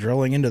fan of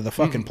drilling into the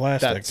fucking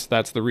plastic.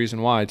 That's the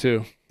reason why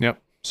too.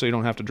 Yep. So you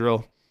don't have to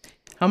drill.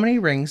 How many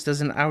rings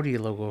does an Audi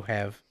logo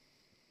have?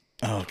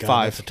 Oh God,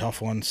 5. That's a tough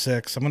one.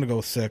 6. I'm gonna go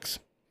with 6.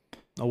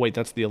 Oh wait,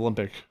 that's the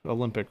Olympic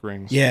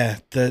rings. Yeah,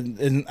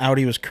 the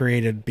Audi was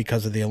created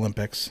because of the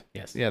Olympics.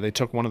 Yes. Yeah, they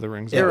took one of the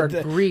rings. They're out.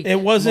 a Greek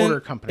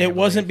motor company. It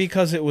wasn't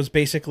because it was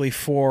basically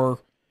for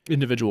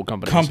individual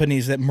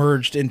companies that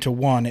merged into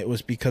one. It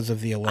was because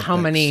of the Olympics. How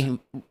many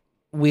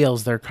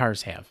wheels their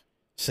cars have?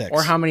 6.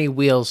 Or how many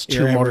wheels two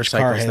Your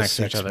motorcycles car has next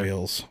to 6 each other?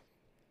 wheels.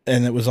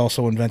 And it was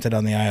also invented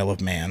on the Isle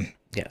of Man.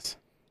 Yes.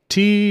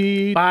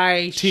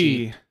 By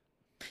T.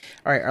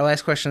 All right, our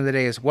last question of the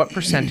day is, what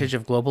percentage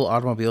of global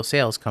automobile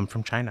sales come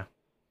from China?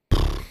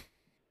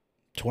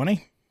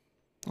 20?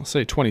 I'll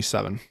say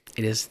 27.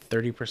 It is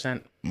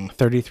 30%.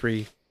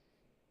 33.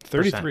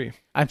 33.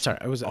 I'm sorry,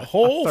 it was A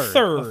whole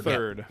third. A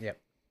third. Yep.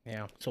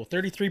 Yeah. So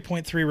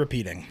 33.3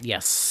 repeating.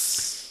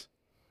 Yes.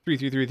 3.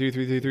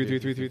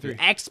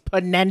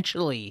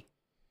 Exponentially.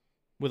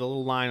 With a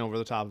little line over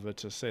the top of it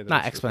to say that.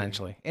 Not it's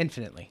exponentially.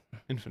 Infinitely.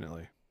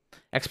 Infinitely.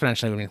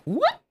 Exponentially would mean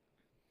what?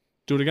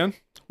 Do it again?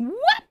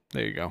 What?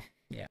 There you go.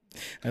 Yeah.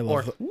 I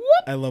love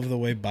the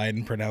way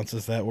Biden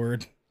pronounces that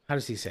word. How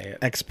does he say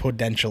it?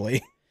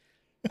 Exponentially.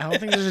 I don't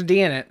think there's a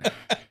D in it.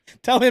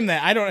 Tell him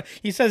that. I don't.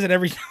 He says it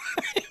every time.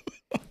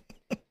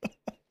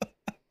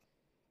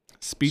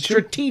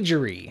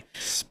 Strategery.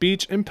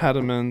 Speech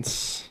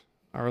impediments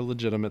are a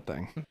legitimate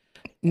thing.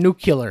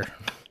 Nuclear.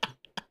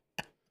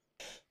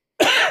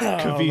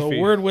 The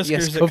word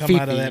whiskers that come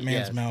out of that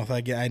man's yes. mouth,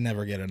 I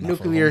never get enough.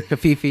 Nuclear, of them.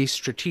 kafifi,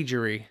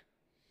 strategery.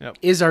 Yep.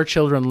 Is our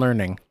children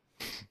learning?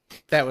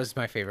 That was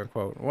my favorite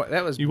quote.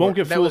 That was. You won't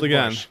get fooled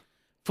again.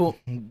 Fool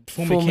me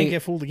can't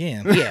get fooled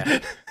again. Yeah.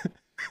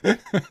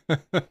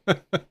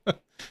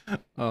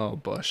 Oh,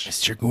 Bush.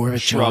 Mr.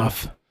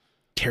 Gorbachev,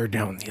 tear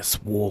down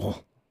this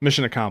wall.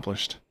 Mission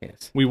accomplished.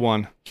 Yes. We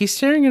won. He's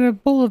staring at a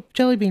bowl of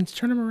jelly beans.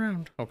 Turn him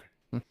around. Okay.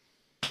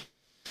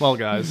 Well,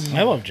 guys.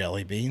 I love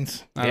jelly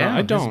beans.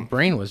 I don't. His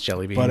brain was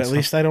jelly beans. But at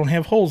least I don't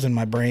have holes in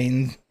my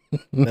brain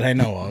that I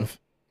know of.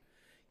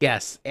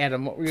 Yes.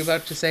 Adam, what were you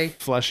about to say?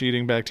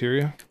 Flesh-eating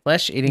bacteria?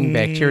 Flesh-eating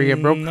bacteria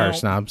broke car no.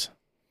 snobs.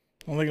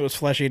 I don't think it was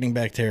flesh-eating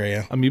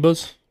bacteria.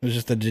 Amoebas? It was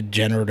just a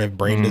degenerative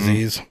brain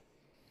disease.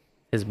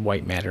 His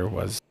white matter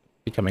was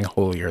becoming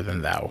holier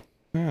than thou.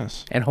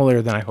 Yes. And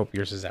holier than I hope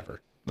yours is ever.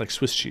 Like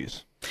Swiss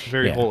cheese.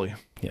 Very holy.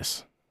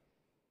 Yes.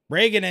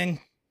 Reaganing.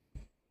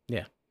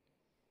 Yeah.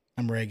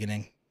 I'm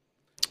Reaganing.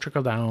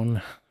 Trickle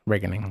down.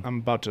 Reaganing. I'm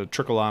about to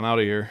trickle on out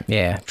of here.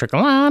 Yeah.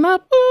 Trickle on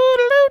up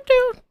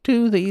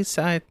to the east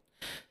side.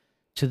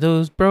 To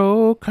those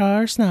broke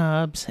car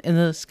snobs in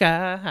the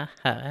sky.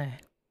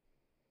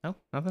 No,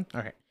 nothing?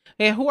 All right.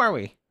 Hey, who are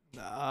we?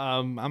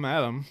 I'm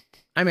Adam.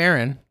 I'm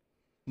Aaron.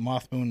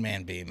 Moth, Moon,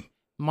 Man, Beam.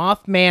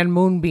 Mothman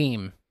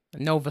Moonbeam,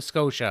 Nova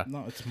Scotia.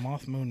 No, it's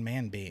Moth, Moon,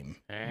 Man, Beam.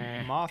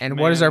 And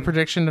what is our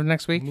prediction of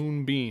next week?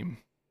 Moonbeam.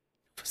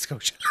 Nova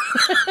Scotia.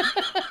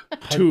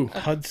 2.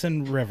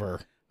 Hudson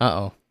River.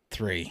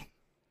 3.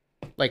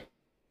 Like,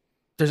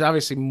 there's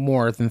obviously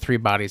more than 3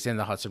 bodies in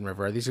the Hudson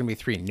River. Are these going to be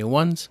 3 new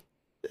ones?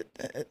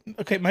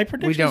 Okay, my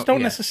predictions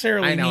don't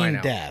necessarily mean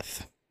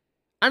death.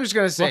 I'm just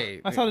going to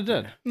say. Well, I thought it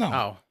did. No.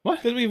 Oh.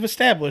 What? Because we've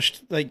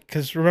established,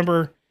 because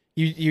remember,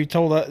 you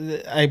told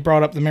I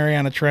brought up the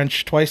Mariana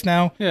Trench twice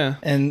now. Yeah.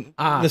 And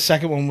the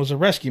second one was a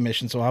rescue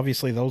mission, so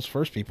obviously those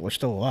first people are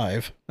still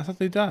alive. I thought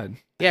they died.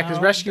 Yeah, because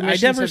rescue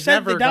missions have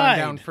never gone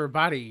down for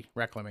body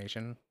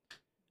reclamation.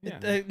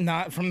 Yeah.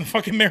 Not from the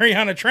fucking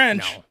Mariana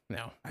Trench.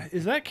 No.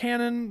 Is that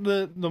canon?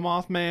 The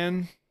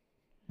Mothman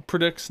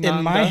predicts in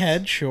my non-deaths?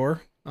 head,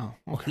 sure. Oh,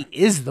 okay.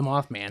 He is the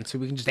Mothman, so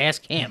we can just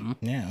ask him.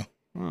 Yeah.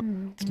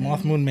 It's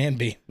Moth, Moon, Man,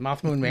 Beam.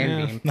 Moth, Moon,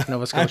 Man, Beam,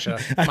 Nova Scotia.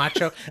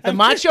 Macho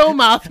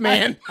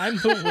Mothman. I'm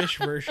the Wish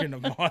version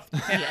of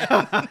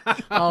Mothman.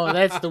 Oh,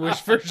 that's the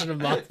Wish version of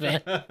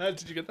Mothman.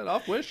 Did you get that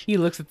off Wish? He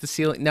looks at the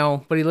ceiling.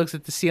 No, but he looks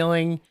at the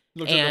ceiling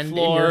Looks and at the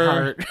floor. in your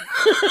heart.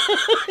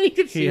 You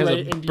can see He has right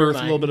a into your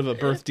little bit of a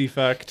birth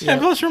defect. Yeah,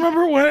 plus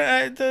remember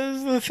when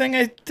the thing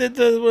I did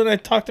when I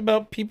talked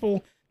about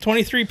people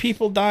 23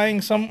 people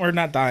dying or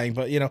not dying,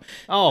 but, we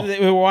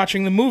were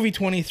watching the movie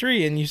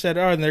 23, and you said,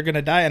 and they're going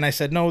to die. And I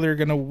said, no, they're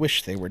going to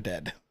wish they were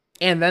dead.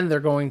 And then they're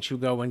going to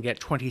go and get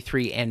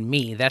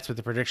 23andMe. That's what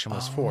the prediction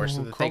was for,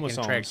 so that they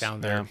can track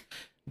down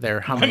their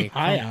how many. I'm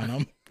high on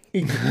them.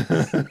 Woohoo,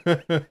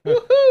 I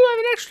have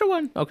an extra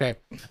one. Okay.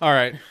 All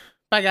right.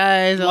 Bye,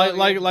 guys.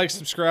 Like,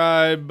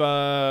 subscribe,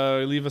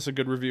 leave us a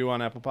good review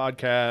on Apple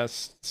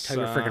Podcasts. Tell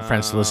your freaking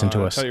friends to listen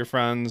to us. Tell your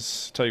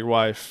friends, tell your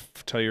wife,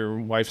 tell your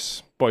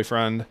wife's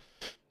boyfriend.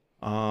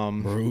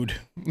 Rude.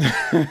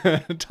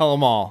 Tell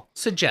them all.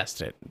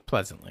 Suggest it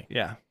pleasantly.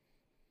 Yeah.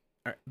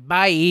 All right.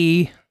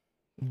 Bye.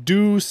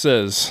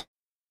 Deuces.